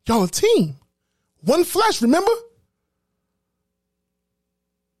place. Y'all a team. One flesh, remember?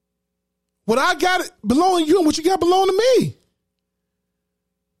 What I got belong to you and what you got belong to me.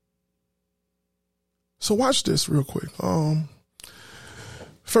 So watch this real quick. 1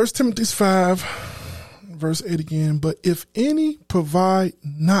 Timothy 5, verse 8 again. But if any provide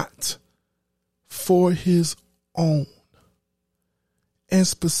not for his own, and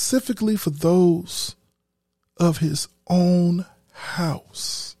specifically for those of his own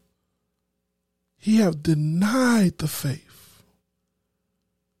house, he have denied the faith.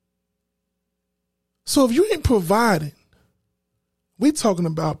 So if you ain't providing, we talking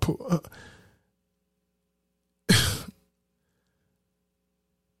about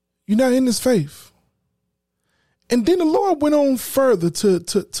you're not in this faith. And then the Lord went on further to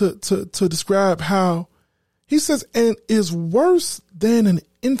describe how he says, and is worse than an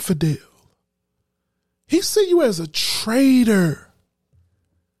infidel. He see you as a traitor.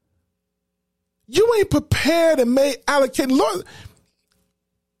 You ain't prepared and made allocated. Lord,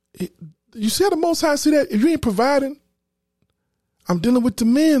 you see how the Most High see that? If you ain't providing, I'm dealing with the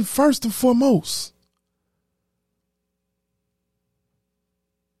men first and foremost.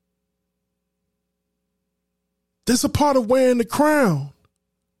 This is a part of wearing the crown.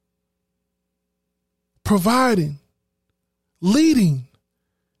 Providing, leading,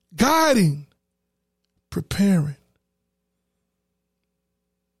 guiding, preparing.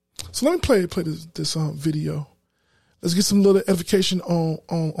 So let me play this video. Let's get some little edification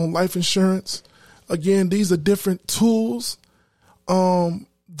on life insurance. Again, these are different tools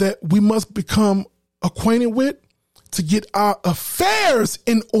that we must become acquainted with to get our affairs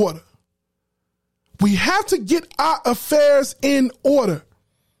in order. We have to get our affairs in order.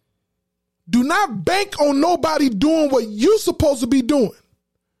 Do not bank on nobody doing what you're supposed to be doing.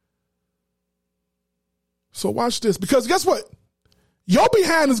 So watch this, because guess what? Your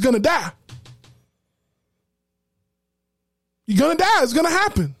behind is going to die. You're going to die. It's going to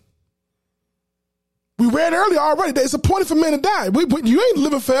happen. We read earlier already that it's appointed for men to die. You ain't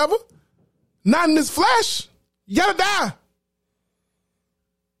living forever. Not in this flesh. You got to die.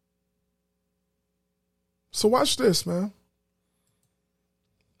 So watch this, man.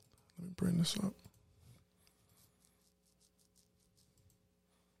 Let me bring this up.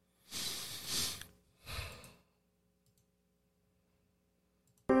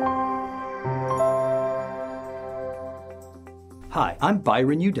 Hi, I'm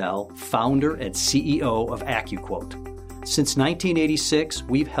Byron Udell, founder and CEO of AccuQuote. Since 1986,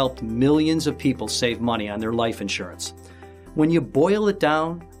 we've helped millions of people save money on their life insurance. When you boil it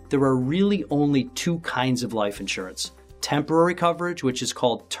down, there are really only two kinds of life insurance: temporary coverage, which is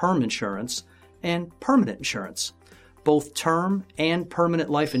called term insurance, and permanent insurance. Both term and permanent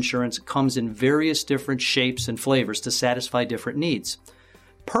life insurance comes in various different shapes and flavors to satisfy different needs.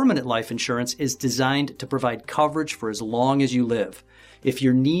 Permanent life insurance is designed to provide coverage for as long as you live. If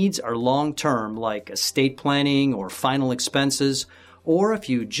your needs are long-term, like estate planning or final expenses, or if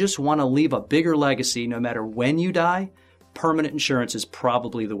you just want to leave a bigger legacy no matter when you die, permanent insurance is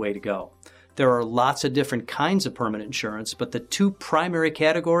probably the way to go. There are lots of different kinds of permanent insurance, but the two primary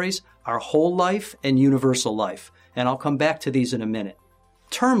categories are whole life and universal life, and I'll come back to these in a minute.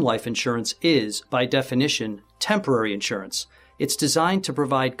 Term life insurance is, by definition, temporary insurance. It's designed to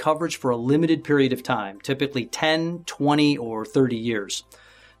provide coverage for a limited period of time, typically 10, 20, or 30 years.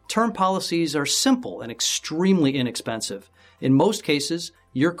 Term policies are simple and extremely inexpensive. In most cases,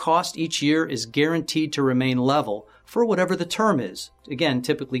 your cost each year is guaranteed to remain level for whatever the term is. Again,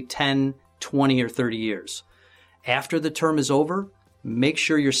 typically 10, 20, or 30 years. After the term is over, make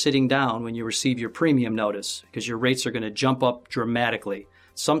sure you're sitting down when you receive your premium notice, because your rates are going to jump up dramatically,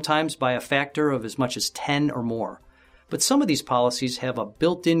 sometimes by a factor of as much as 10 or more. But some of these policies have a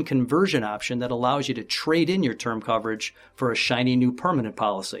built-in conversion option that allows you to trade in your term coverage for a shiny new permanent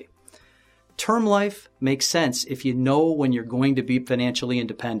policy. Term life makes sense if you know when you're going to be financially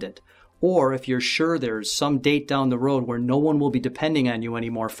independent, or if you're sure there's some date down the road where no one will be depending on you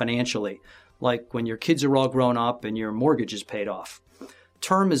anymore financially, like when your kids are all grown up and your mortgage is paid off.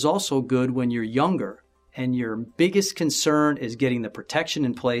 Term is also good when you're younger and your biggest concern is getting the protection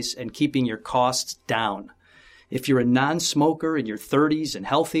in place and keeping your costs down. If you're a non-smoker in your 30s and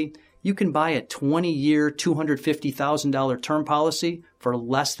healthy, you can buy a 20-year, $250,000 term policy for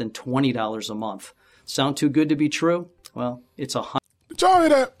less than $20 a month. Sound too good to be true? Well, it's $100. Did y'all hear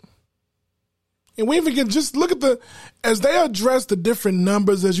that? And we even can just look at as they address the different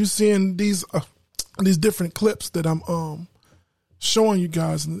numbers as you see in these different clips that I'm showing you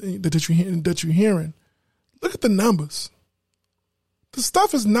guys that you're hearing. Look at the numbers. The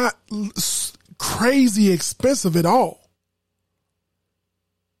stuff is not crazy expensive at all.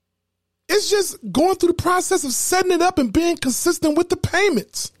 It's just going through the process of setting it up and being consistent with the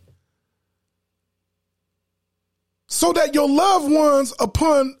payments, so that your loved ones,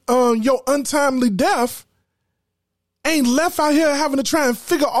 upon your untimely death, ain't left out here having to try and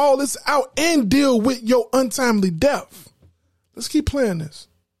figure all this out and deal with your untimely death. Let's keep playing this.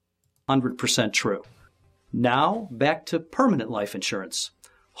 100% true. Now, back to permanent life insurance.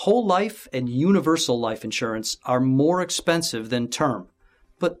 Whole life and universal life insurance are more expensive than term.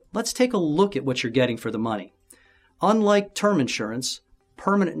 But let's take a look at what you're getting for the money. Unlike term insurance,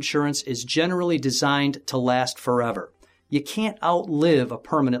 permanent insurance is generally designed to last forever. You can't outlive a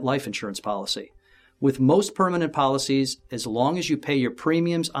permanent life insurance policy. With most permanent policies, as long as you pay your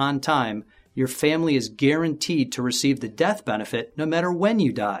premiums on time, your family is guaranteed to receive the death benefit no matter when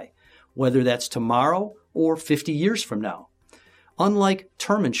you die, whether that's tomorrow or 50 years from now. Unlike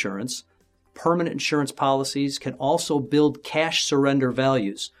term insurance, permanent insurance policies can also build cash surrender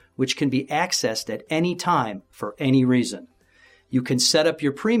values, which can be accessed at any time for any reason. You can set up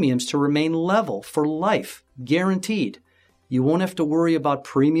your premiums to remain level for life, guaranteed. You won't have to worry about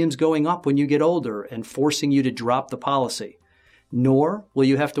premiums going up when you get older and forcing you to drop the policy. Nor will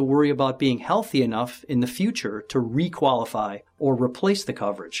you have to worry about being healthy enough in the future to requalify or replace the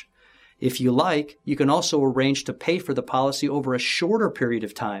coverage. If you like, you can also arrange to pay for the policy over a shorter period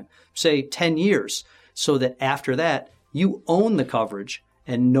of time, say 10 years, so that after that, you own the coverage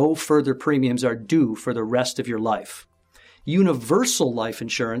and no further premiums are due for the rest of your life. Universal life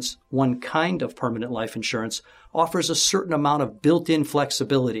insurance, one kind of permanent life insurance, offers a certain amount of built-in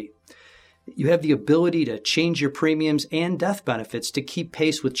flexibility. You have the ability to change your premiums and death benefits to keep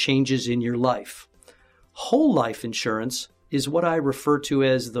pace with changes in your life. Whole life insurance is what I refer to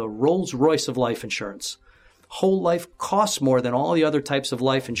as the Rolls-Royce of life insurance. Whole life costs more than all the other types of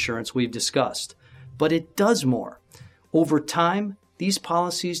life insurance we've discussed, but it does more. Over time, these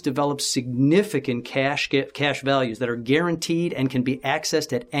policies develop significant cash values that are guaranteed and can be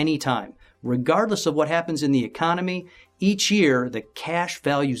accessed at any time. Regardless of what happens in the economy, each year the cash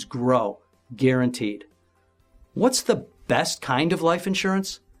values grow, guaranteed. What's the best kind of life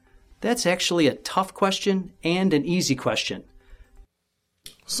insurance? That's actually a tough question and an easy question.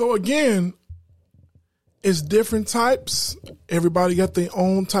 So again, it's different types. Everybody got their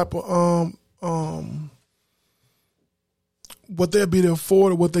own type of what they'll be to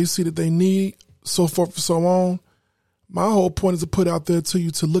afford or what they see that they need, so forth and so on. My whole point is to put out there to you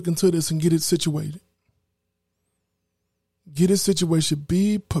to look into this and get it situated. Get it situated.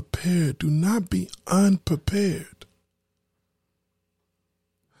 Be prepared. Do not be unprepared.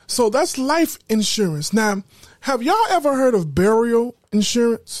 So that's life insurance. Now, have y'all ever heard of burial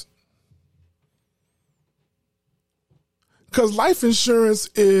insurance? Because life insurance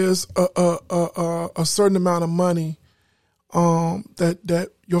is a certain amount of money that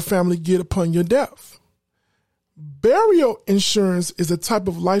your family get upon your death. Burial insurance is a type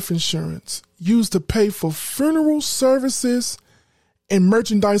of life insurance used to pay for funeral services and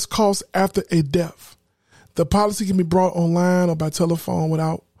merchandise costs after a death. The policy can be brought online or by telephone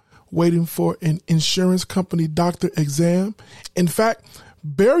without waiting for an insurance company doctor exam. In fact,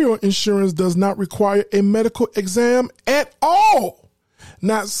 burial insurance does not require a medical exam at all.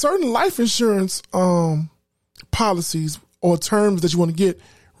 Now, certain life insurance policies or terms that you want to get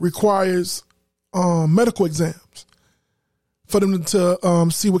requires medical exams for them to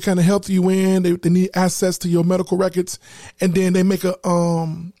see what kind of health you in. They need access to your medical records, and then they make a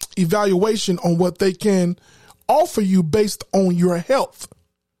evaluation on what they can offer you based on your health.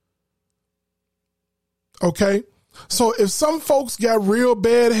 Okay, so if some folks got real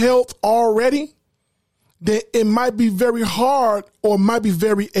bad health already, then it might be very hard or might be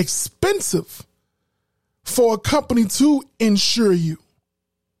very expensive for a company to insure you,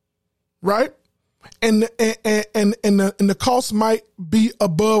 right? And the cost might be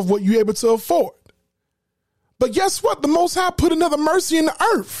above what you're able to afford. But guess what? The Most High put another mercy in the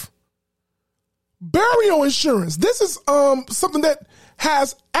earth. Burial insurance. This is something that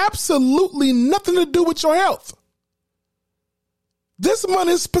has absolutely nothing to do with your health. This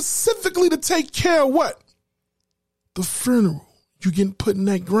money is specifically to take care of what? The funeral. You getting put in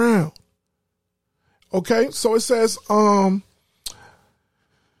that ground. Okay, so it says, let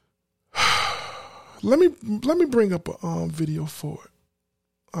me bring up a video for it.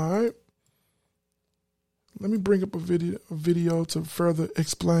 All right, let me bring up a video to further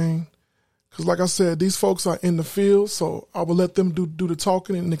explain. Because, like I said, these folks are in the field, so I will let them do the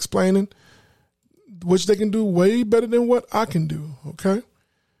talking and explaining, which they can do way better than what I can do. Okay,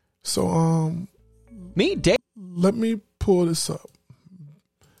 so let me pull this up.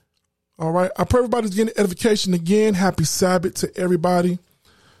 All right. I pray everybody's getting edification again. Happy Sabbath to everybody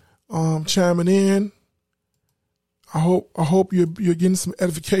chiming in. I hope you're getting some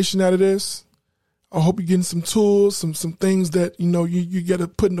edification out of this. I hope you're getting some tools, some things that you got to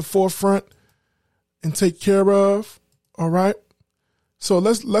put in the forefront and take care of. All right. So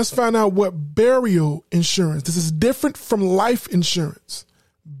let's find out what burial insurance. This is different from life insurance.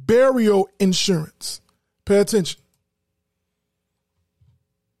 Burial insurance. Pay attention.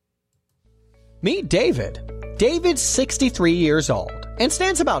 Meet David. David's 63 years old and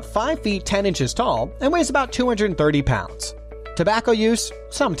stands about 5 feet 10 inches tall and weighs about 230 pounds. Tobacco use?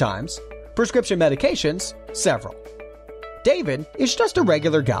 Sometimes. Prescription medications? Several. David is just a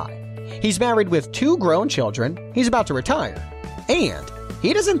regular guy. He's married with 2 grown children, he's about to retire, and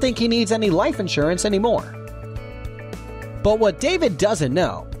he doesn't think he needs any life insurance anymore. But what David doesn't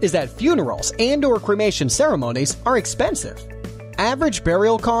know is that funerals and/or cremation ceremonies are expensive. Average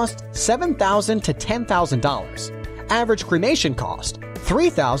burial cost $7,000 to $10,000. Average cremation cost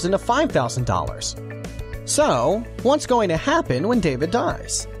 $3,000 to $5,000. So, what's going to happen when David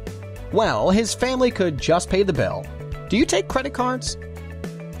dies? Well, his family could just pay the bill. Do you take credit cards?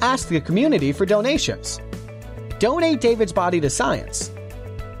 Ask the community for donations. Donate David's body to science.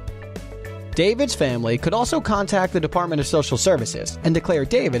 David's family could also contact the Department of Social Services and declare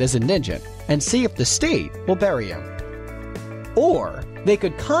David as indigent and see if the state will bury him. Or they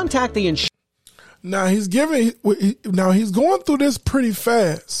could contact the insurance. Now he's going through this pretty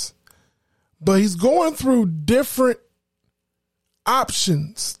fast, but he's going through different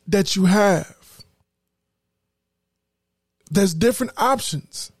options that you have. There's different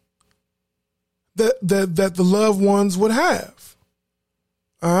options that the loved ones would have.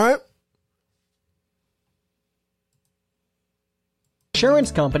 All right.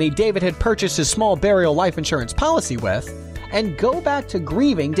 Insurance company David had purchased his small burial life insurance policy with, and go back to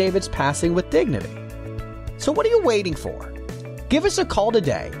grieving David's passing with dignity. So what are you waiting for? Give us a call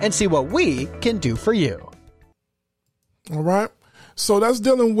today and see what we can do for you. All right. So that's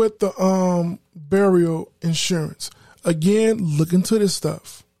dealing with the burial insurance. Again, look into this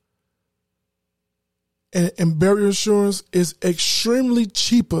stuff. And burial insurance is extremely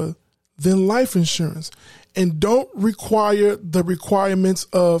cheaper than life insurance and don't require the requirements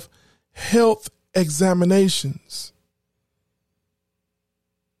of health examinations.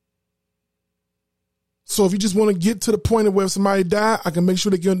 So if you just want to get to the point of where if somebody die, I can make sure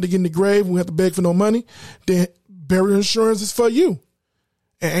they get in the grave and we have to beg for no money, then burial insurance is for you.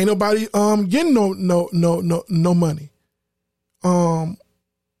 And ain't nobody getting no money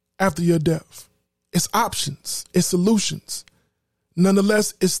after your death. It's options. It's solutions.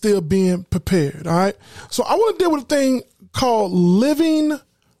 Nonetheless, it's still being prepared. All right. So I want to deal with a thing called living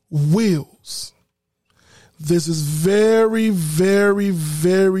wills. This is very, very,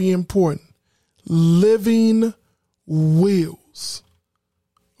 very important. Living wills.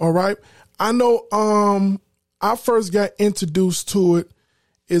 All right. I know I first got introduced to it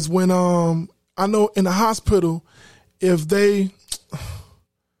is when I know in the hospital, if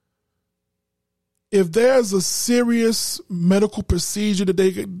there's a serious medical procedure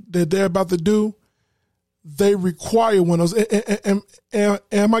that they're about to do, they require one of those.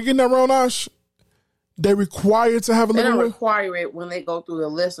 Am I getting that wrong, Ash? They require to have a living will? They don't require it when they go through the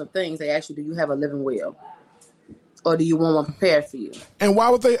list of things. They ask you, do you have a living will? Or do you want one prepared for you? And why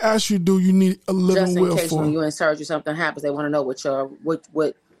would they ask you, do you need a living will for? Just in case when you're in surgery, something happens, they want to know what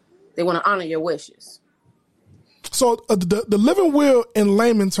they want to honor your wishes. So the living will in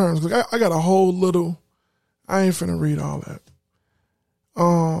layman terms, like I got a whole little, I ain't finna read all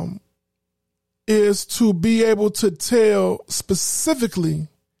that. Is to be able to tell specifically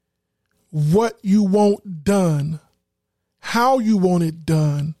what you want done, how you want it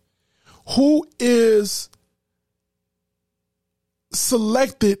done, who is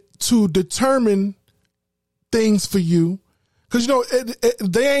selected to determine things for you. Because, you know,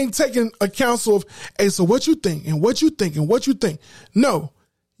 they ain't taking a counsel of, hey, so what you think and what you think and what you think. No,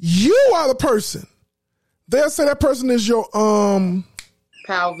 you are the person. They'll say that person is your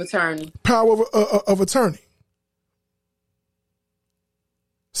power of attorney. Power of attorney.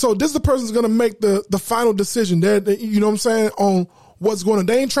 So this is the person who's going to make the final decision. You know what I'm saying, on what's going on.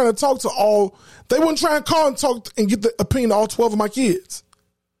 They ain't trying to talk to all. They wouldn't try and call and talk and get the opinion of all 12 of my kids.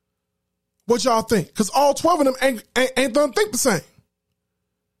 What y'all think? Because all 12 of them ain't gonna think the same.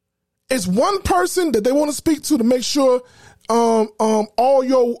 It's one person that they want to speak to make sure all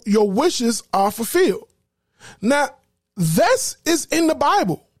your wishes are fulfilled. Now, this is in the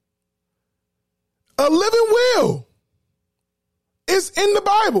Bible. A living will is in the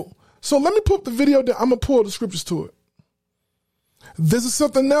Bible. So let me pull up the video that I'm gonna pull the scriptures to it. This is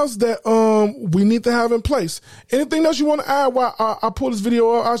something else that we need to have in place. Anything else you want to add while I pull this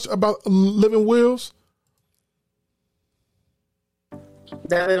video up about living wills?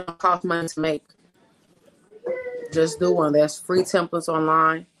 That don't cost money to make. Just do one. There's free templates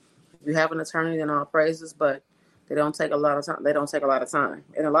online. If you have an attorney, then all praises, but they don't take a lot of time. They don't take a lot of time.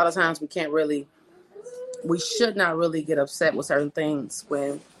 And a lot of times we should not really get upset with certain things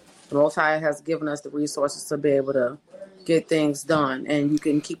when the Most High has given us the resources to be able to get things done. And you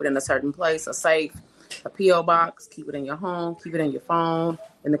can keep it in a certain place, a safe, a P.O. box, keep it in your home, keep it in your phone,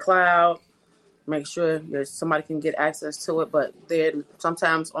 in the cloud. Make sure somebody can get access to it. But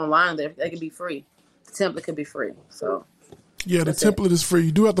sometimes online, they can be free. The template can be free. So yeah, the template is free.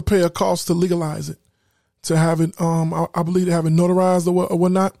 You do have to pay a cost to legalize it, to have it, I believe, to have it notarized or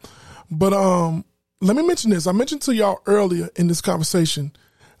whatnot. But let me mention this. I mentioned to y'all earlier in this conversation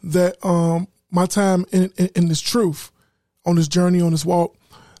that my time in this truth, on this journey, on this walk,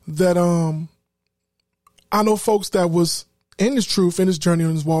 that I know folks that was in this truth, in this journey,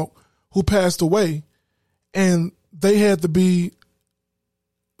 on this walk, who passed away, and they had to be,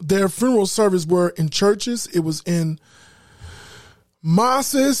 their funeral service were in churches, it was in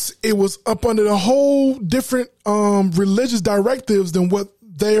mosques, it was up under the whole different religious directives than what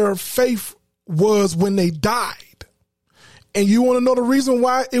their faith was when they died. And you want to know the reason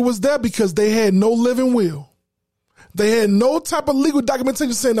why it was there? Because they had no living will. They had no type of legal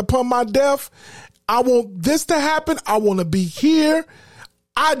documentation saying, upon my death, I want this to happen. I want to be here.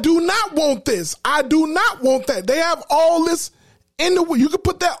 I do not want this. I do not want that. They have all this in the will. You can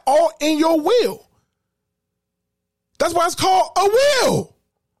put that all in your will. That's why it's called a will.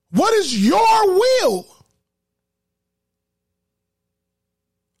 What is your will?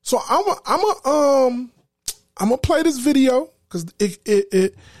 So I'm gonna play this video because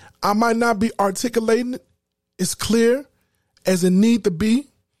I might not be articulating it. It's clear as it need to be.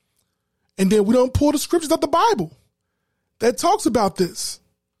 And then we don't pull the scriptures of the Bible that talks about this.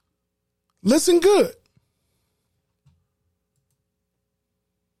 Listen good.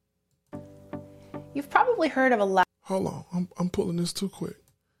 You've probably heard of a lot. Hold on, I'm pulling this too quick.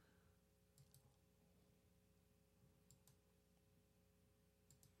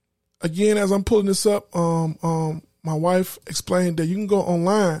 Again, as I'm pulling this up, my wife explained that you can go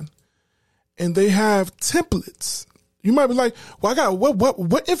online and they have templates. You might be like, well, I got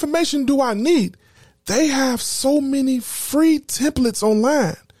what information do I need? They have so many free templates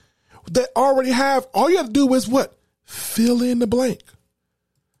online that already have, all you have to do is what? Fill in the blank.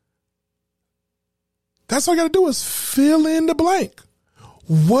 That's all you got to do is fill in the blank.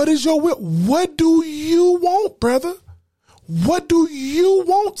 What is your will? What do you want, brother? What do you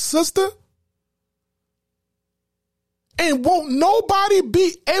want, sister? And won't nobody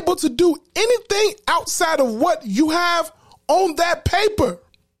be able to do anything outside of what you have on that paper.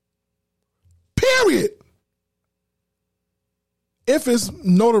 Period. if it's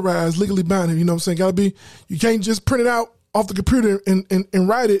notarized, legally binding, you know what I'm saying? Gotta be, you can't just print it out off the computer and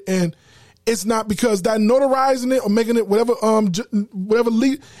write it, and it's not because that notarizing it or making it whatever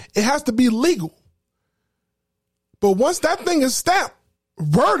legal, it has to be legal. But once that thing is stamped,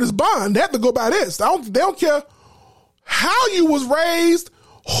 word is bond. They have to go by this. They don't care how you was raised,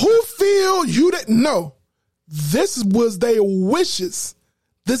 who feel you didn't know. This was their wishes.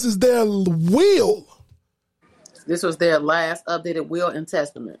 This is their will. This was their last updated will and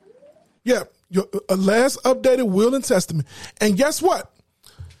testament. Yeah, your last updated will and testament. And guess what?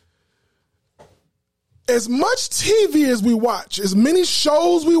 As much TV as we watch, as many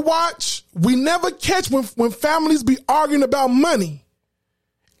shows we watch, we never catch when families be arguing about money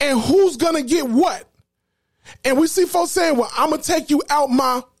and who's going to get what. And we see folks saying, well, I'm going to take you out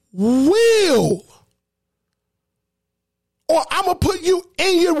my will. Or I'm going to put you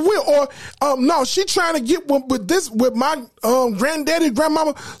in your will. Or, no, she trying to get with my granddaddy,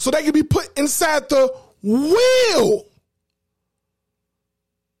 grandmama, so they can be put inside the will.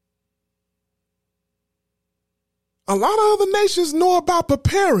 A lot of other nations know about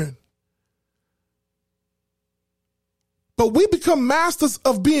preparing. But we become masters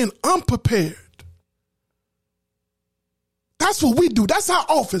of being unprepared. That's what we do. That's our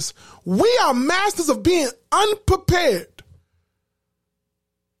office. We are masters of being unprepared.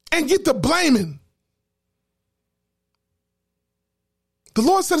 And get the blaming. The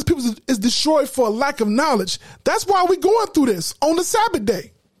Lord said his people is destroyed for a lack of knowledge. That's why we're going through this on the Sabbath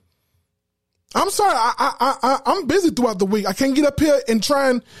day. I'm sorry, I'm busy throughout the week. I can't get up here and try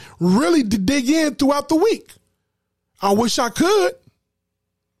and really dig in throughout the week. I wish I could.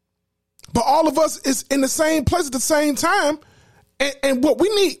 But all of us is in the same place at the same time. And what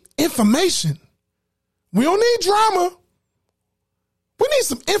we need, information. We don't need drama. We need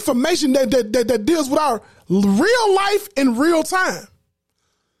some information that deals with our real life in real time.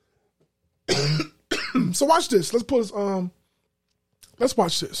 So watch this. Let's put this. Let's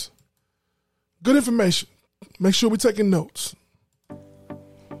watch this. Good information. Make sure we're taking notes.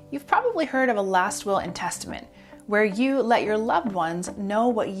 You've probably heard of a last will and testament, where you let your loved ones know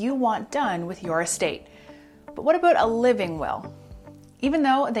what you want done with your estate. But what about a living will? Even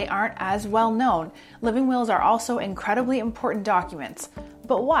though they aren't as well known, living wills are also incredibly important documents.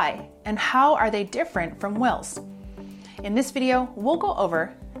 But why? And how are they different from wills? In this video, we'll go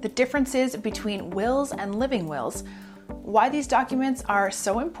over the differences between wills and living wills, why these documents are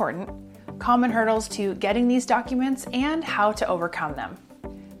so important, common hurdles to getting these documents, and how to overcome them.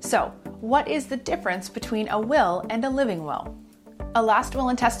 So, what is the difference between a will and a living will? A last will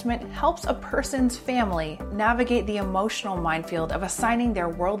and testament helps a person's family navigate the emotional minefield of assigning their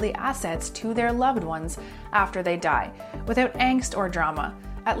worldly assets to their loved ones after they die, without angst or drama,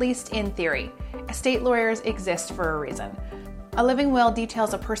 at least in theory. Estate lawyers exist for a reason. A living will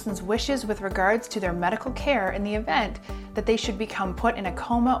details a person's wishes with regards to their medical care in the event that they should become put in a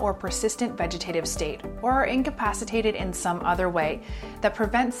coma or persistent vegetative state, or are incapacitated in some other way that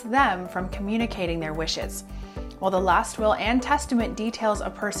prevents them from communicating their wishes. While the last will and testament details a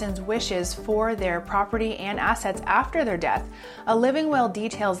person's wishes for their property and assets after their death, a living will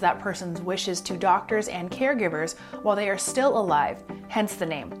details that person's wishes to doctors and caregivers while they are still alive, hence the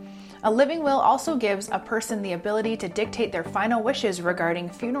name. A living will also gives a person the ability to dictate their final wishes regarding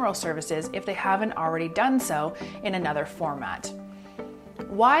funeral services if they haven't already done so in another format.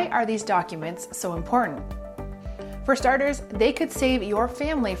 Why are these documents so important? For starters, they could save your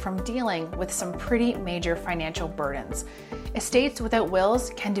family from dealing with some pretty major financial burdens. Estates without wills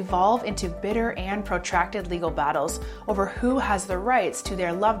can devolve into bitter and protracted legal battles over who has the rights to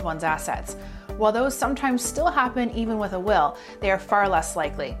their loved one's assets. While those sometimes still happen even with a will, they are far less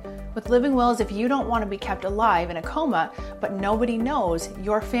likely. With living wills, if you don't want to be kept alive in a coma, but nobody knows,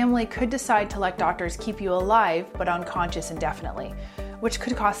 your family could decide to let doctors keep you alive but unconscious indefinitely, which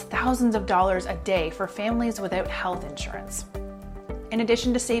could cost thousands of dollars a day for families without health insurance. In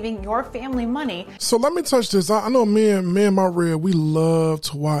addition to saving your family money. So let me touch this. I know me and my Red, we love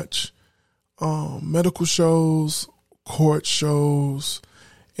to watch medical shows, court shows,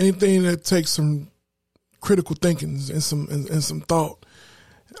 anything that takes some critical thinking and some thought.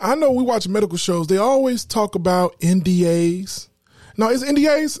 I know we watch medical shows. They always talk about NDAs. No, is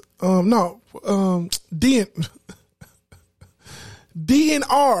NDAs?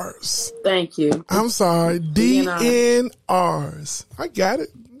 DNRs. Thank you. I'm sorry. DNRs. I got it.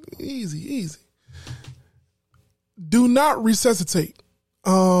 Easy. Do not resuscitate.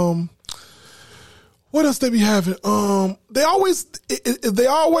 What else they be having? They always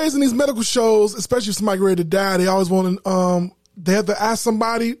in these medical shows, especially if somebody ready to die, they always want to, they have to ask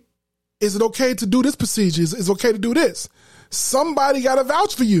somebody, is it okay to do this procedure? Is it okay to do this? somebody got to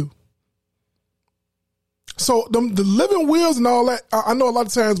vouch for you. So the living wills and all that, I know a lot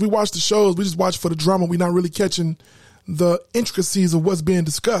of times we watch the shows, we just watch for the drama. We're not really catching the intricacies of what's being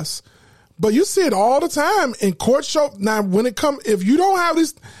discussed. But you see it all the time in court show. Now, when it comes, if you don't have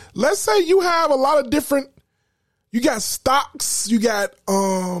these, let's say you have a lot of different, you got stocks, you got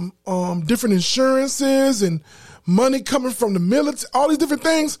different insurances and money coming from the military, all these different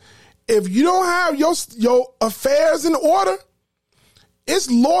things. If you don't have your affairs in order, it's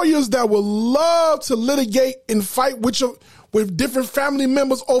lawyers that will love to litigate and fight with different family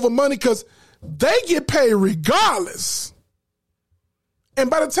members over money because they get paid regardless. And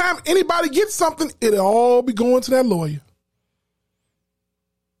by the time anybody gets something, it'll all be going to that lawyer.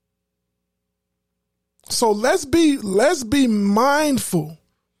 So let's be mindful.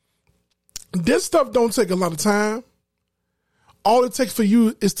 This stuff don't take a lot of time. All it takes for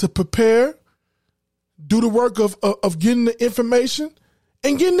you is to prepare, do the work of getting the information,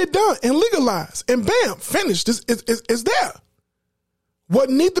 and getting it done and legalized. And bam, finished. It's there. What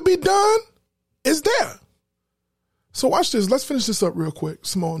needs to be done is there. So watch this. Let's finish this up real quick.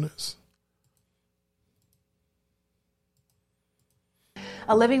 Some on this.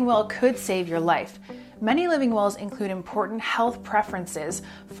 A living will could save your life. Many living wills include important health preferences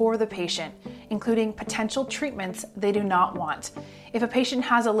for the patient, including potential treatments they do not want. If a patient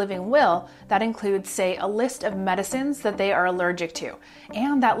has a living will, that includes, say, a list of medicines that they are allergic to,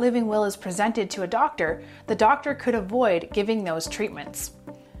 and that living will is presented to a doctor, the doctor could avoid giving those treatments.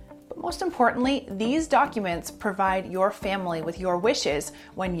 But most importantly, these documents provide your family with your wishes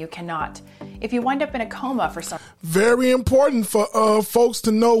when you cannot. If you wind up in a coma for some... Very important for folks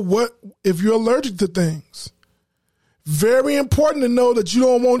to know what if you're allergic to things. Very important to know that you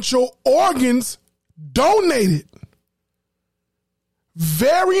don't want your organs donated.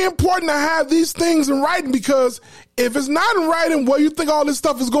 Very important to have these things in writing because if it's not in writing, where you think all this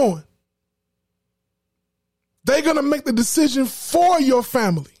stuff is going? They're going to make the decision for your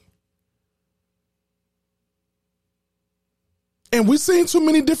family. And we've seen too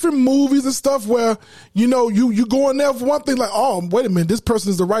many different movies and stuff where, you go in there for one thing like, oh, wait a minute, this person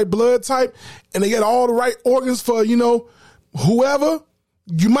is the right blood type and they get all the right organs for, whoever.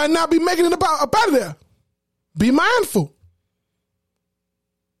 You might not be making it up out of there. Be mindful.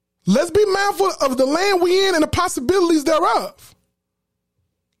 Let's be mindful of the land we in and the possibilities thereof.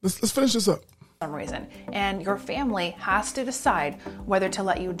 Let's finish this up. Some reason, and your family has to decide whether to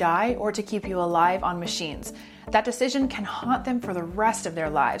let you die or to keep you alive on machines. That decision can haunt them for the rest of their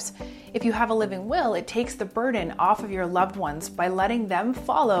lives. If you have a living will, it takes the burden off of your loved ones by letting them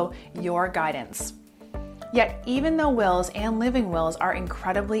follow your guidance. Yet, even though wills and living wills are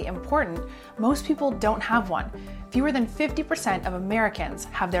incredibly important, most people don't have one. Fewer than 50% of Americans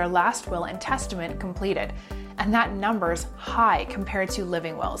have their last will and testament completed. And that number's high compared to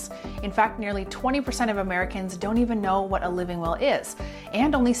living wills. In fact, nearly 20% of Americans don't even know what a living will is,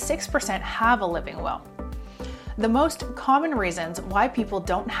 and only 6% have a living will. The most common reasons why people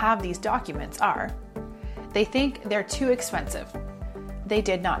don't have these documents are: they think they're too expensive, they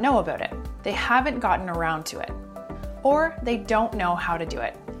did not know about it, they haven't gotten around to it, or they don't know how to do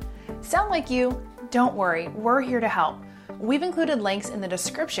it. Sound like you? Don't worry, we're here to help. We've included links in the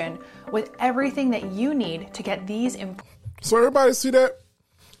description with everything that you need to get these. So everybody see that?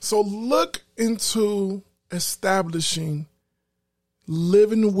 So look into establishing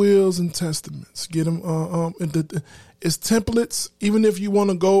living wills and testaments. Get them. It's templates. Even if you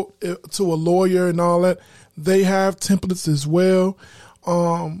want to go to a lawyer and all that, they have templates as well.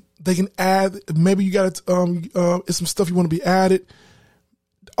 They can add. Maybe you got it's some stuff you want to be added.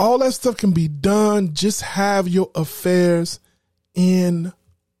 All that stuff can be done. Just have your affairs in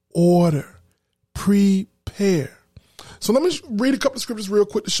order. Prepare. So let me read a couple of scriptures real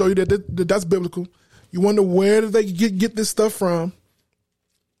quick to show you that that's biblical. You wonder where did they get this stuff from?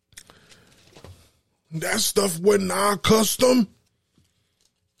 That stuff wasn't our custom.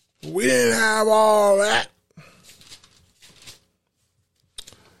 We didn't have all that.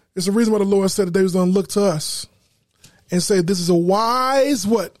 It's the reason why the Lord said that they was going to look to us and say, this is a wise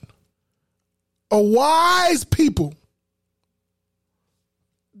what? A wise people.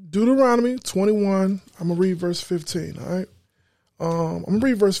 Deuteronomy 21. I'm going to read verse 15, all right? I'm going to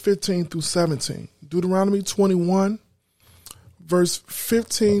read verse 15 through 17. Deuteronomy 21, verse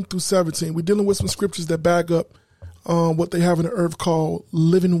 15 through 17. We're dealing with some scriptures that back up what they have in the earth called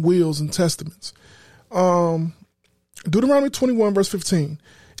living wills and testaments. Deuteronomy 21, verse 15.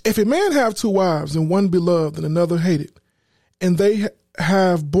 If a man have two wives, and one beloved and another hated, and they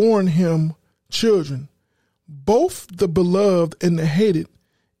have borne him children, both the beloved and the hated,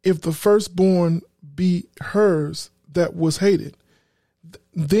 if the firstborn be hers, that was hated.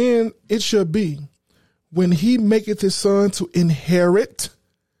 Then it shall be, when he maketh his son to inherit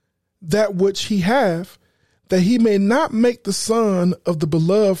that which he hath, that he may not make the son of the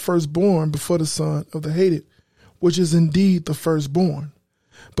beloved firstborn before the son of the hated, which is indeed the firstborn.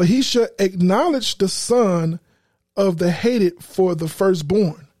 But he shall acknowledge the son of the hated for the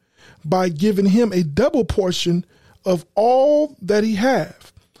firstborn, by giving him a double portion of all that he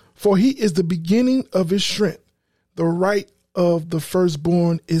hath. For he is the beginning of his strength. The right of the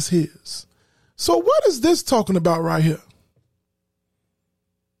firstborn is his. So what is this talking about right here?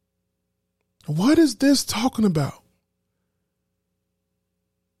 What is this talking about?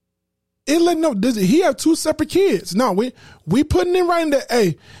 It let know, does he have two separate kids? No, we putting in writing that,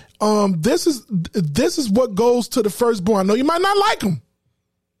 hey, this is what goes to the firstborn. I know you might not like him.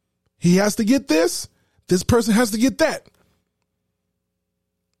 He has to get this. This person has to get that.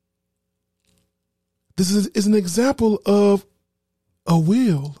 This is an example of a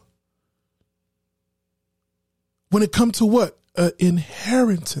will. When it comes to what?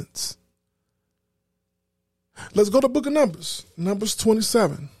 Inheritance. Let's go to the book of Numbers. Numbers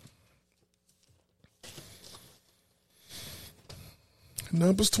 27.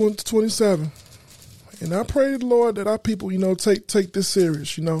 Numbers 27. And I pray to the Lord that our people, take this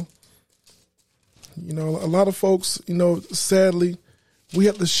serious, a lot of folks, sadly, we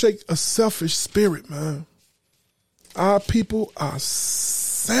have to shake a selfish spirit, man. Our people are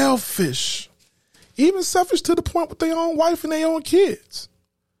selfish. Even selfish to the point with their own wife and their own kids.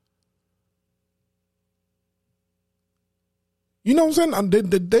 You know what I'm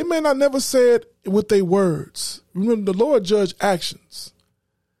saying? They may not never say it with their words. Remember, the Lord judge actions.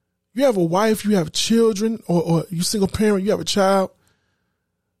 You have a wife, you have children, or you single parent, you have a child.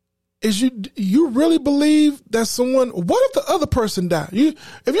 You really believe that someone? What if the other person died? If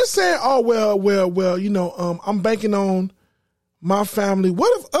you're saying, oh well, I'm banking on my family.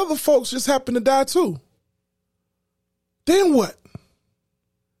 What if other folks just happen to die too? Then what?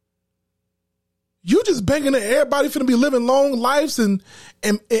 You just banking that everybody finna be living long lives and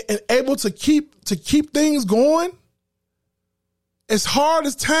able to keep things going? As hard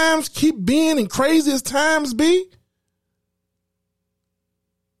as times keep being and crazy as times be?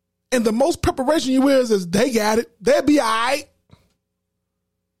 And the most preparation you wear is they got it. They'll be all right.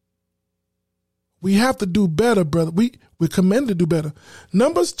 We have to do better, brother. We're commanded to do better.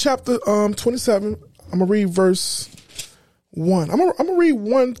 Numbers chapter 27. I'm going to read verse 1. I'm going to read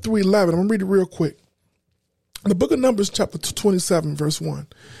 1 through 11. I'm going to read it real quick. In the book of Numbers chapter 27, verse 1.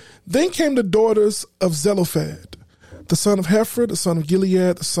 Then came the daughters of Zelophehad, the son of Hefer, the son of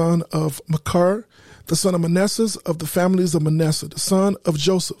Gilead, the son of Machir, the son of Manasseh, of the families of Manasseh, the son of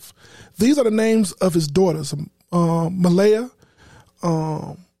Joseph. These are the names of his daughters. Malaiah.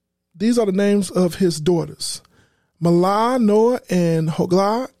 These are the names of his daughters. Malah, Noah, and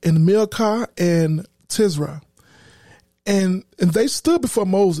Hoglah, and Milcah, and Tisra. And they stood before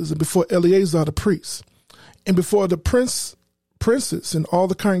Moses and before Eleazar the priest, and before the princes and all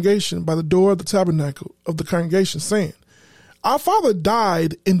the congregation by the door of the tabernacle of the congregation, saying, our father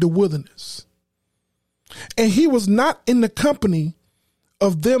died in the wilderness, and he was not in the company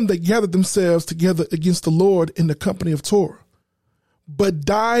of them that gathered themselves together against the Lord in the company of Torah, but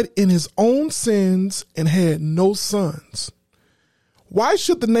died in his own sins and had no sons. Why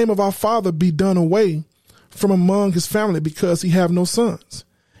should the name of our father be done away from among his family, because he have no sons?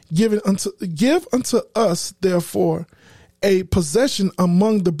 Give unto us, therefore, a possession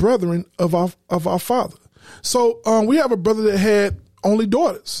among the brethren of our father. So we have a brother that had only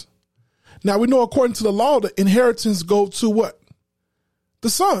daughters. Now we know, according to the law, the inheritance go to what? The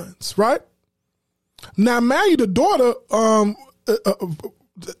sons, right? Now, marry the daughter,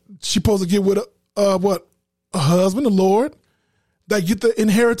 she supposed to get with a husband, the Lord, that get the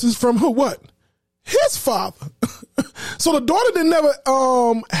inheritance from her what? His father. So the daughter didn't never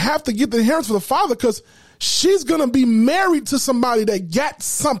have to get the inheritance from the father, because she's gonna be married to somebody that got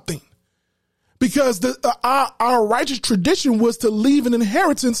something. Because our righteous tradition was to leave an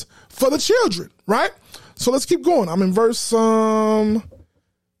inheritance for the children, right? So let's keep going. I'm in verse 5.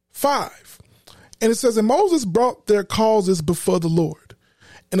 And it says, and Moses brought their causes before the Lord.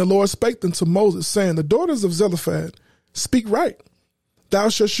 And the Lord spake unto Moses, saying, the daughters of Zelophehad speak right. Thou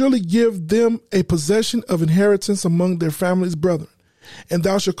shalt surely give them a possession of inheritance among their families' brethren. And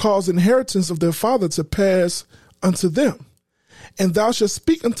thou shalt cause the inheritance of their father to pass unto them. And thou shalt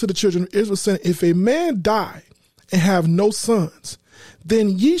speak unto the children of Israel, saying, if a man die and have no sons, then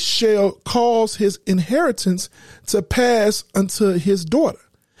ye shall cause his inheritance to pass unto his daughter.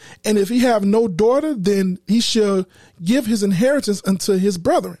 And if he have no daughter, then he shall give his inheritance unto his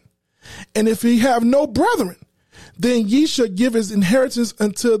brethren. And if he have no brethren, then ye shall give his inheritance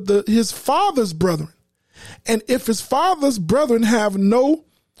unto his father's brethren. And if his father's brethren have no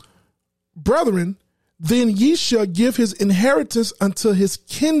brethren, then ye shall give his inheritance unto his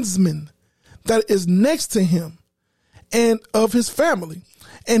kinsman that is next to him and of his family,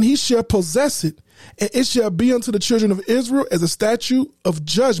 and he shall possess it, and it shall be unto the children of Israel as a statute of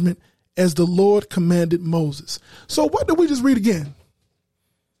judgment, as the Lord commanded Moses. So what did we just read again?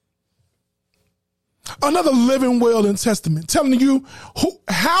 Another living will and testament telling you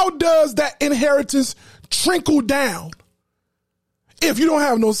how does that inheritance trickle down. If you don't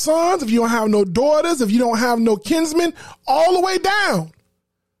have no sons, if you don't have no daughters, if you don't have no kinsmen, all the way down.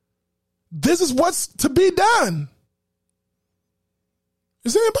 This is what's to be done.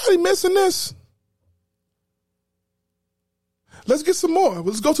 Is anybody missing this? Let's get some more.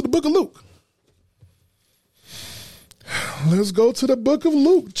 Let's go to the book of Luke. Let's go to the book of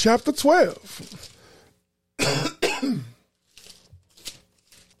Luke, chapter 12. Give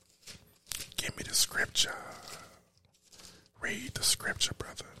me the scripture. Read the scripture,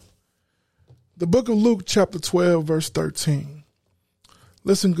 brother. The book of Luke, chapter 12, verse 13.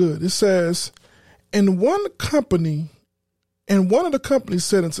 Listen good. It says, And one of the company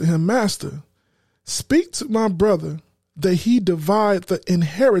said unto him, Master, speak to my brother that he divide the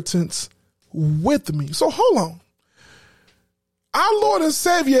inheritance with me. So hold on. Our Lord and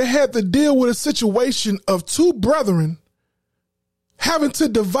Savior had to deal with a situation of two brethren having to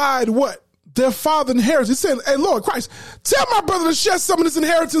divide what? Their father's inheritance. He said, hey, Lord Christ, tell my brother to share some of this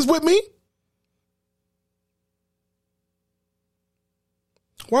inheritance with me.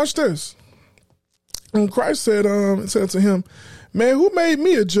 Watch this. And Christ said to him, man, who made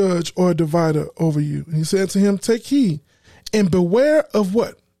me a judge or a divider over you? And he said to him, take heed and beware of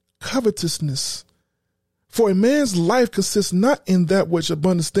what? Covetousness. For a man's life consists not in that which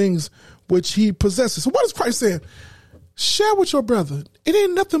abundant things which he possesses. So what is Christ saying? Share with your brother. It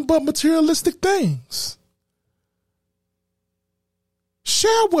ain't nothing but materialistic things.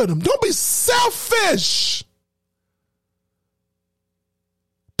 Share with him. Don't be selfish.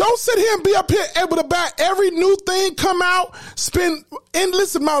 Don't sit here and be up here able to buy every new thing come out, spend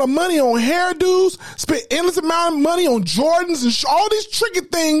endless amount of money on hairdos, spend endless amount of money on Jordans and all these tricky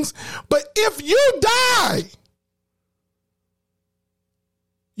things. But if you die,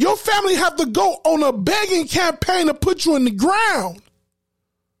 your family have to go on a begging campaign to put you in the ground.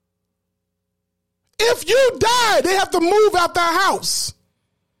 If you die, they have to move out their house.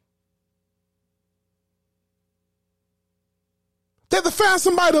 They have to find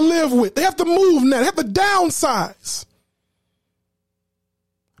somebody to live with. They have to move now. They have to downsize.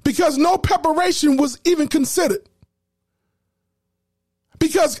 Because no preparation was even considered.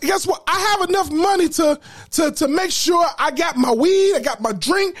 Because guess what? I have enough money to make sure I got my weed, I got my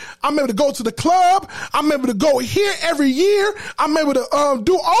drink, I'm able to go to the club, I'm able to go here every year, I'm able to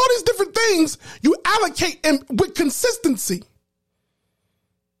do all these different things you allocate with consistency.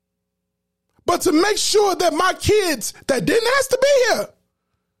 But to make sure that my kids that didn't have to be here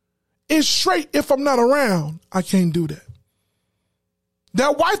is straight if I'm not around, I can't do that.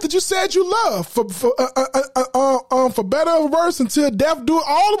 That wife that you said you love for better or worse until death do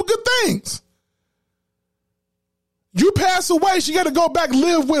all the good things. You pass away, she got to go back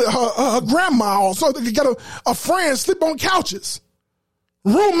live with her grandma, or so they got a friend sleep on couches,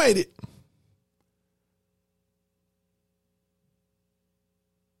 roommated.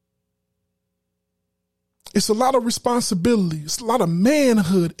 It's a lot of responsibility. It's a lot of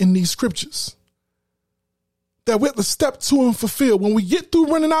manhood in these scriptures that we have to step to and fulfill when we get through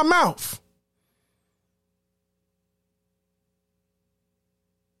running our mouth.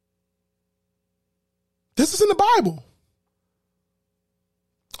 This is in the Bible.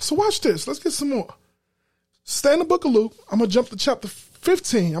 So watch this. Let's get some more. Stay in the book of Luke. I'm going to jump to chapter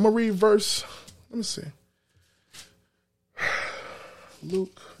 15. I'm going to read verse, let me see.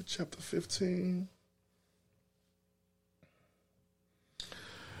 Luke chapter 15.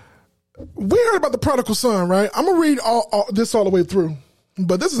 We heard about the prodigal son, right? I'm going to read all this all the way through.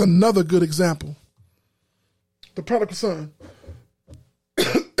 But this is another good example. The prodigal son.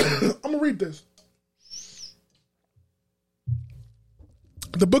 I'm going to read this.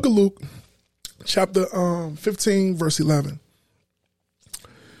 The book of Luke, chapter 15, verse 11.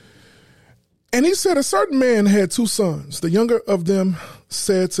 And he said, a certain man had two sons. The younger of them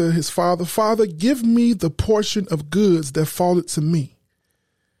said to his father, Father, give me the portion of goods that falleth to me.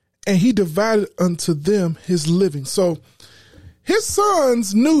 And he divided unto them his living. So his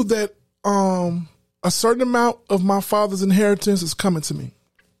sons knew that a certain amount of my father's inheritance is coming to me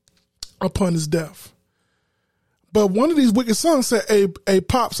upon his death. But one of these wicked sons said, hey,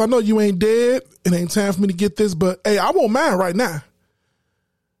 Pops, I know you ain't dead. It ain't time for me to get this, but hey, I want mine right now.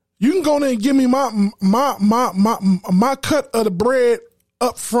 You can go in there and give me my cut of the bread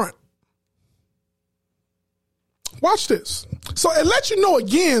up front. Watch this. So it lets you know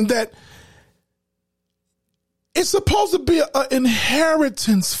again that it's supposed to be an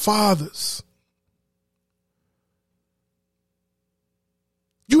inheritance, fathers.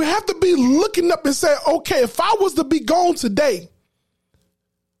 You have to be looking up and say, okay, if I was to be gone today,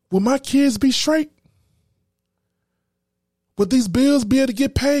 will my kids be straight? Would these bills be able to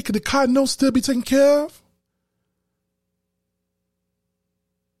get paid? Could the cotton note still be taken care of?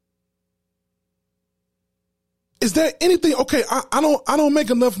 Is there anything? Okay, I don't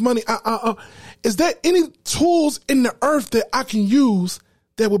make enough money. Is there any tools in the earth that I can use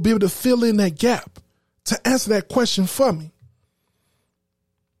that will be able to fill in that gap to answer that question for me?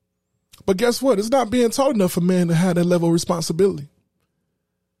 But guess what? It's not being taught enough for men to have that level of responsibility.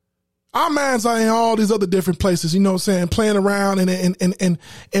 Our minds are in all these other different places, you know what I'm saying, playing around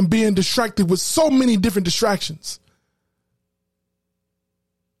and being distracted with so many different distractions.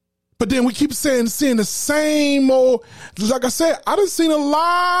 But then we keep seeing the same old, like I said, I done seen a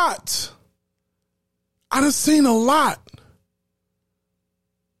lot.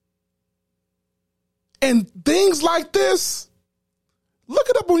 And things like this, look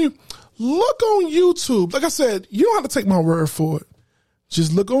it up on you. Look on YouTube. Like I said, you don't have to take my word for it.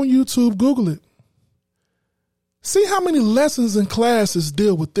 Just look on YouTube, Google it. See how many lessons and classes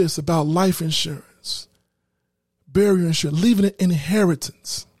deal with this about life insurance, burial insurance, leaving an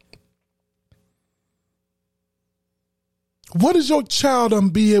inheritance. What does your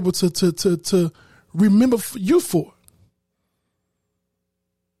child be able to remember you for?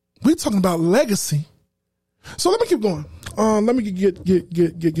 We're talking about legacy. So let me keep going. Let me get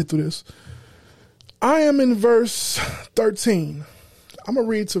through this. I am in verse 13. I'm going to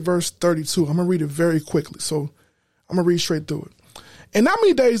read to verse 32. I'm going to read it very quickly. So I'm going to read straight through it. And not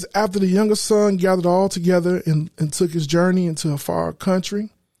many days after the younger son gathered all together and took his journey into a far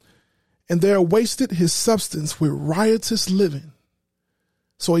country, and there wasted his substance with riotous living.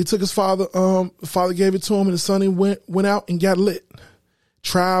 So he took his father gave it to him, and the son he went out and got lit.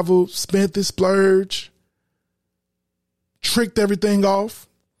 Traveled, spent his splurge, tricked everything off.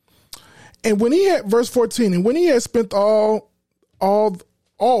 And when he had, verse 14, and when he had spent all,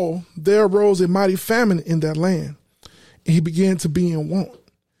 there arose a mighty famine in that land, and he began to be in want.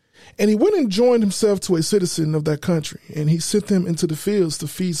 And he went and joined himself to a citizen of that country, and he sent him into the fields to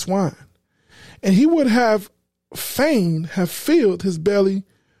feed swine. And he would have fain have filled his belly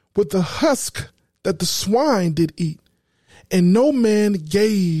with the husk that the swine did eat, and no man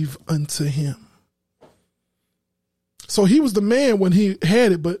gave unto him. So he was the man when he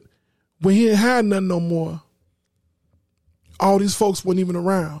had it, but when he didn't have nothing no more, all these folks weren't even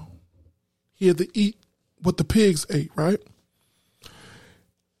around. He had to eat what the pigs ate, right?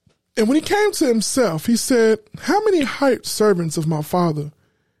 And when he came to himself, he said, how many hired servants of my father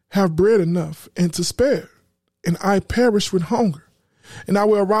have bread enough and to spare, and I perish with hunger? And I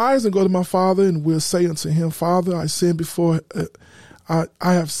will arise and go to my father, and will say unto him, Father, I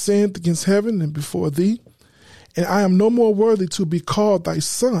have sinned against heaven and before thee, and I am no more worthy to be called thy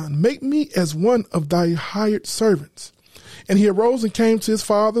son. Make me as one of thy hired servants. And he arose and came to his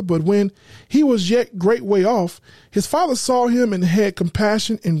father, but when he was yet great way off, his father saw him and had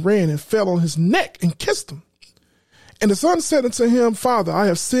compassion, and ran and fell on his neck and kissed him. And the son said unto him, Father, I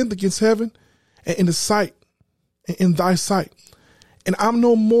have sinned against heaven and in thy sight, and I'm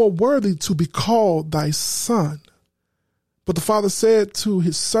no more worthy to be called thy son. But the father said to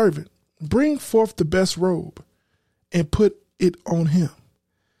his servant, bring forth the best robe and put it on him,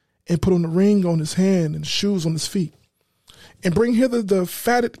 and put on the ring on his hand and shoes on his feet. And bring hither the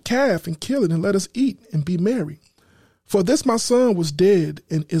fatted calf and kill it, and let us eat and be merry. For this my son was dead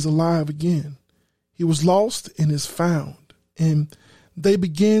and is alive again. He was lost and is found. And they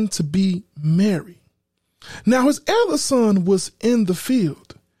began to be merry. Now his elder son was in the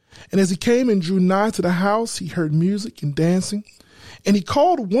field. And as he came and drew nigh to the house, he heard music and dancing. And he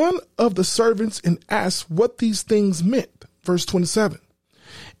called one of the servants and asked what these things meant. Verse 27.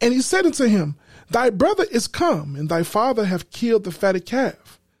 And he said unto him, thy brother is come, and thy father hath killed the fatted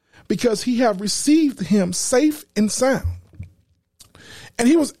calf, because he have received him safe and sound. And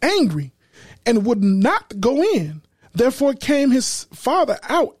he was angry, and would not go in. Therefore came his father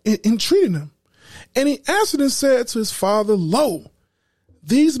out and entreated him. And he answered and said to his father, Lo,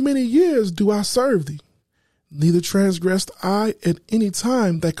 these many years do I serve thee, neither transgressed I at any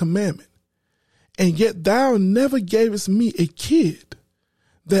time thy commandment. And yet thou never gavest me a kid,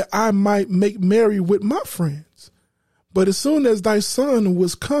 that I might make merry with my friends. But as soon as thy son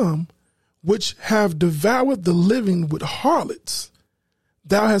was come, which have devoured the living with harlots,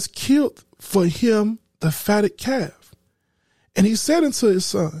 thou hast killed for him the fatted calf. And he said unto his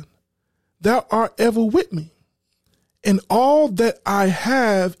son, thou art ever with me, and all that I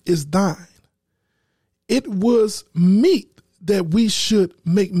have is thine. It was meet that we should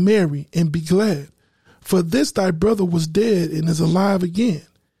make merry and be glad. For this thy brother was dead and is alive again,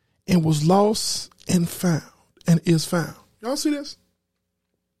 and was lost and found, and is found. Y'all see this?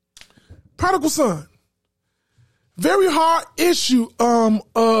 Prodigal son. Very hard issue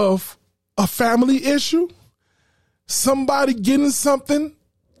of a family issue. Somebody getting something,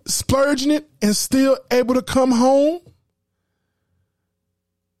 splurging it, and still able to come home.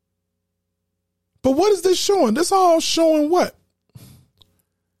 But what is this showing? This all showing what?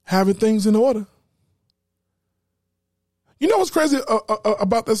 Having things in order. You know what's crazy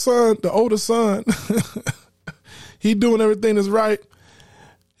about the son, the older son? He doing everything that's right.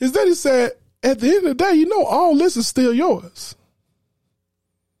 His daddy said, at the end of the day, you know, all this is still yours.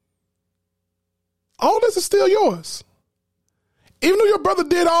 All this is still yours. Even though your brother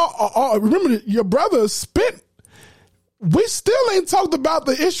did all remember that your brother spent, we still ain't talked about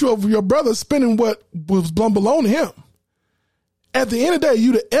the issue of your brother spending what was belong to him. At the end of the day,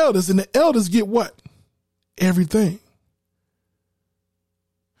 you the elders, and the elders get what? Everything.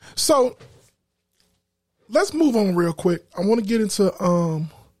 So let's move on real quick. I want to get into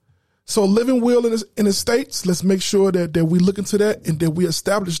so living will in estates. Let's make sure that we look into that and that we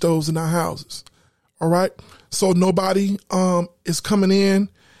establish those in our houses. All right. So nobody is coming in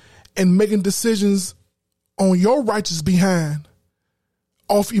and making decisions on your righteous behind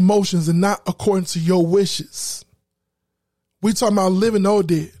off emotions and not according to your wishes. We talking about living or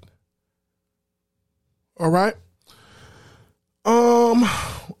dead. All right.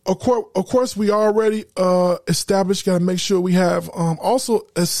 Of course, we already established. Got to make sure we have also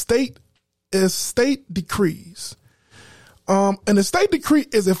estate decrees. An estate decree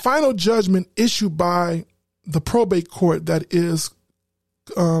is a final judgment issued by the probate court that is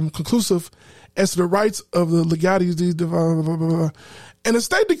conclusive as to the rights of the legalities. An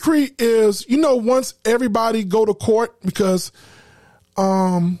estate decree is, you know, once everybody go to court, because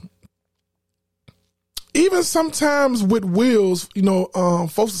even sometimes with wills, you know,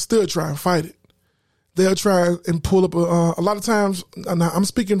 folks will still try and fight it. They'll try and pull up a lot of times. I'm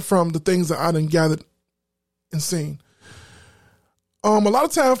speaking from the things that I done gathered and seen. A lot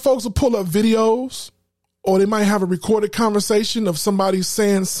of times folks will pull up videos, or they might have a recorded conversation of somebody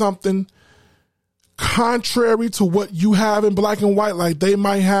saying something contrary to what you have in black and white. Like they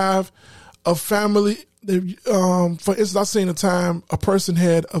might have a family. For instance, I seen a time a person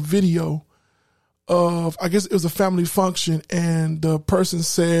had a video of, I guess it was a family function, and the person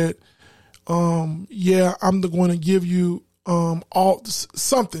said, yeah, I'm going to give you all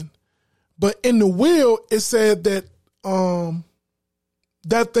something. But in the will, it said that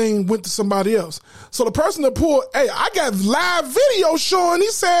that thing went to somebody else. So the person that pulled, hey, I got live video showing,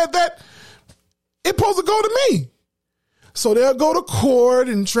 he said that it's supposed to go to me. So they'll go to court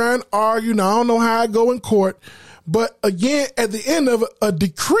and try and argue. Now, I don't know how I go in court. But again, at the end of a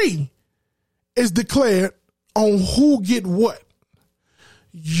decree is declared on who get what.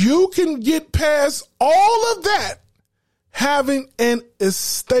 You can get past all of that having an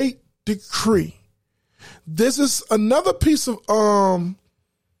estate decree. This is another piece of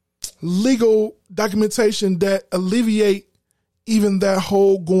legal documentation that alleviate even that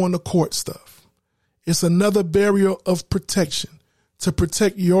whole going to court stuff. It's another barrier of protection to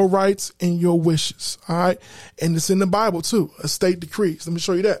protect your rights and your wishes. All right. And it's in the Bible too, estate decrees. Let me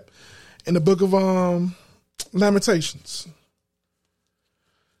show you that in the book of Lamentations.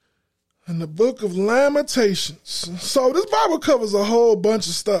 In the book of Lamentations. So this Bible covers a whole bunch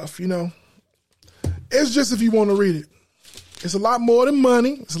of stuff, you know. It's just if you want to read it. It's a lot more than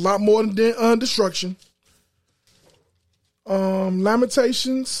money. It's a lot more than destruction.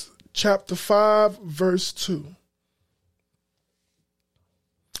 Lamentations chapter 5, verse 2.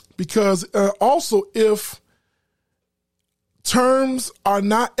 Because also if terms are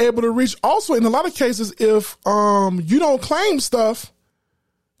not able to reach, also in a lot of cases, if you don't claim stuff,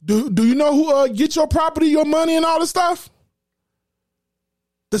 do you know who get your property, your money, and all this stuff?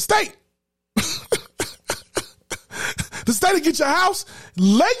 The state. The state will get your house,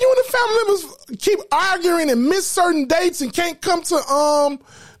 let you and the family members keep arguing and miss certain dates and can't come to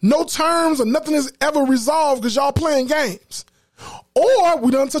no terms, or nothing is ever resolved because y'all playing games. Or,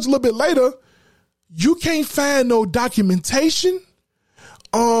 we done touch a little bit later, you can't find no documentation.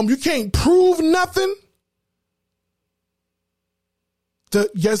 You can't prove nothing.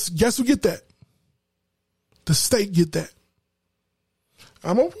 Guess who get that? The state get that.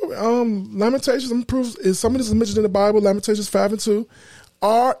 Lamentations proves is some of this is mentioned in the Bible. Lamentations 5:2.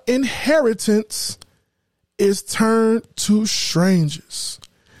 Our inheritance is turned to strangers.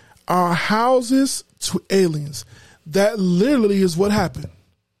 Our houses to aliens. That literally is what happened.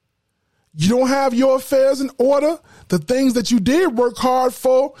 You don't have your affairs in order. The things that you did work hard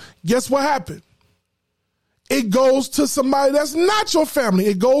for, guess what happened? It goes to somebody that's not your family.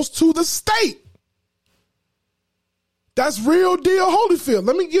 It goes to the state. That's real deal Holyfield.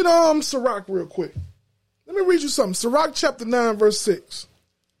 Let me get Sirach real quick. Let me read you something. Sirach chapter 9, verse 6.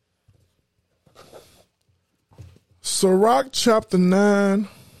 Sirach chapter 9,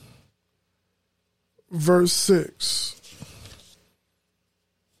 verse 6.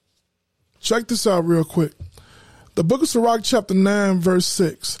 Check this out real quick. The book of Sirach chapter 9, verse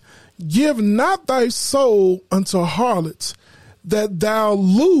 6. Give not thy soul unto harlots, that thou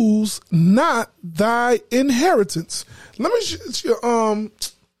lose not thy inheritance. Let me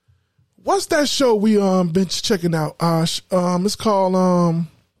what's that show we been checking out? It's called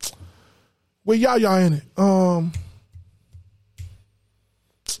with Yah in it.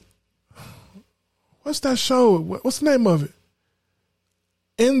 What's that show? What's the name of it?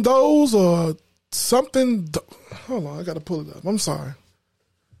 In those or something. Hold on, I gotta pull it up. I'm sorry.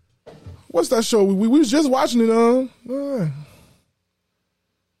 What's that show? We was just watching it on. All right.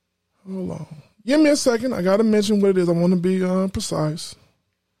 Hold on. Give me a second. I gotta mention what it is. I want to be precise.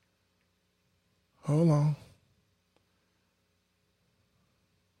 Hold on.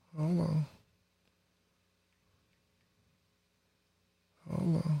 Hold on.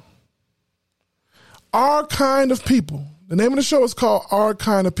 Hold on. Our Kind of People. The name of the show is called Our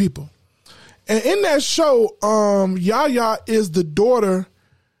Kind of People. And in that show, Yah is the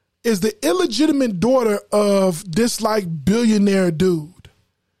illegitimate daughter of this like billionaire dude.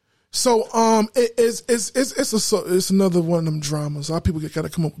 So it's another one of them dramas. A lot of people gotta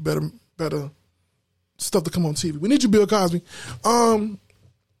come up with better stuff to come on TV. We need you, Bill Cosby.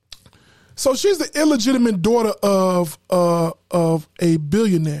 So she's the illegitimate daughter of a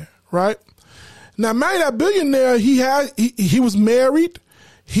billionaire, right? Now, marry that billionaire, he was married.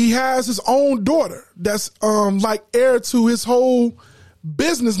 He has his own daughter that's like heir to his whole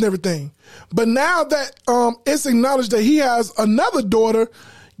business and everything. But now that it's acknowledged that he has another daughter,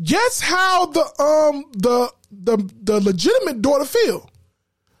 guess how the legitimate daughter feel?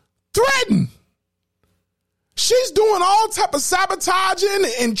 Threatened. She's doing all type of sabotaging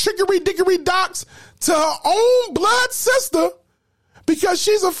and trickery docks to her own blood sister because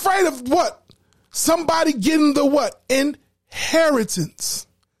she's afraid of what? Somebody getting the what? Inheritance.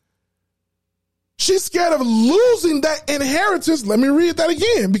 She's scared of losing that inheritance. Let me read that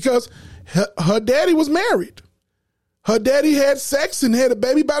again because her daddy was married. Her daddy had sex and had a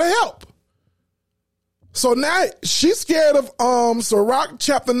baby by the help. So now she's scared of Sirach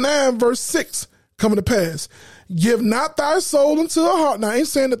chapter 9 verse 6 coming to pass. Give not thy soul into her heart. Now I ain't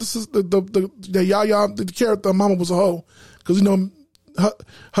saying that this is the Yah, the character mama was a hoe. Because you know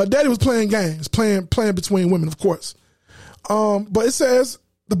her daddy was playing games, playing between women, of course. But it says,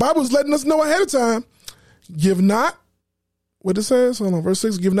 the Bible is letting us know ahead of time, give not, what it says, hold on, verse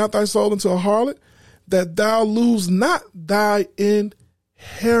 6, give not thy soul into a harlot, that thou lose not thy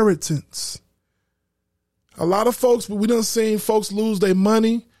inheritance. A lot of folks, we done seen folks lose their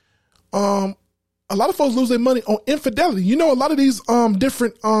money. A lot of folks lose their money on infidelity. You know, a lot of these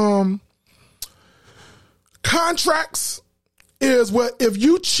different contracts is where if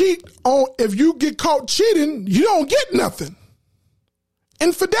you get caught cheating, you don't get nothing.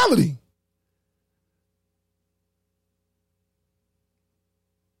 Infidelity.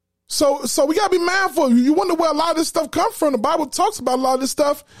 So we gotta be mindful. You wonder where a lot of this stuff comes from. The Bible talks about a lot of this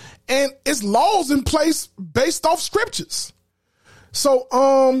stuff, and it's laws in place based off scriptures. So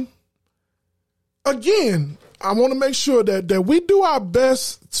again, I want to make sure that we do our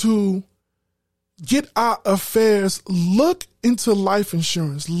best to get our affairs, look into life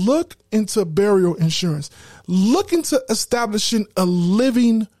insurance, look into burial insurance, look into establishing a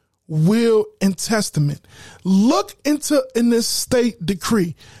living will and testament, look into an estate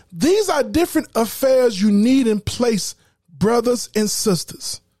decree. These are different affairs you need in place, brothers and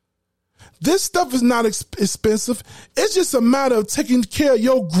sisters. This stuff is not expensive. It's just a matter of taking care of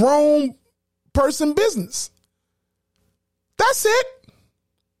your grown person business. That's it.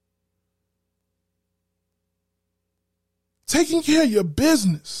 Taking care of your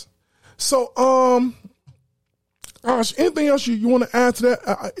business. So, anything else you want to add to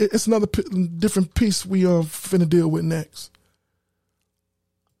that? It's another different piece we finna deal with next.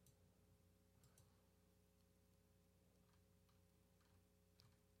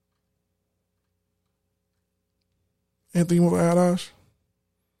 Anything you want to add, Ash?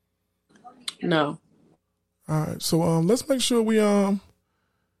 No. All right. So let's make sure we got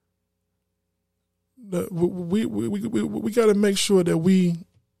to make sure that we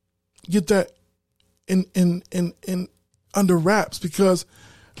get that in under wraps, because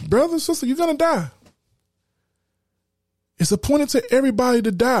brother and sister, you're gonna die. It's appointed to everybody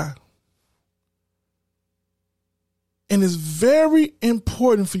to die. And it's very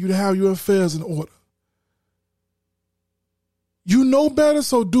important for you to have your affairs in order. You know better,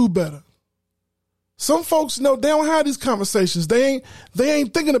 so do better. Some folks know they don't have these conversations. They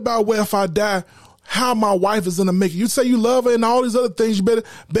ain't thinking about, well, if I die, how my wife is gonna make it. You say you love her and all these other things, you better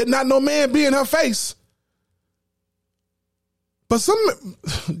not no man be in her face. But some,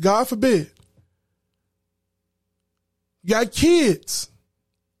 God forbid, you got kids.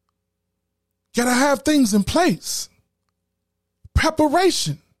 Gotta have things in place.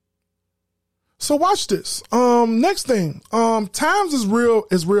 Preparation. So watch this. Next thing. Times is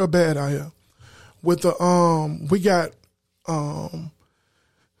real bad out here. With the we got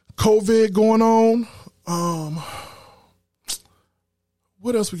COVID going on.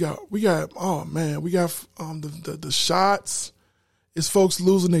 What else we got? We got the shots. It's folks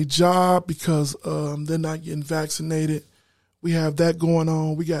losing their job because they're not getting vaccinated. We have that going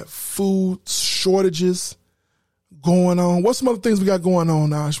on. We got food shortages going on. What's some other things we got going on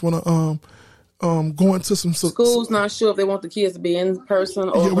now? I just want to go into some schools. Not sure if they want the kids to be in person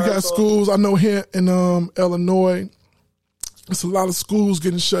or we got schools. I know here in Illinois, it's a lot of schools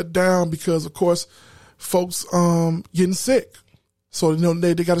getting shut down because, of course, folks getting sick. So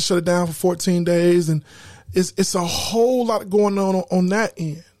they got to shut it down for 14 days, and it's a whole lot going on that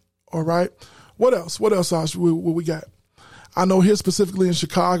end. All right. What else? What we got? I know here specifically in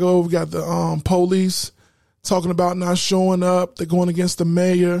Chicago, we got the police talking about not showing up. They're going against the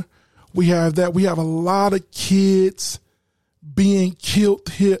mayor. We have that. We have a lot of kids being killed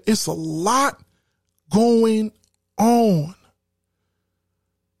here. It's a lot going on.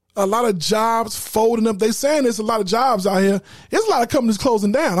 A lot of jobs folding up. They saying there's a lot of jobs out here. There's a lot of companies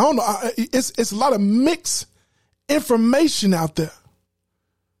closing down. I don't know. It's a lot of mixed information out there.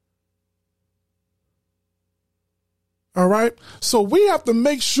 All right. So we have to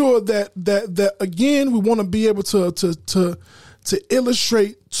make sure that again, we want to be able to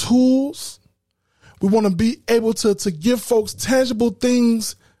illustrate tools. We want to be able to give folks tangible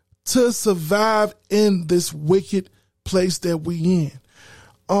things to survive in this wicked place that we in.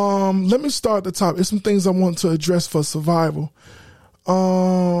 Let me start at the top. There's some things I want to address for survival.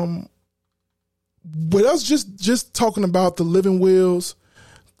 With us just talking about the living wills,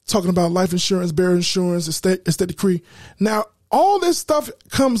 talking about life insurance, burial insurance, estate decree. Now, all this stuff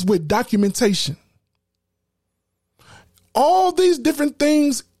comes with documentation. All these different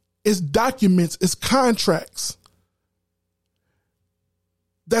things is documents, is contracts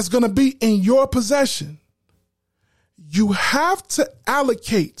that's going to be in your possession. You have to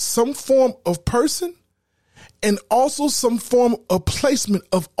allocate some form of person and also some form of placement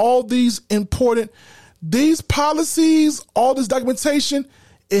of all these these policies, all this documentation.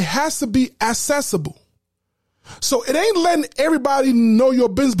 It has to be accessible. So it ain't letting everybody know your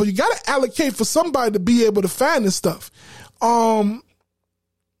business, but you got to allocate for somebody to be able to find this stuff. I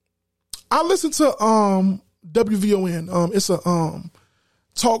listen to WVON. It's a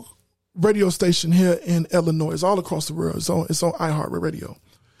talk radio station here in Illinois. It's all across the world. It's on iHeartRadio.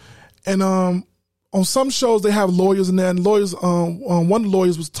 And on some shows they have lawyers in there, and lawyers. One of the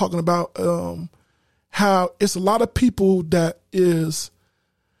lawyers was talking about how it's a lot of people that is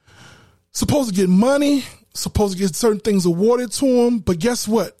supposed to get money, supposed to get certain things awarded to them, but guess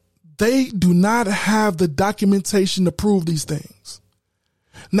what? They do not have the documentation to prove these things.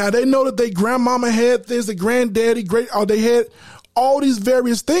 Now, they know that their grandmama had this, their granddaddy, they had all these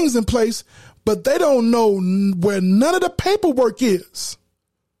various things in place, but they don't know where none of the paperwork is.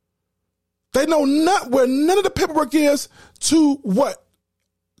 They know where none of the paperwork is to what?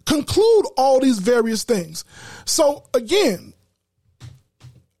 Conclude all these various things. So, again,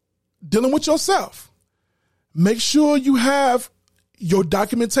 dealing with yourself. Make sure you have your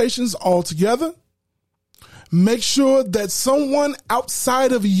documentations all together. Make sure that someone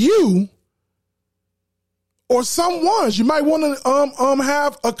outside of you or someone, you might want to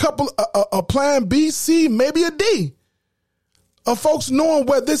have a plan B, C, maybe a D of folks knowing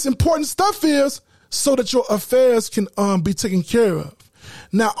where this important stuff is so that your affairs can be taken care of.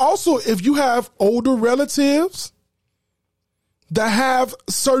 Now, also, if you have older relatives that have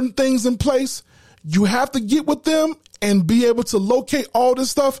certain things in place, you have to get with them and be able to locate all this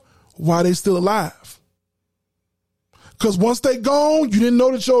stuff while they're still alive. Because once they gone, you didn't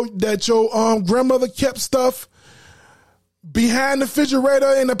know that your grandmother kept stuff behind the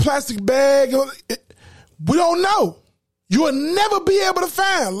refrigerator in a plastic bag. We don't know. You will never be able to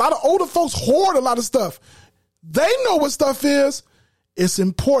find. A lot of older folks hoard a lot of stuff. They know what stuff is. It's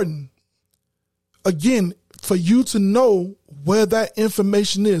important, again, for you to know where that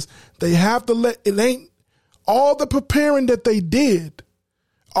information is. They have to it ain't all the preparing that they did,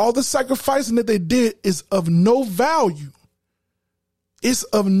 all the sacrificing that they did is of no value. It's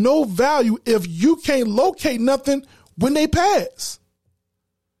of no value if you can't locate nothing when they pass.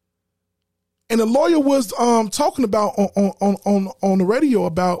 And the lawyer was talking about on the radio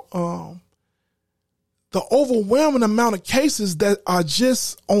about the overwhelming amount of cases that are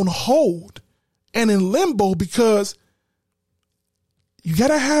just on hold and in limbo because you got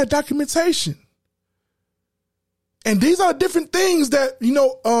to have documentation. And these are different things that,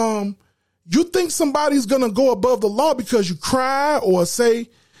 you think somebody's going to go above the law because you cry or say,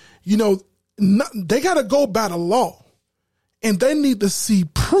 they got to go by the law. And they need to see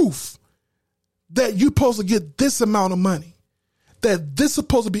proof that you're supposed to get this amount of money, that this is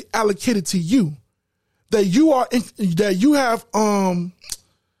supposed to be allocated to you, that you have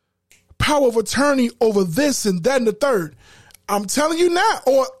power of attorney over this and that and the third. I'm telling you now,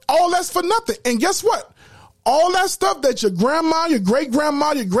 or all that's for nothing. And guess what? All that stuff that your grandma, your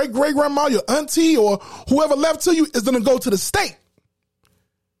great-grandma, your great-great-grandma, your auntie, or whoever left to you is going to go to the state.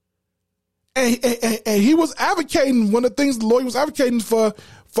 And he was advocating, one of the things the lawyer was advocating for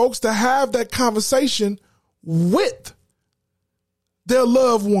folks to have that conversation with their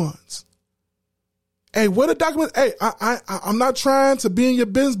loved ones. Hey, what a document. Hey, I'm not trying to be in your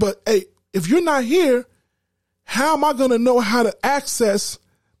business, but hey, if you're not here, how am I going to know how to access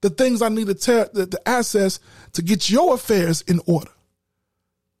the things I need to access to get your affairs in order?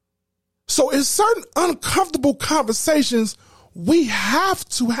 So it's certain uncomfortable conversations we have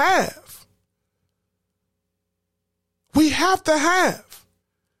to have. We have to have.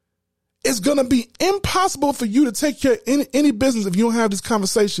 It's going to be impossible for you to take care of any business if you don't have these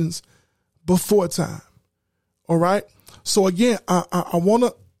conversations before time. All right. So again, I want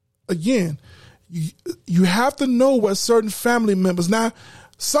to, again, you have to know what certain family members. Now,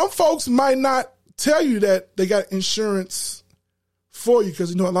 some folks might not tell you that they got insurance for you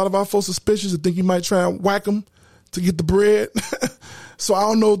because, a lot of our folks are suspicious and think you might try and whack them to get the bread. So I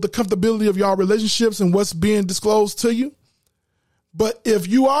don't know the comfortability of y'all relationships and what's being disclosed to you. But if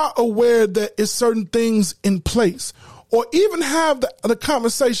you are aware that it's certain things in place, or even have the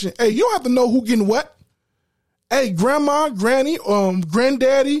conversation, hey, you don't have to know who getting what. Hey, grandma, granny,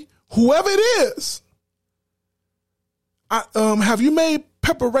 granddaddy, whoever it is, have you made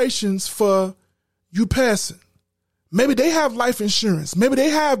preparations for you passing? Maybe they have life insurance. Maybe they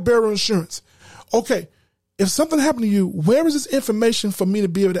have burial insurance. Okay, if something happened to you, where is this information for me to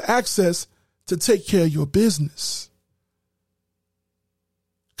be able to access to take care of your business?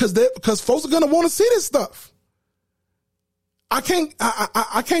 Because folks are going to want to see this stuff. I can't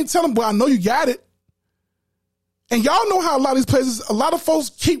tell them, well, I know you got it. And y'all know how a lot of these places, a lot of folks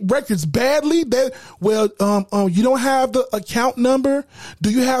keep records badly. You don't have the account number.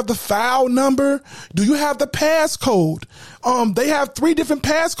 Do you have the file number? Do you have the passcode? They have 3 different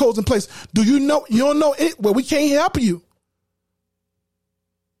passcodes in place. Do you know? You don't know it? Well, we can't help you.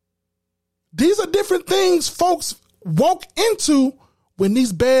 These are different things folks walk into when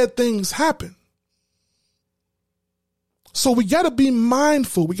these bad things happen. So we got to be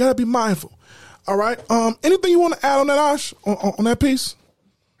mindful. All right. Anything you want to add on that, Ash, on that piece?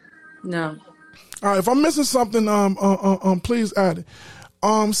 No. All right. If I'm missing something, please add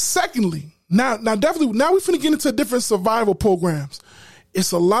it. Secondly, now we're finna get into different survival programs.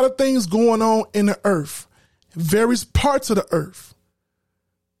 It's a lot of things going on in the earth, various parts of the earth.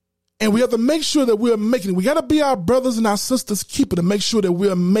 And we have to make sure that we're making it. We got to be our brothers and our sisters' keeper to make sure that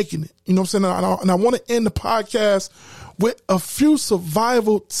we're making it. You know what I'm saying? And I want to end the podcast with a few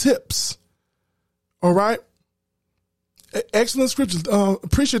survival tips. All right. Excellent scriptures.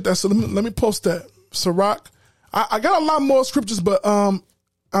 Appreciate that. So let me post that. Sirach. I got a lot more scriptures, but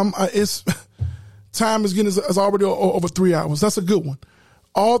it's time is already over 3 hours. That's a good one.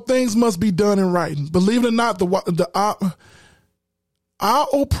 All things must be done in writing. Believe it or not, our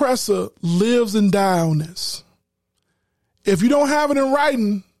oppressor lives and dies on this. If you don't have it in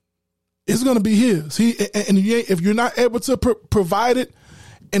writing, it's going to be his. If you're not able to provide it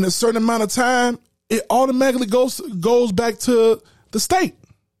in a certain amount of time, it automatically goes back to the state.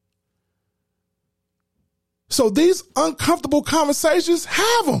 So these uncomfortable conversations,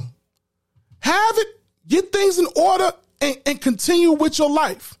 have them. Have it, get things in order, and continue with your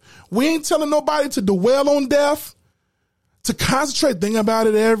life. We ain't telling nobody to dwell on death, to concentrate, think about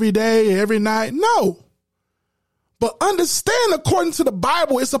it every day, every night. No. But understand, according to the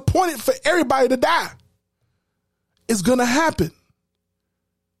Bible, it's appointed for everybody to die. It's going to happen.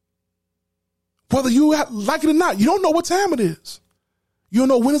 Whether you like it or not, you don't know what time it is. You don't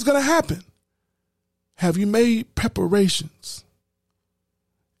know when it's going to happen. Have you made preparations?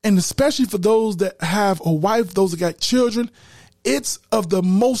 And especially for those that have a wife, those that got children, it's of the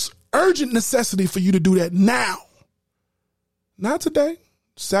most urgent necessity for you to do that now. Not today.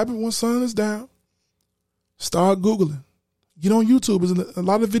 Sabbath when sun is down. Start Googling. Get on YouTube. A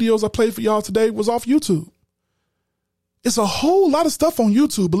lot of videos I played for y'all today was off YouTube. It's a whole lot of stuff on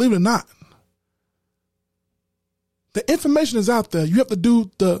YouTube, believe it or not. The information is out there. You have to do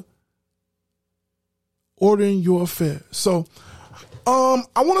the ordering your affairs. So, I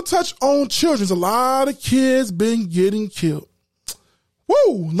want to touch on children. There's a lot of kids been getting killed.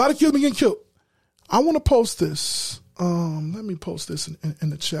 Woo! A lot of kids been getting killed. I want to post this. Let me post this in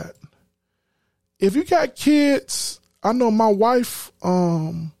the chat. If you got kids, I know my wife, I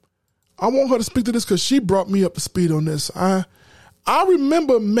want her to speak to this because she brought me up to speed on this. I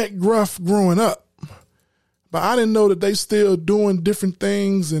remember McGruff growing up, but I didn't know that they still doing different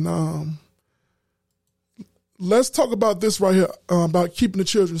things. And let's talk about this right here, about keeping the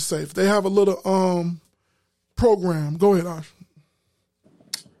children safe. They have a little program. Go ahead, Ash.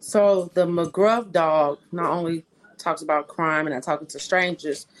 So the McGruff dog not only talks about crime and not talking to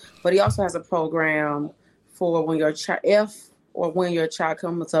strangers, but he also has a program for when your when your child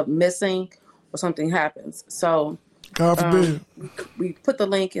comes up missing or something happens. So God forbid. We put the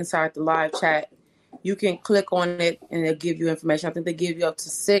link inside the live chat. You can click on it and it'll give you information. I think they give you up to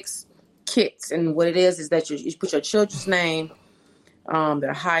 6 kits. And what it is that you put your children's name,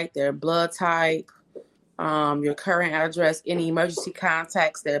 their height, their blood type, your current address, any emergency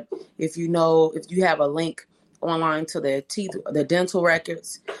contacts that if you have a link online to their teeth, their dental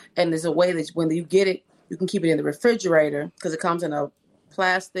records. And there's a way that when you get it, you can keep it in the refrigerator because it comes in a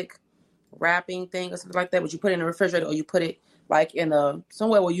plastic wrapping thing or something like that. But you put it in the refrigerator or you put it like in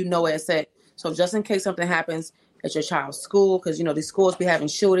somewhere where you know where it's at. So just in case something happens at your child's school, because these schools be having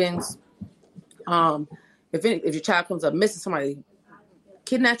shootings. If your child comes up missing, somebody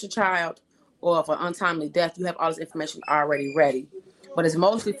kidnapped your child, or for untimely death, you have all this information already ready. But it's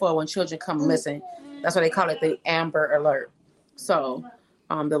mostly for when children come missing. That's why they call it the Amber Alert. So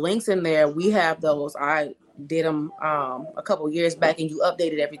the links in there, we have those. I did them a couple years back, and you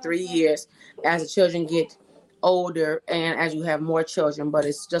update it every 3 years as the children get older and as you have more children. But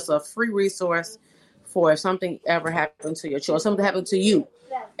it's just a free resource for if something ever happened to your children, something happened to you,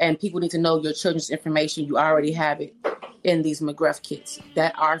 and people need to know your children's information. You already have it in these McGruff kits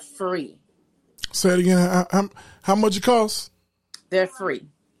that are free. Say it again. How much it costs? They're free.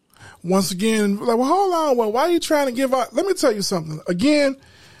 Once again, like, well, hold on. Well, why are you trying to give out? Let me tell you something. Again,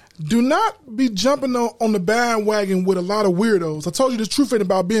 do not be jumping on the bandwagon with a lot of weirdos. I told you the truth ain't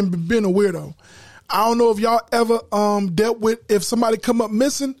about being a weirdo. I don't know if y'all ever dealt with if somebody come up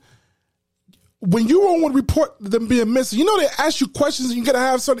missing. When you don't want to report them being missing, they ask you questions and you got to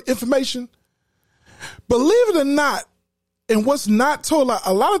have certain information. Believe it or not, and what's not told,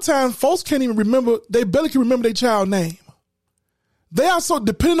 a lot of times folks can't even remember, they barely can remember their child's name. They also,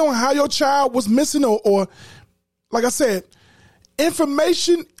 depending on how your child was missing or like I said,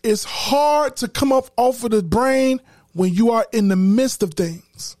 information is hard to come up off of the brain when you are in the midst of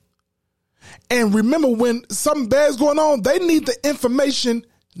things. And remember, when something bad is going on, they need the information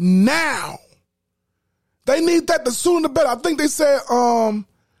now. They need that the sooner the better. I think they said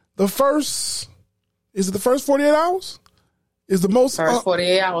the first 48 hours? Is the most first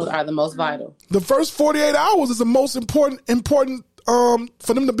 48 hours are the most vital. The first 48 hours is the most important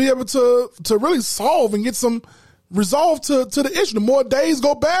for them to be able to really solve and get some resolve to the issue. The more days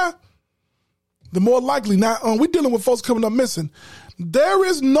go by, the more likely. Now, we're dealing with folks coming up missing. There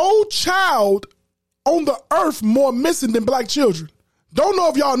is no child on the earth more missing than black children. Don't know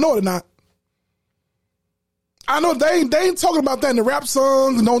if y'all know it or not. I know they ain't talking about that in the rap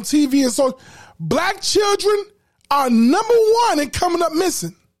songs and on TV and so. Black children are number 1 in coming up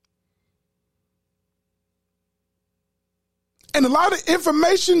missing. And a lot of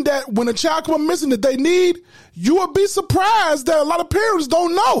information that when a child come up missing that they need, you will be surprised that a lot of parents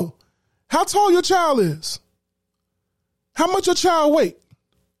don't know how tall your child is. How much your child weight?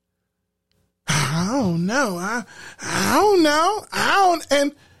 I don't know. I don't know.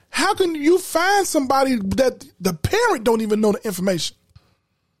 And how can you find somebody that the parent don't even know the information?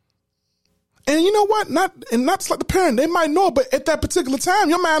 And you know what? Not just like the parent, they might know it, but at that particular time,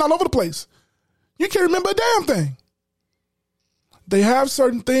 your mind all over the place. You can't remember a damn thing. They have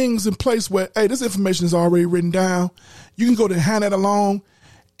certain things in place where, hey, this information is already written down. You can go to hand that along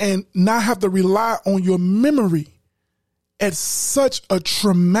and not have to rely on your memory at such a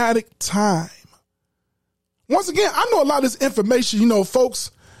traumatic time. Once again, I know a lot of this information, you know,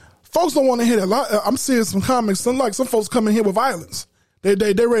 folks don't want to hear that. I'm seeing some comments, some folks come in here with violence. They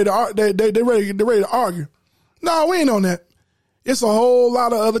ready to argue. No, we ain't on that. It's a whole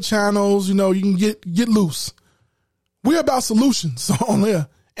lot of other channels, you know, you can get loose. We're about solutions on there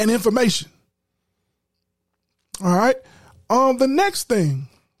and information. All right. The next thing.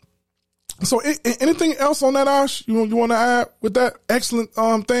 So anything else on that, Ash? You want to add with that excellent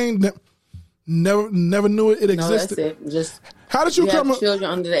thing that never knew it existed? No, that's it. Just how did you come have children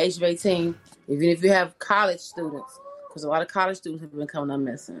under the age of 18, even if you have college students, because a lot of college students have been coming up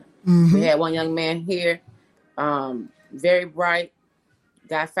missing. Mm-hmm. We had one young man here, very bright,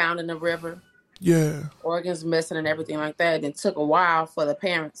 got found in the river. Yeah. Organs missing and everything like that. And it took a while for the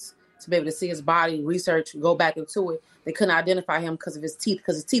parents to be able to see his body, research, go back into it. They couldn't identify him because of his teeth,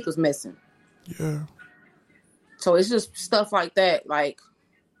 because his teeth was missing. Yeah. So it's just stuff like that, like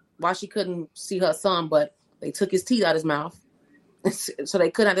why she couldn't see her son, but they took his teeth out of his mouth. So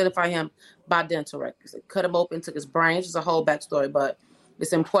they couldn't identify him by dental records. They cut him open, took his brain. It's just a whole backstory, but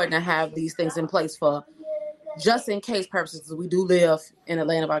it's important to have these things in place for just in case purposes. We do live in a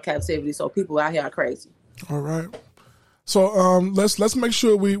land of our captivity, so people out here are crazy. All right. So let's make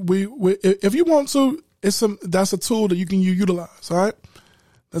sure we if you want to, that's a tool that you can utilize. All right.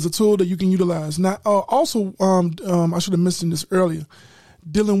 That's a tool that you can utilize. Now, also, I should have mentioned this earlier,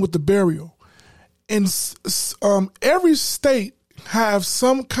 dealing with the burial. And every state have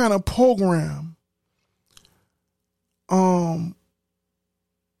some kind of program to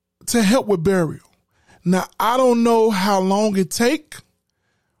help with burial. Now, I don't know how long it take,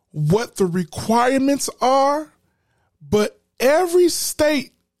 what the requirements are, but every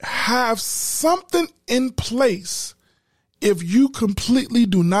state have something in place if you completely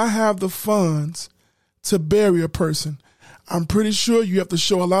do not have the funds to bury a person. I'm pretty sure you have to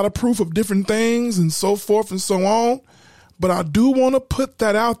show a lot of proof of different things and so forth and so on. But I do want to put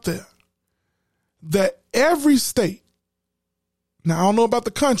that out there that every state, now I don't know about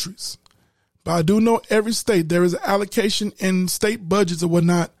the countries, but I do know every state there is an allocation in state budgets or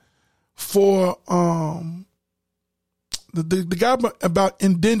whatnot for the guy about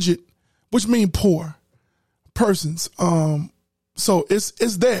indigent, which means poor persons. So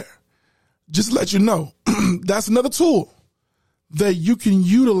it's there. Just to let you know, that's another tool that you can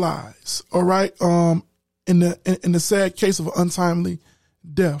utilize. All right. In the sad case of an untimely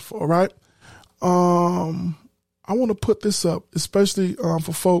death. All right. I want to put this up, especially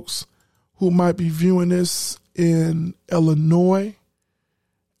for folks who might be viewing this in Illinois.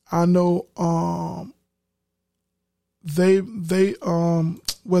 I know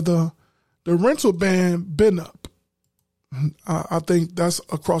whether the rental ban been up. I think that's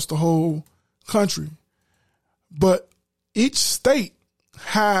across the whole country. But each state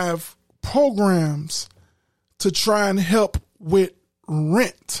have programs to try and help with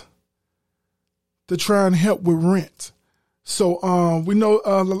rent. So we know,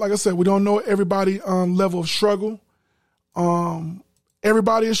 like I said, we don't know everybody level of struggle.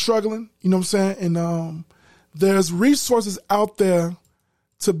 Everybody is struggling, you know what I'm saying? And there's resources out there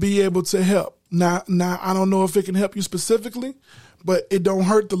to be able to help. Now, I don't know if it can help you specifically, but it don't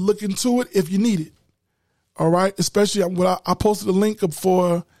hurt to look into it if you need it. All right? Especially what I posted a link up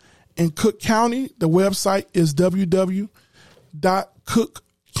for in Cook County. The website is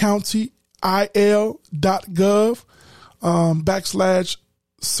www.cookcountyil.gov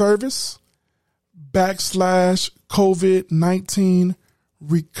 /service/COVID-19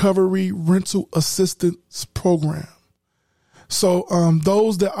 recovery rental assistance program. So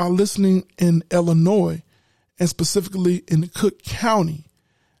those that are listening in Illinois and specifically in Cook County,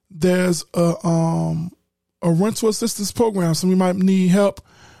 there's a rental assistance program. So we might need help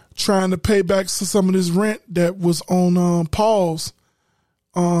trying to pay back some of this rent that was on pause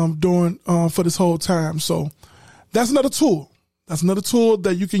during for this whole time. So that's another tool. That's another tool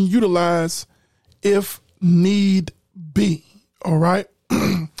that you can utilize if need be. All right.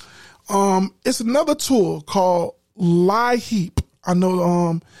 It's another tool called LIHEAP. I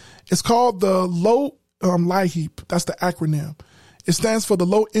know it's called the Low LIHEAP. That's the acronym. It stands for the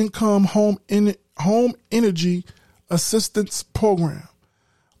Low Income Home Energy Assistance Program.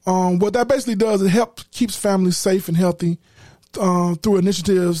 What that basically does, it keeps families safe and healthy through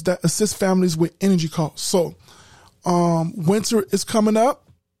initiatives that assist families with energy costs. So winter is coming up.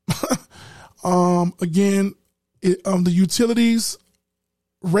 Again, the utilities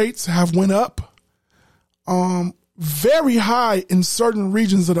rates have went up very high in certain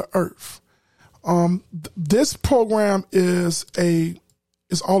regions of the earth. This program is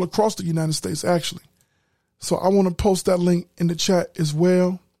all across the United States, actually. So I want to post that link in the chat as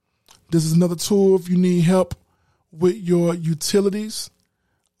well. This is another tool if you need help with your utilities.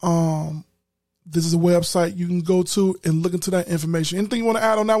 This is a website you can go to and look into that information. Anything you want to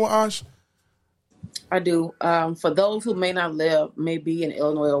add on that one, Ash? I do. For those who may be in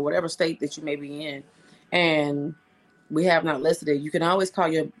Illinois or whatever state that you may be in, and we have not listed it, you can always call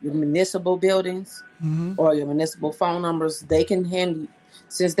your municipal buildings or your municipal phone numbers. They can hand you,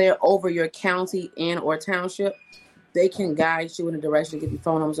 since they're over your county and or township, they can guide you in a direction to give you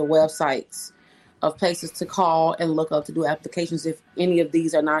phone numbers or websites of places to call and look up to do applications if any of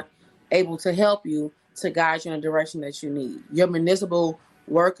these are not able to help you, to guide you in a direction that you need. Your municipal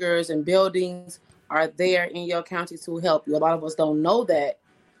workers and buildings are there in your county to help you. A lot of us don't know that,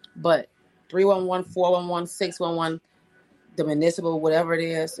 but 311, 411, 611, the municipal, whatever it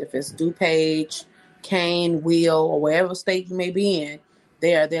is, if it's DuPage, Kane, Will, or wherever state you may be in,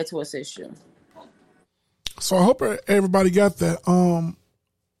 they are there to assist you. So I hope everybody got that.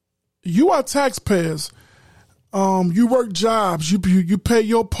 You are taxpayers. You work jobs. You pay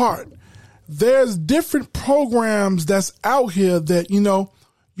your part. There's different programs that's out here that, you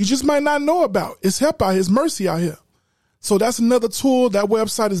just might not know about. It's help out here. It's mercy out here. So that's another tool. That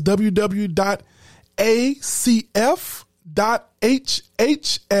website is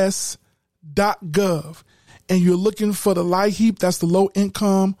www.acf.hhs.gov. And you're looking for the LIHEAP. That's the Low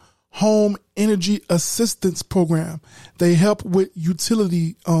Income Home Energy Assistance Program. They help with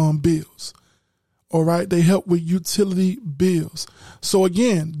utility bills. All right. They help with utility bills. So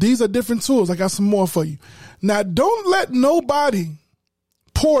again, these are different tools. I got some more for you. Now, don't let nobody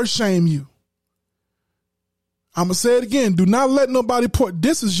poor shame you. I'm going to say it again. Do not let nobody poor.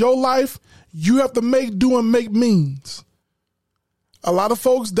 This is your life. You have to make do and make means. A lot of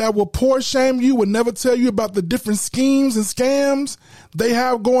folks that will poor shame you will never tell you about the different schemes and scams they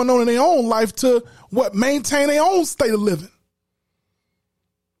have going on in their own life to maintain their own state of living.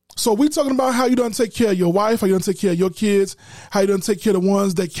 So we talking about how you done take care of your wife, how you done take care of your kids, how you done take care of the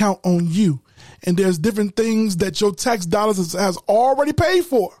ones that count on you. And there's different things that your tax dollars has already paid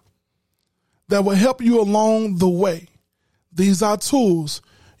for that will help you along the way. These are tools.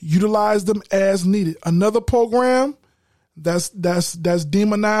 Utilize them as needed. Another program that's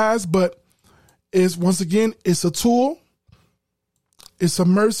demonized, but is once again, it's a tool. It's a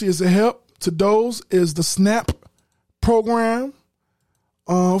mercy, it's a help to those, is the SNAP program.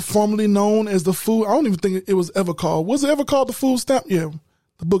 Formerly known as the food. I don't even think it was ever called. Was it ever called the food stamp? Yeah,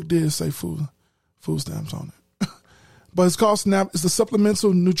 the book did say food stamps on it. But it's called SNAP. It's the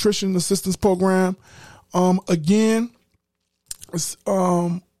Supplemental Nutrition Assistance Program. Again, it's,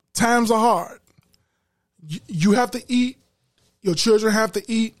 times are hard. You have to eat. Your children have to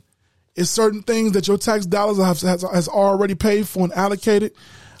eat. It's certain things that your tax dollars has already paid for and allocated.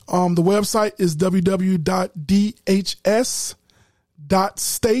 The website is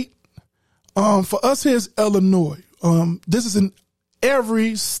www.dhs.state. For us here is Illinois. This is in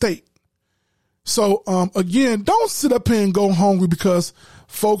every state. So again, don't sit up here and go hungry because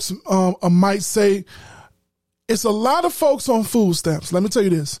folks might say it's a lot of folks on food stamps. Let me tell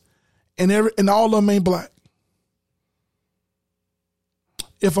you this, and all of them ain't black.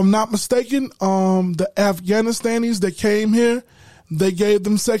 If I'm not mistaken, the Afghanistanis that came here, they gave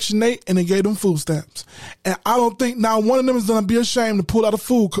them Section 8 and they gave them food stamps. And I don't think now one of them is going to be ashamed to pull out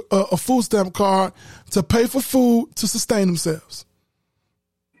a food stamp card to pay for food to sustain themselves.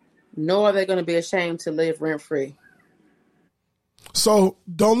 Nor are they going to be ashamed to live rent free. So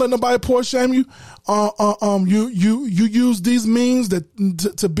don't let nobody poor shame you. You use these means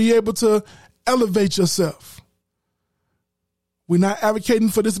to be able to elevate yourself. We're not advocating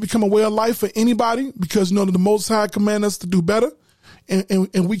for this to become a way of life for anybody because the Most High command us to do better,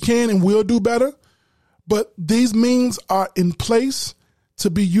 and we can and will do better. But these means are in place to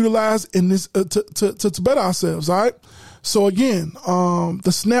be utilized in this to better ourselves. All right. So again,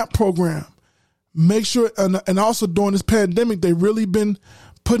 the SNAP program, make sure, and also during this pandemic, they really been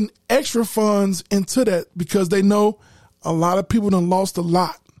putting extra funds into that because they know a lot of people done lost a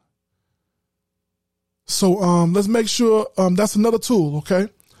lot. So let's make sure that's another tool, okay?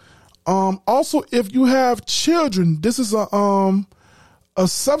 Also, if you have children, this is a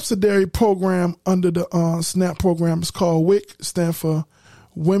subsidiary program under the SNAP program. It's called WIC, stands for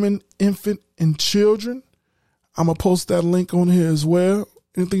Women, Infant, and Children. I'm going to post that link on here as well.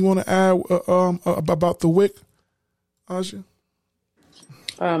 Anything you want to add about the WIC, Aja?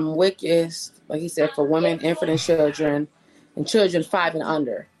 WIC is, like he said, for women, infant, and children 5 and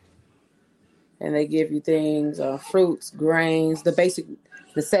under. And they give you things, fruits, grains, the basic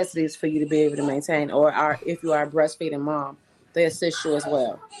necessities for you to be able to maintain. Or if you are a breastfeeding mom, they assist you as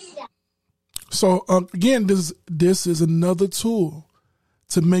well. So again, this is another tool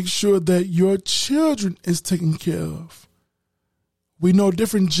to make sure that your children is taken care of. We know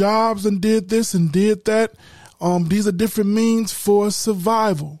different jobs and did this and did that. These are different means for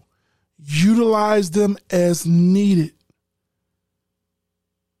survival. Utilize them as needed.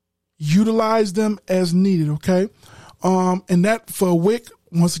 Utilize them as needed, okay? And that for WIC,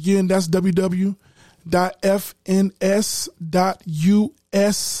 once again, that's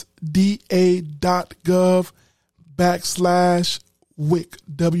www.fns.usda.gov/WIC,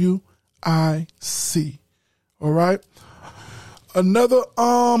 WIC. All right. Another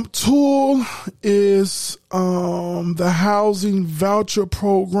tool is the housing voucher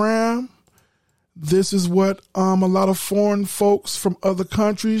program. This is what a lot of foreign folks from other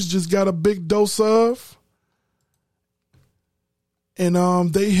countries just got a big dose of.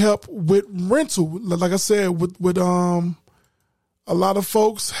 And they help with rental. Like I said, with a lot of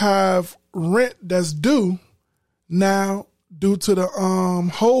folks have rent that's due now due to the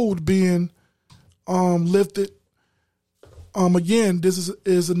hold being lifted. Again, this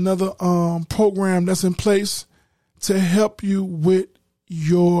is another program that's in place to help you with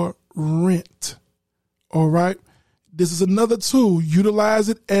your rent. All right. This is another tool. Utilize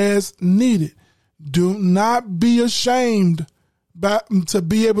it as needed. Do not be ashamed to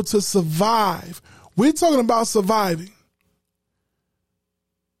be able to survive. We're talking about surviving.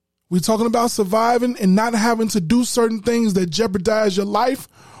 We're talking about surviving and not having to do certain things that jeopardize your life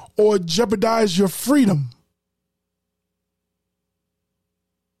or jeopardize your freedom.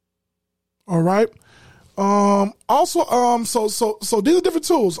 All right. Also, so these are different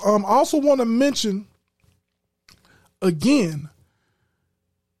tools. I also want to mention again,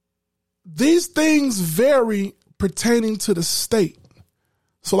 these things vary pertaining to the state.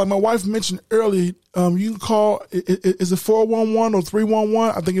 So like my wife mentioned earlier, you can call, is it 411 or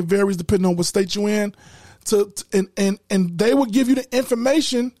 311? I think it varies depending on what state you're in. And they will give you the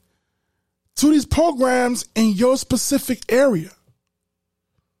information to these programs in your specific area.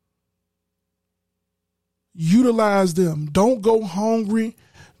 Utilize them. Don't go hungry.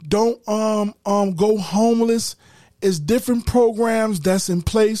 Don't go homeless. It's different programs that's in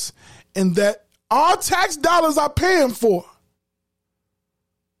place and that our tax dollars are paying for.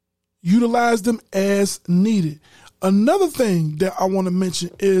 Utilize them as needed. Another thing that I want to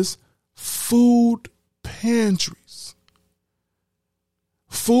mention is food pantries.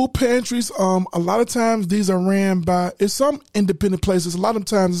 Food pantries, a lot of times these are ran by, it's some independent places. A lot of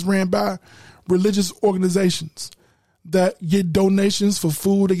times it's ran by religious organizations that get donations for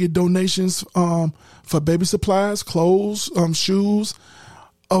food. They get donations for baby supplies, clothes, shoes,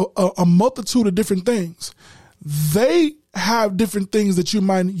 a multitude of different things. They have different things that you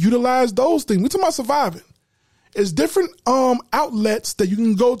might utilize those things. We're talking about surviving. It's different outlets that you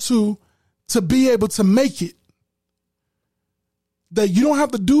can go to be able to make it. That you don't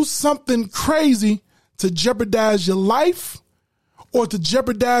have to do something crazy to jeopardize your life or to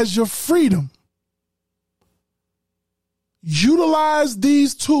jeopardize your freedom. Utilize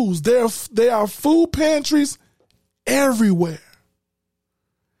these tools. There are food pantries everywhere.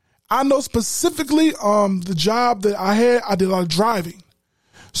 I know specifically the job that I had, I did a lot of driving.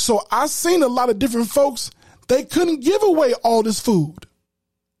 So I seen a lot of different folks, they couldn't give away all this food.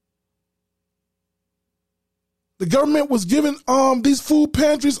 The government was giving these food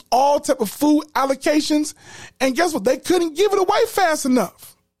pantries all type of food allocations. And guess what? They couldn't give it away fast enough.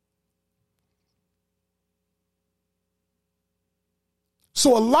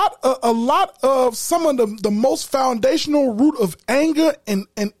 So a lot of some of the most foundational root of anger and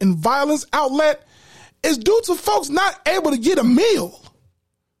violence outlet is due to folks not able to get a meal,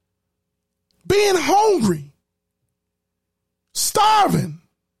 being hungry, starving.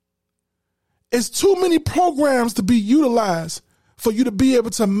 It's too many programs to be utilized for you to be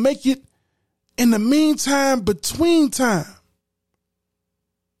able to make it in the meantime, between time.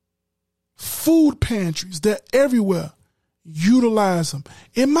 Food pantries, they're everywhere. Utilize them.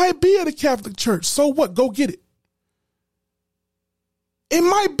 It might be at a Catholic church. So what? Go get it. It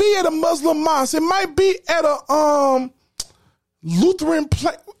might be at a Muslim mosque. It might be at a Lutheran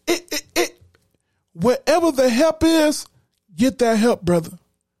place. Wherever the help is, get that help, brother.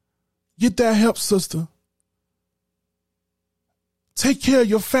 Get that help, sister. Take care of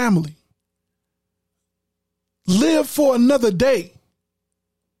your family. Live for another day.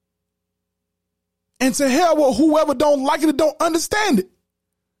 And to hell with whoever don't like it or don't understand it.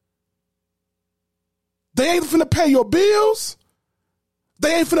 They ain't finna pay your bills.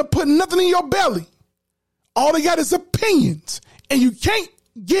 They ain't finna put nothing in your belly. All they got is opinions. And you can't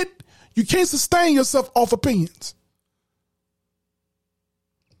sustain yourself off opinions.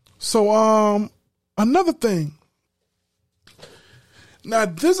 So another thing. Now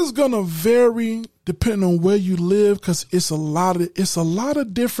this is gonna vary depending on where you live, because it's a lot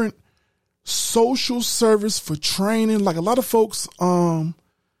of different social service for training. Like a lot of folks, a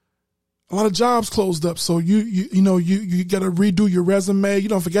lot of jobs closed up. So you gotta redo your resume. You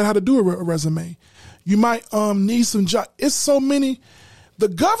don't forget how to do a resume. You might need some job. It's so many. The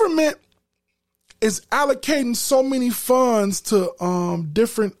government is allocating so many funds to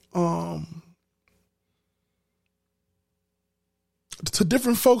different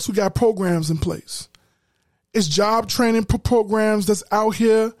folks who got programs in place. It's job training programs that's out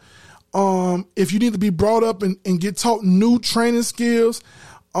here. If you need to be brought up and get taught new training skills,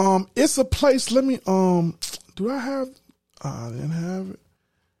 it's a place. Let me do I have? I didn't have it.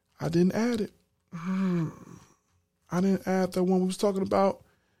 I didn't add it. I didn't add that one we was talking about.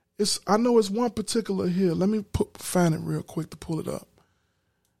 I know it's one particular here. Let me find it real quick to pull it up.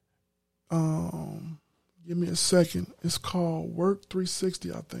 Give me a second. It's called Work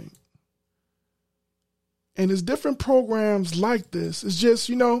 360, I think. And there's different programs like this. It's just,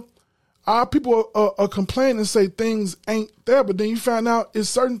 our people are complaining and say things ain't there, but then you find out it's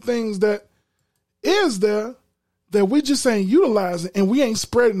certain things that is there that we just ain't utilizing and we ain't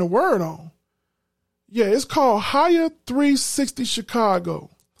spreading the word on. Yeah, it's called Hire 360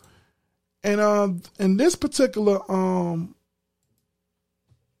 Chicago. And in this particular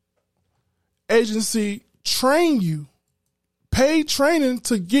agency train you, paid training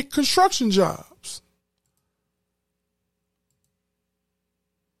to get construction jobs.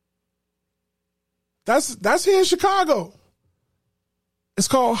 That's here in Chicago. It's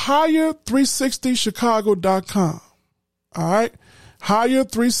called hire360chicago.com. All right.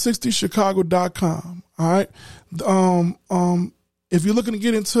 Hire360chicago.com. All right. If you're looking to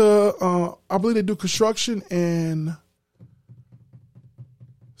get into, I believe they do construction and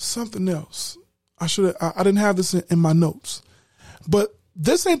something else. I didn't have this in my notes, but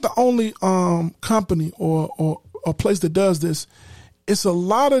this ain't the only company or place that does this. It's a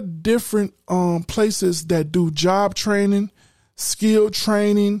lot of different places that do job training, skill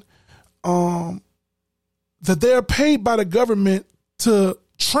training, that they're paid by the government to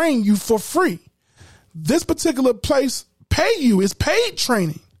train you for free. This particular place pay you. It's paid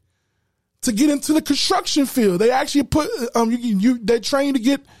training to get into the construction field. They actually put they train you to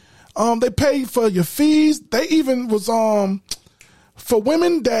get. They pay for your fees. They even was for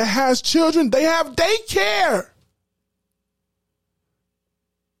women that has children. They have daycare.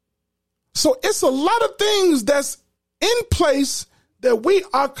 So it's a lot of things that's in place that we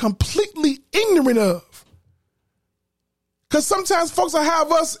are completely ignorant of. Because sometimes folks will have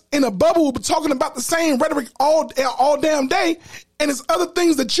us in a bubble talking about the same rhetoric all damn day, and it's other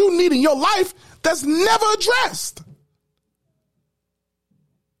things that you need in your life that's never addressed.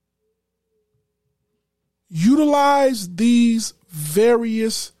 Utilize these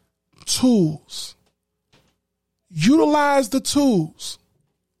various tools. Utilize the tools.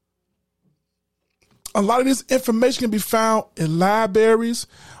 A lot of this information can be found in libraries.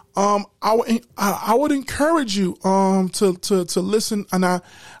 I would encourage you to listen, and I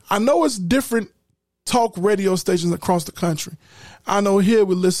know it's different talk radio stations across the country. I know here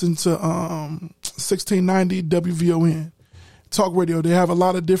we listen to 1690 WVON talk radio. They have a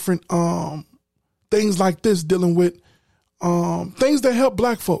lot of different things like this dealing with things that help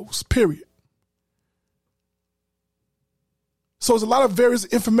black folks, period. So there's a lot of various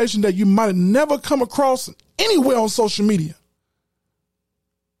information that you might have never come across anywhere on social media.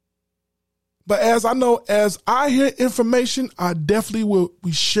 But as I hear information, I definitely will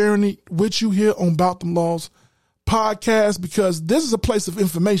be sharing it with you here on About Them Laws podcast, because this is a place of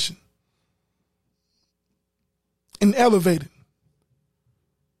information and elevated.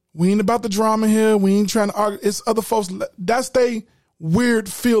 We ain't about the drama here. We ain't trying to argue. It's other folks. That's their weird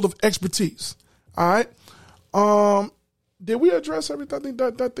field of expertise. All right. Did we address everything? I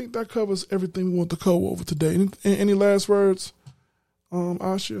think that covers everything we want to go over today. Any last words,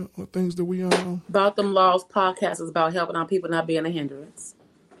 Asha, or things that we About Them Laws podcast is about helping our people not being a hindrance.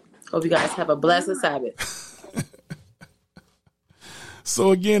 Hope you guys have a blessed Sabbath.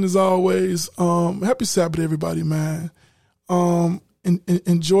 So again, as always, happy Sabbath, everybody, man.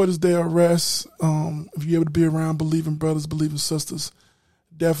 Enjoy this day of rest. If you're able to be around believing brothers, believing sisters,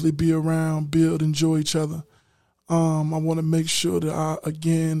 definitely be around, build, enjoy each other. I want to make sure that I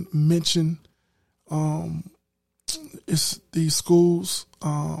again mention it's these schools.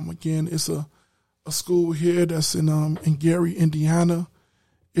 Again, it's a school here that's in Gary, Indiana,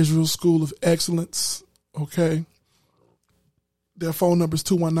 Israel School of Excellence. Okay. Their phone number is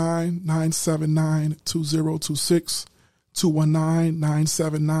 219-979-2026.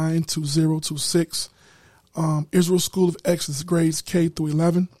 219-979-2026. Israel School of Excellence, grades K through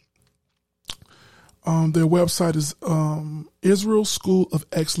 11. Their website is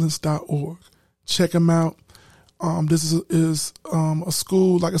israelschoolofexcellence.org. Check them out. This is a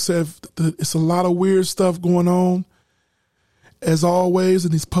school, like I said, it's a lot of weird stuff going on. As always,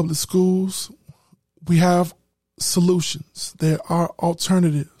 in these public schools, we have solutions. There are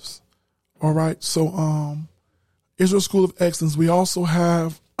alternatives. All right. So, Israel School of Excellence. We also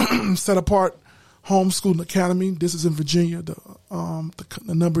have set apart Homeschooling Academy. This is in Virginia. The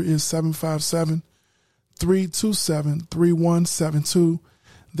number is 757-327-3172.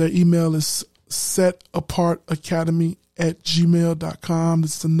 Their email is setapartacademy@gmail.com.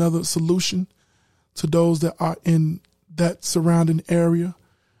 This is another solution to those that are in that surrounding area.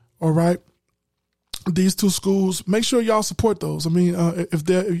 All right. These two schools, make sure y'all support those. I mean, if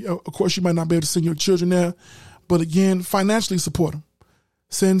they're, of course, you might not be able to send your children there, but again, financially support them.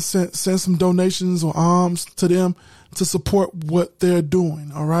 Send some donations or alms to them to support what they're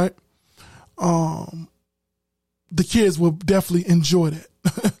doing. All right. The kids will definitely enjoy that.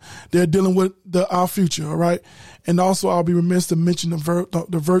 They're dealing with our future. All right. And also, I'll be remiss to mention the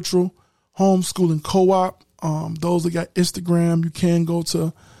virtual homeschooling co-op. Those that got Instagram, you can go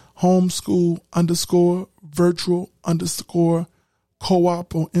to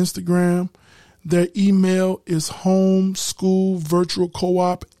homeschool_virtual_co-op on Instagram. Their email is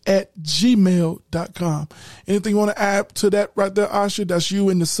homeschoolvirtualcoop@gmail.com. Anything you want to add to that right there, Asha? That's you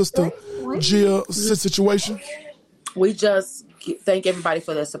and the sister Jill situation. We just thank everybody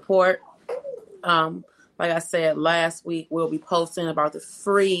for their support. Like I said last week, we'll be posting about the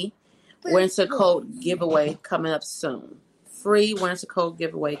free winter coat giveaway coming up soon. Free winter coat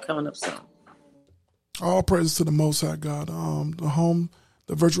giveaway coming up soon. All praises to the Most High God.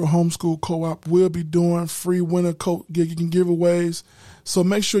 The virtual homeschool co-op will be doing free winter coat giveaways. So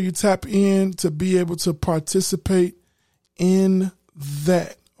make sure you tap in to be able to participate in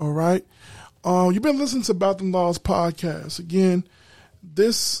that. All right. You've been listening to About Them Laws podcast. Again,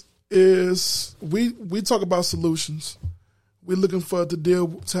 this is, we talk about solutions. We're looking for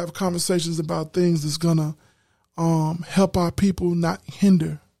to have conversations about things that's going to help our people, not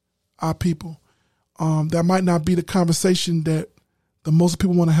hinder our people. That might not be the conversation that the most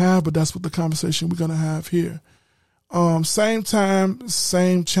people want to have, but that's what the conversation we're going to have here. Same time,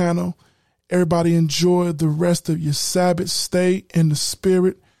 same channel. Everybody enjoy the rest of your Sabbath. Stay in the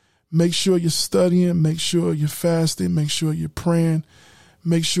spirit. Make sure you're studying. Make sure you're fasting. Make sure you're praying.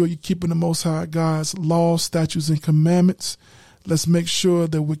 Make sure you're keeping the Most High God's laws, statutes, and commandments. Let's make sure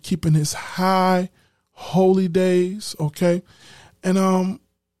that we're keeping his high, holy days, okay? And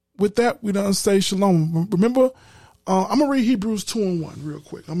with that, we done say shalom. Remember, I'm going to read Hebrews 2:1 real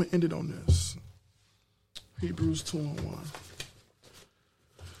quick. I'm going to end it on this. Hebrews 2:1.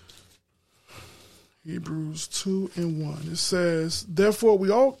 Hebrews 2:1. It says, therefore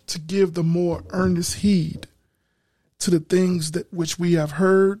we ought to give the more earnest heed to the things that which we have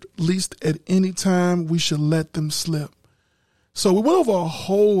heard, lest at any time we should let them slip. So we went over a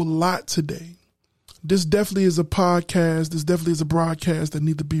whole lot today. This definitely is a podcast. This definitely is a broadcast that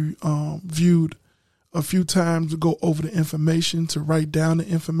need to be viewed a few times to go over the information, to write down the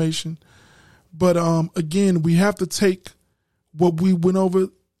information. But again, we have to take what we went over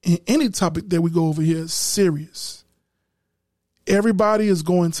in any topic that we go over here serious. Everybody is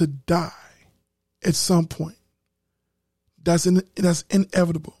going to die at some point. That's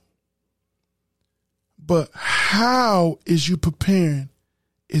inevitable. But how is you preparing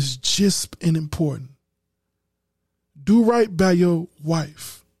is just as important. Do right by your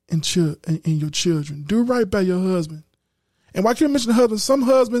wife and your children. Do right by your husband. And why can't I mention husbands? Some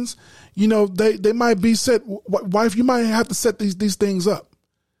husbands, they might be set. Wife, you might have to set these things up.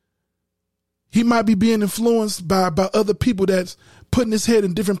 He might be being influenced by other people that's putting his head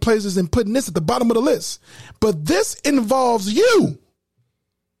in different places and putting this at the bottom of the list. But this involves you.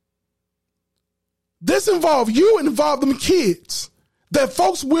 This involves you and involve them kids that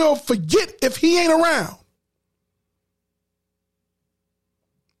folks will forget if he ain't around.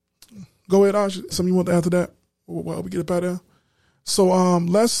 Go ahead, Ash. Something you want to add to that while we get up out of there? So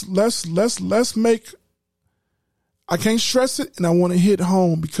let's make, I can't stress it and I want to hit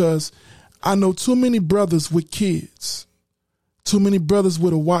home because I know too many brothers with kids, too many brothers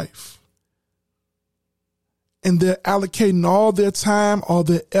with a wife, and they're allocating all their time, all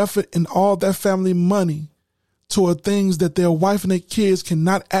their effort, and all their family money toward things that their wife and their kids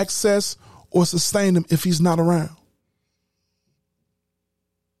cannot access or sustain them if he's not around.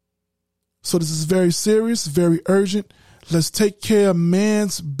 So this is very serious, very urgent. Let's take care of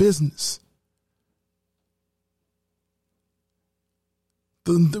man's business.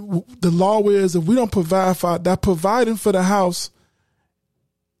 the law is if we don't provide for that, providing for the house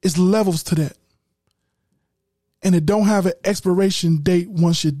is levels to that. And it don't have an expiration date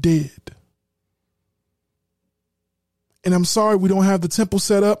once you're dead. And I'm sorry we don't have the temple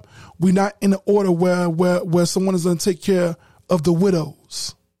set up. We're not in the order where someone is going to take care of the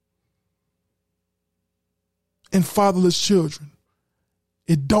widows and fatherless children.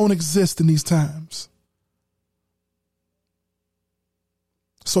 It don't exist in these times.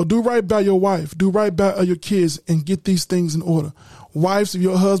 So do right by your wife, do right by your kids, and get these things in order. Wives, if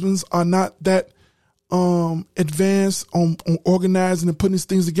your husbands are not that advanced on organizing and putting these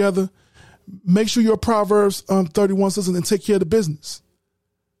things together, make sure your Proverbs 31 says and take care of the business.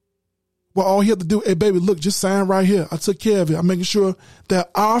 Well, all you have to do, hey baby, look, just sign right here. I took care of it. I'm making sure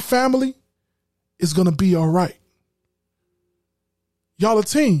that our family is going to be all right. Y'all a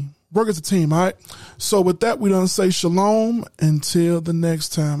team. Work as a team, all right? So with that, we done say shalom until the next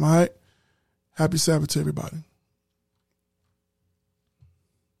time, all right? Happy Sabbath to everybody.